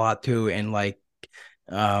talked a lot too, and like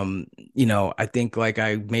I think like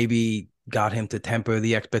I maybe got him to temper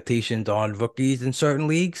the expectations on rookies in certain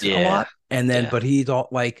leagues a Yeah, lot, and then yeah, but he's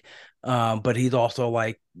also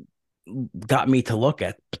like got me to look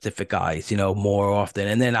at specific guys, more often,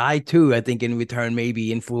 and then I too, I think in return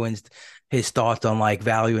maybe influenced his thoughts on like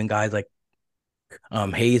valuing guys like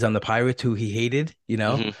Hayes on the Pirates, who he hated,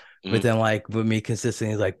 hmm but hmm then like with me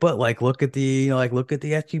consistently, he's like, but like look at the like look at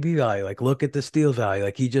the SGB value, like look at the steals value,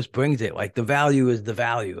 like he just brings it. Like the value is the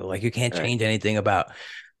value. Like you can't right. change anything about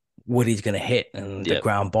what he's gonna hit and the Yep.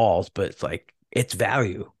 ground balls, but it's like it's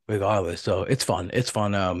value regardless. So it's fun. It's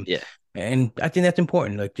fun. Yeah, And I think that's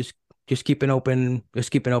important. Like just keep an open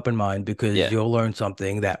mind because yeah, you'll learn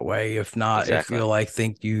something that way. If not, if exactly. you like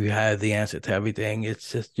think you have the answer to everything,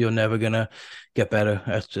 it's just you're never gonna get better.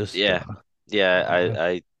 That's just Yeah. Yeah, uh,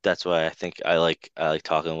 I that's why I think I like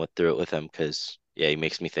talking with through it with him because yeah, he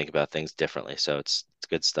makes me think about things differently. So it's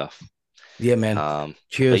good stuff. yeah, man.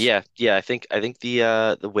 But Cheers. yeah, I think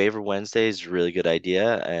the waiver Wednesday is a really good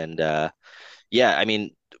idea. And yeah, I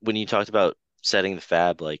mean, when you talked about setting the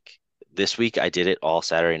fab, like this week I did it all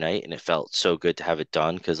Saturday night and it felt so good to have it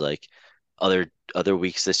done because like other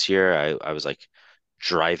weeks this year I was like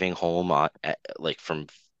driving home like from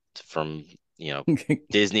you know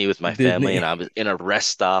Disney with my family and Disney. I was in a rest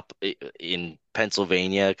stop in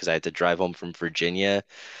Pennsylvania because I had to drive home from Virginia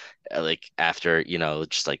like after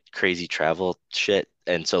just like crazy travel shit.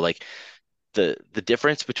 And so like the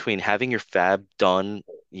difference between having your fab done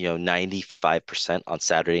 95% on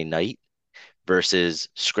Saturday night versus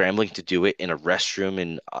scrambling to do it in a restroom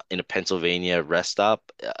in a Pennsylvania rest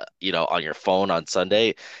stop, on your phone on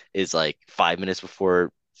Sunday is like 5 minutes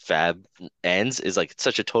before Fab ends is like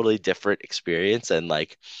such a totally different experience. And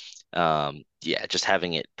like, yeah, just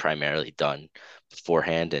having it primarily done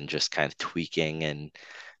beforehand and just kind of tweaking and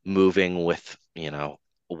moving with,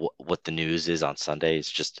 what the news is on Sunday is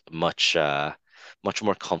just much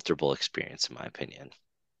more comfortable experience in my opinion.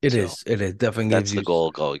 It So is. It is. Definitely gives that's the you.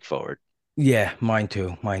 goal going forward. Yeah, mine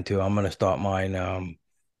too. Mine too. I'm gonna start mine.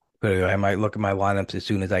 But I might look at my lineups as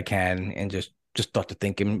soon as I can and just start to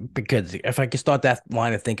thinking because if I can start that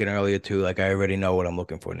line of thinking earlier too, like I already know what I'm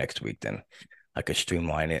looking for next week, then I could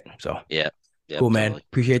streamline it. So Yeah. Yep, cool, man. totally.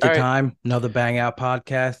 Appreciate All your right. time. Another bang out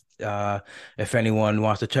podcast. If anyone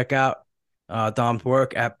wants to check out Dom's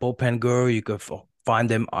work at BullPenGuru, you could find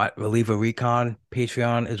them at Reliever Recon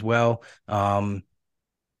Patreon as well.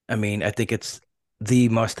 I mean, I think it's the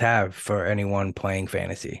must-have for anyone playing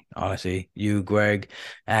fantasy. Honestly, you, Greg,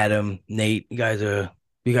 Adam, Nate, you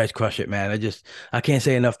guys crush it, man. I can't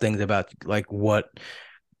say enough things about like what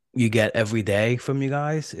you get every day from you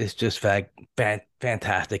guys. It's just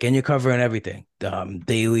fantastic, and you're covering everything: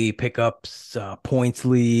 daily pickups, points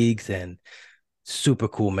leagues, and super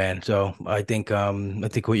cool, man. So I think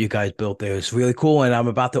what you guys built there is really cool, and I'm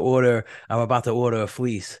about to order a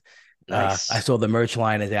fleece. I Nice. saw the merch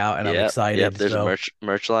line is out and I'm Yep, yep. excited. There's a So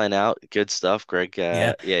merch line out. Good stuff, Greg.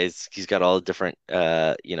 yeah, Yeah, he's got all the different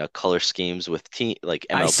color schemes with team like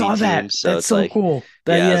I MLB saw that. teams. So That's it's so like cool.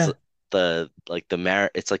 That yeah, yeah,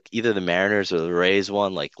 it's like either the Mariners or the Rays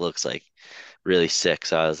one like looks like really sick.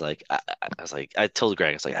 So I was like I told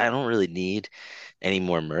Greg I was like I don't really need any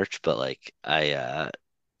more merch, but like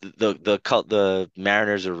the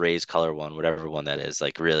Mariners or Rays color one, whatever one that is,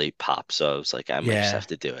 like really pops. So I was like I might just yeah. have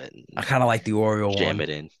to do it I and kind of like the Oriole jam one. it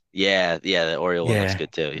in. Yeah, yeah, the Oriole one looks Yeah,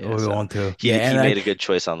 good too. the Yeah, Oriole so one too. Yeah, he and I made a good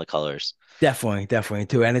choice on the colors. definitely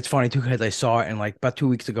too. And it's funny too because I saw it and like about 2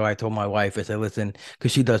 weeks ago I told my wife, I said, listen,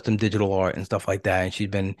 because she does some digital art and stuff like that, and she's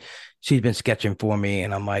been sketching for me,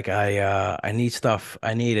 and I'm like, I need stuff,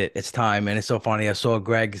 I need it, it's time. And it's so funny. I saw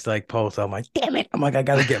Greg's like post. I'm like, damn it. I'm like, I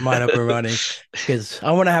gotta get mine up and running because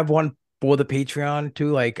I want to have one for the Patreon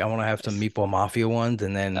too. Like I want to have some Nice. Meatball Mafia ones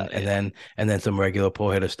Oh yeah, and then some regular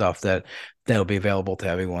pull hitter stuff that'll be available to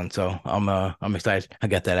everyone. So I'm excited. I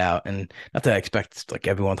got that out, and not that I expect like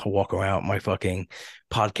everyone to walk around with my fucking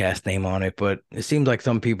podcast name on it, but it seems like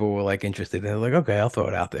some people were like interested. They're like, okay, I'll throw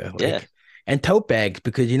it out there. yeah, Like, and tote bags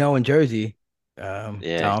because in Jersey,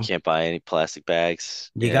 yeah. You Tom, can't buy any plastic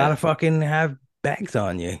bags. you Yeah, gotta fucking have bags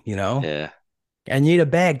on you, yeah, and you need a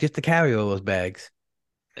bag just to carry all those bags.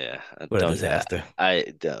 yeah. What a Don't disaster.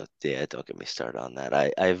 I don't yeah. Don't get me started on that.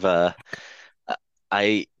 I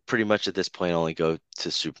I pretty much at this point only go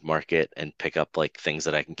to supermarket and pick up like things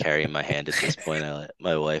that I can carry in my hand at this point. I let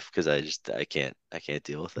my wife because I can't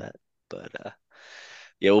deal with that. But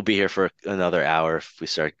yeah, we'll be here for another hour if we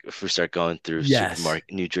start going through Yes.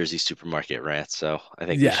 New Jersey supermarket rants. So I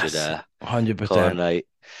think we should Yes. call it a 100%. night.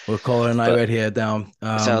 We'll call it a night But right here down.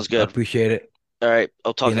 sounds I good. appreciate it. All right,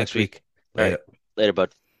 I'll See talk you next next week. week. All right, Later. later,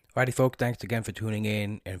 bud. Alrighty, folks. Thanks again for tuning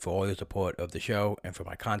in and for all your support of the show and for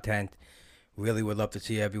my content. Really would love to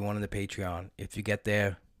see everyone on the Patreon. If you get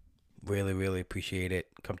there, really, really appreciate it.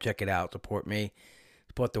 Come check it out. Support me.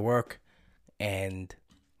 Support the work. And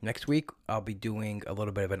next week, I'll be doing a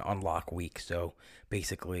little bit of an unlock week. So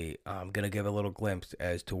basically, I'm going to give a little glimpse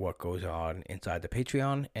as to what goes on inside the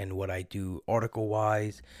Patreon and what I do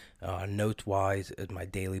article-wise, notes-wise, as my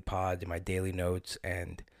daily pods and my daily notes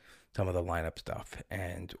and some of the lineup stuff.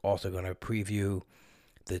 And also going to preview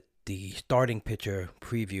the starting pitcher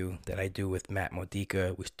preview that I do with Matt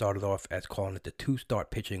Modica. We started off as calling it the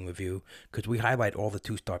two-start pitching review because we highlight all the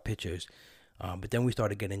two-start pitchers. But then we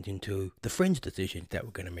started getting into the fringe decisions that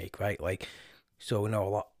we're going to make, right? Like,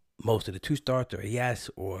 so, most of the two starts are a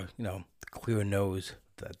yes or, clear nose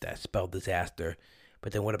that spelled disaster.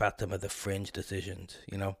 But then what about some of the fringe decisions,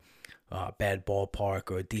 bad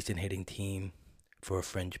ballpark or a decent hitting team for a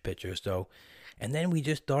fringe pitcher. So, and then we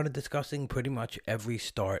just started discussing pretty much every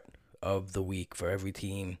start of the week for every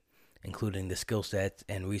team, including the skill sets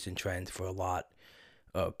and recent trends for a lot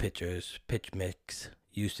of pitchers, pitch mix,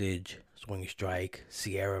 usage, swing strike,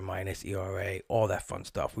 Sierra minus ERA, all that fun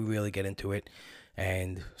stuff. We really get into it,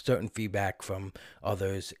 and certain feedback from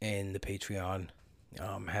others in the Patreon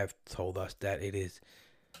have told us that it is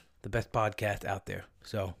the best podcast out there.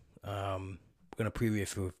 So we're gonna preview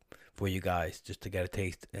it for you guys just to get a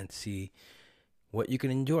taste and see what you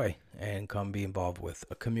can enjoy and come be involved with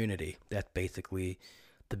a community. That's basically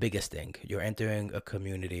the biggest thing. You're entering a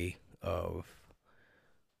community of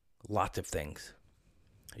lots of things.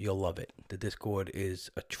 You'll love it. The Discord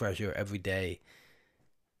is a treasure every day.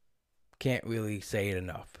 Can't really say it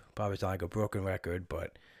enough. Probably sound like a broken record,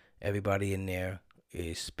 but everybody in there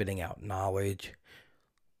is spitting out knowledge,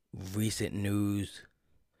 recent news,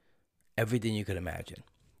 everything you could imagine.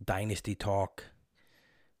 Dynasty talk.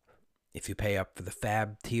 If you pay up for the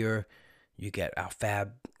FAAB tier, you get our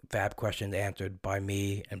FAAB questions answered by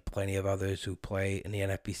me and plenty of others who play in the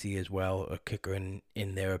NFBC as well, a kicker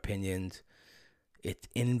in their opinions. It's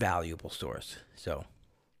invaluable source. So,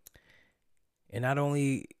 and not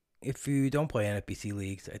only if you don't play NFBC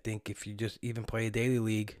leagues, I think if you just even play a daily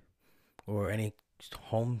league or any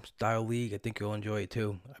home style league, I think you'll enjoy it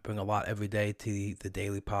too. I bring a lot every day to the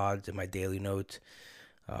daily pods and my daily notes.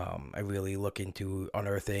 I really look into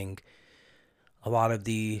unearthing a lot of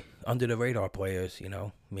the under the radar players,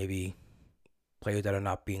 maybe players that are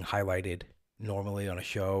not being highlighted normally on a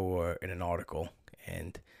show or in an article.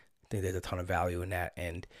 And I think there's a ton of value in that.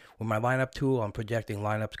 And with my lineup tool, I'm projecting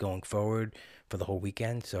lineups going forward for the whole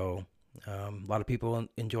weekend. So a lot of people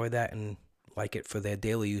enjoy that and like it for their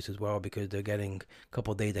daily use as well, because they're getting a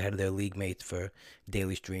couple of days ahead of their league mates for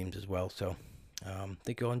daily streams as well. So I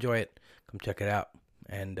think you'll enjoy it. Come check it out.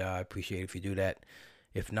 And I appreciate it if you do that.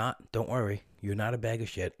 If not, don't worry. You're not a bag of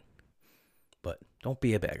shit. But don't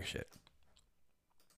be a bag of shit.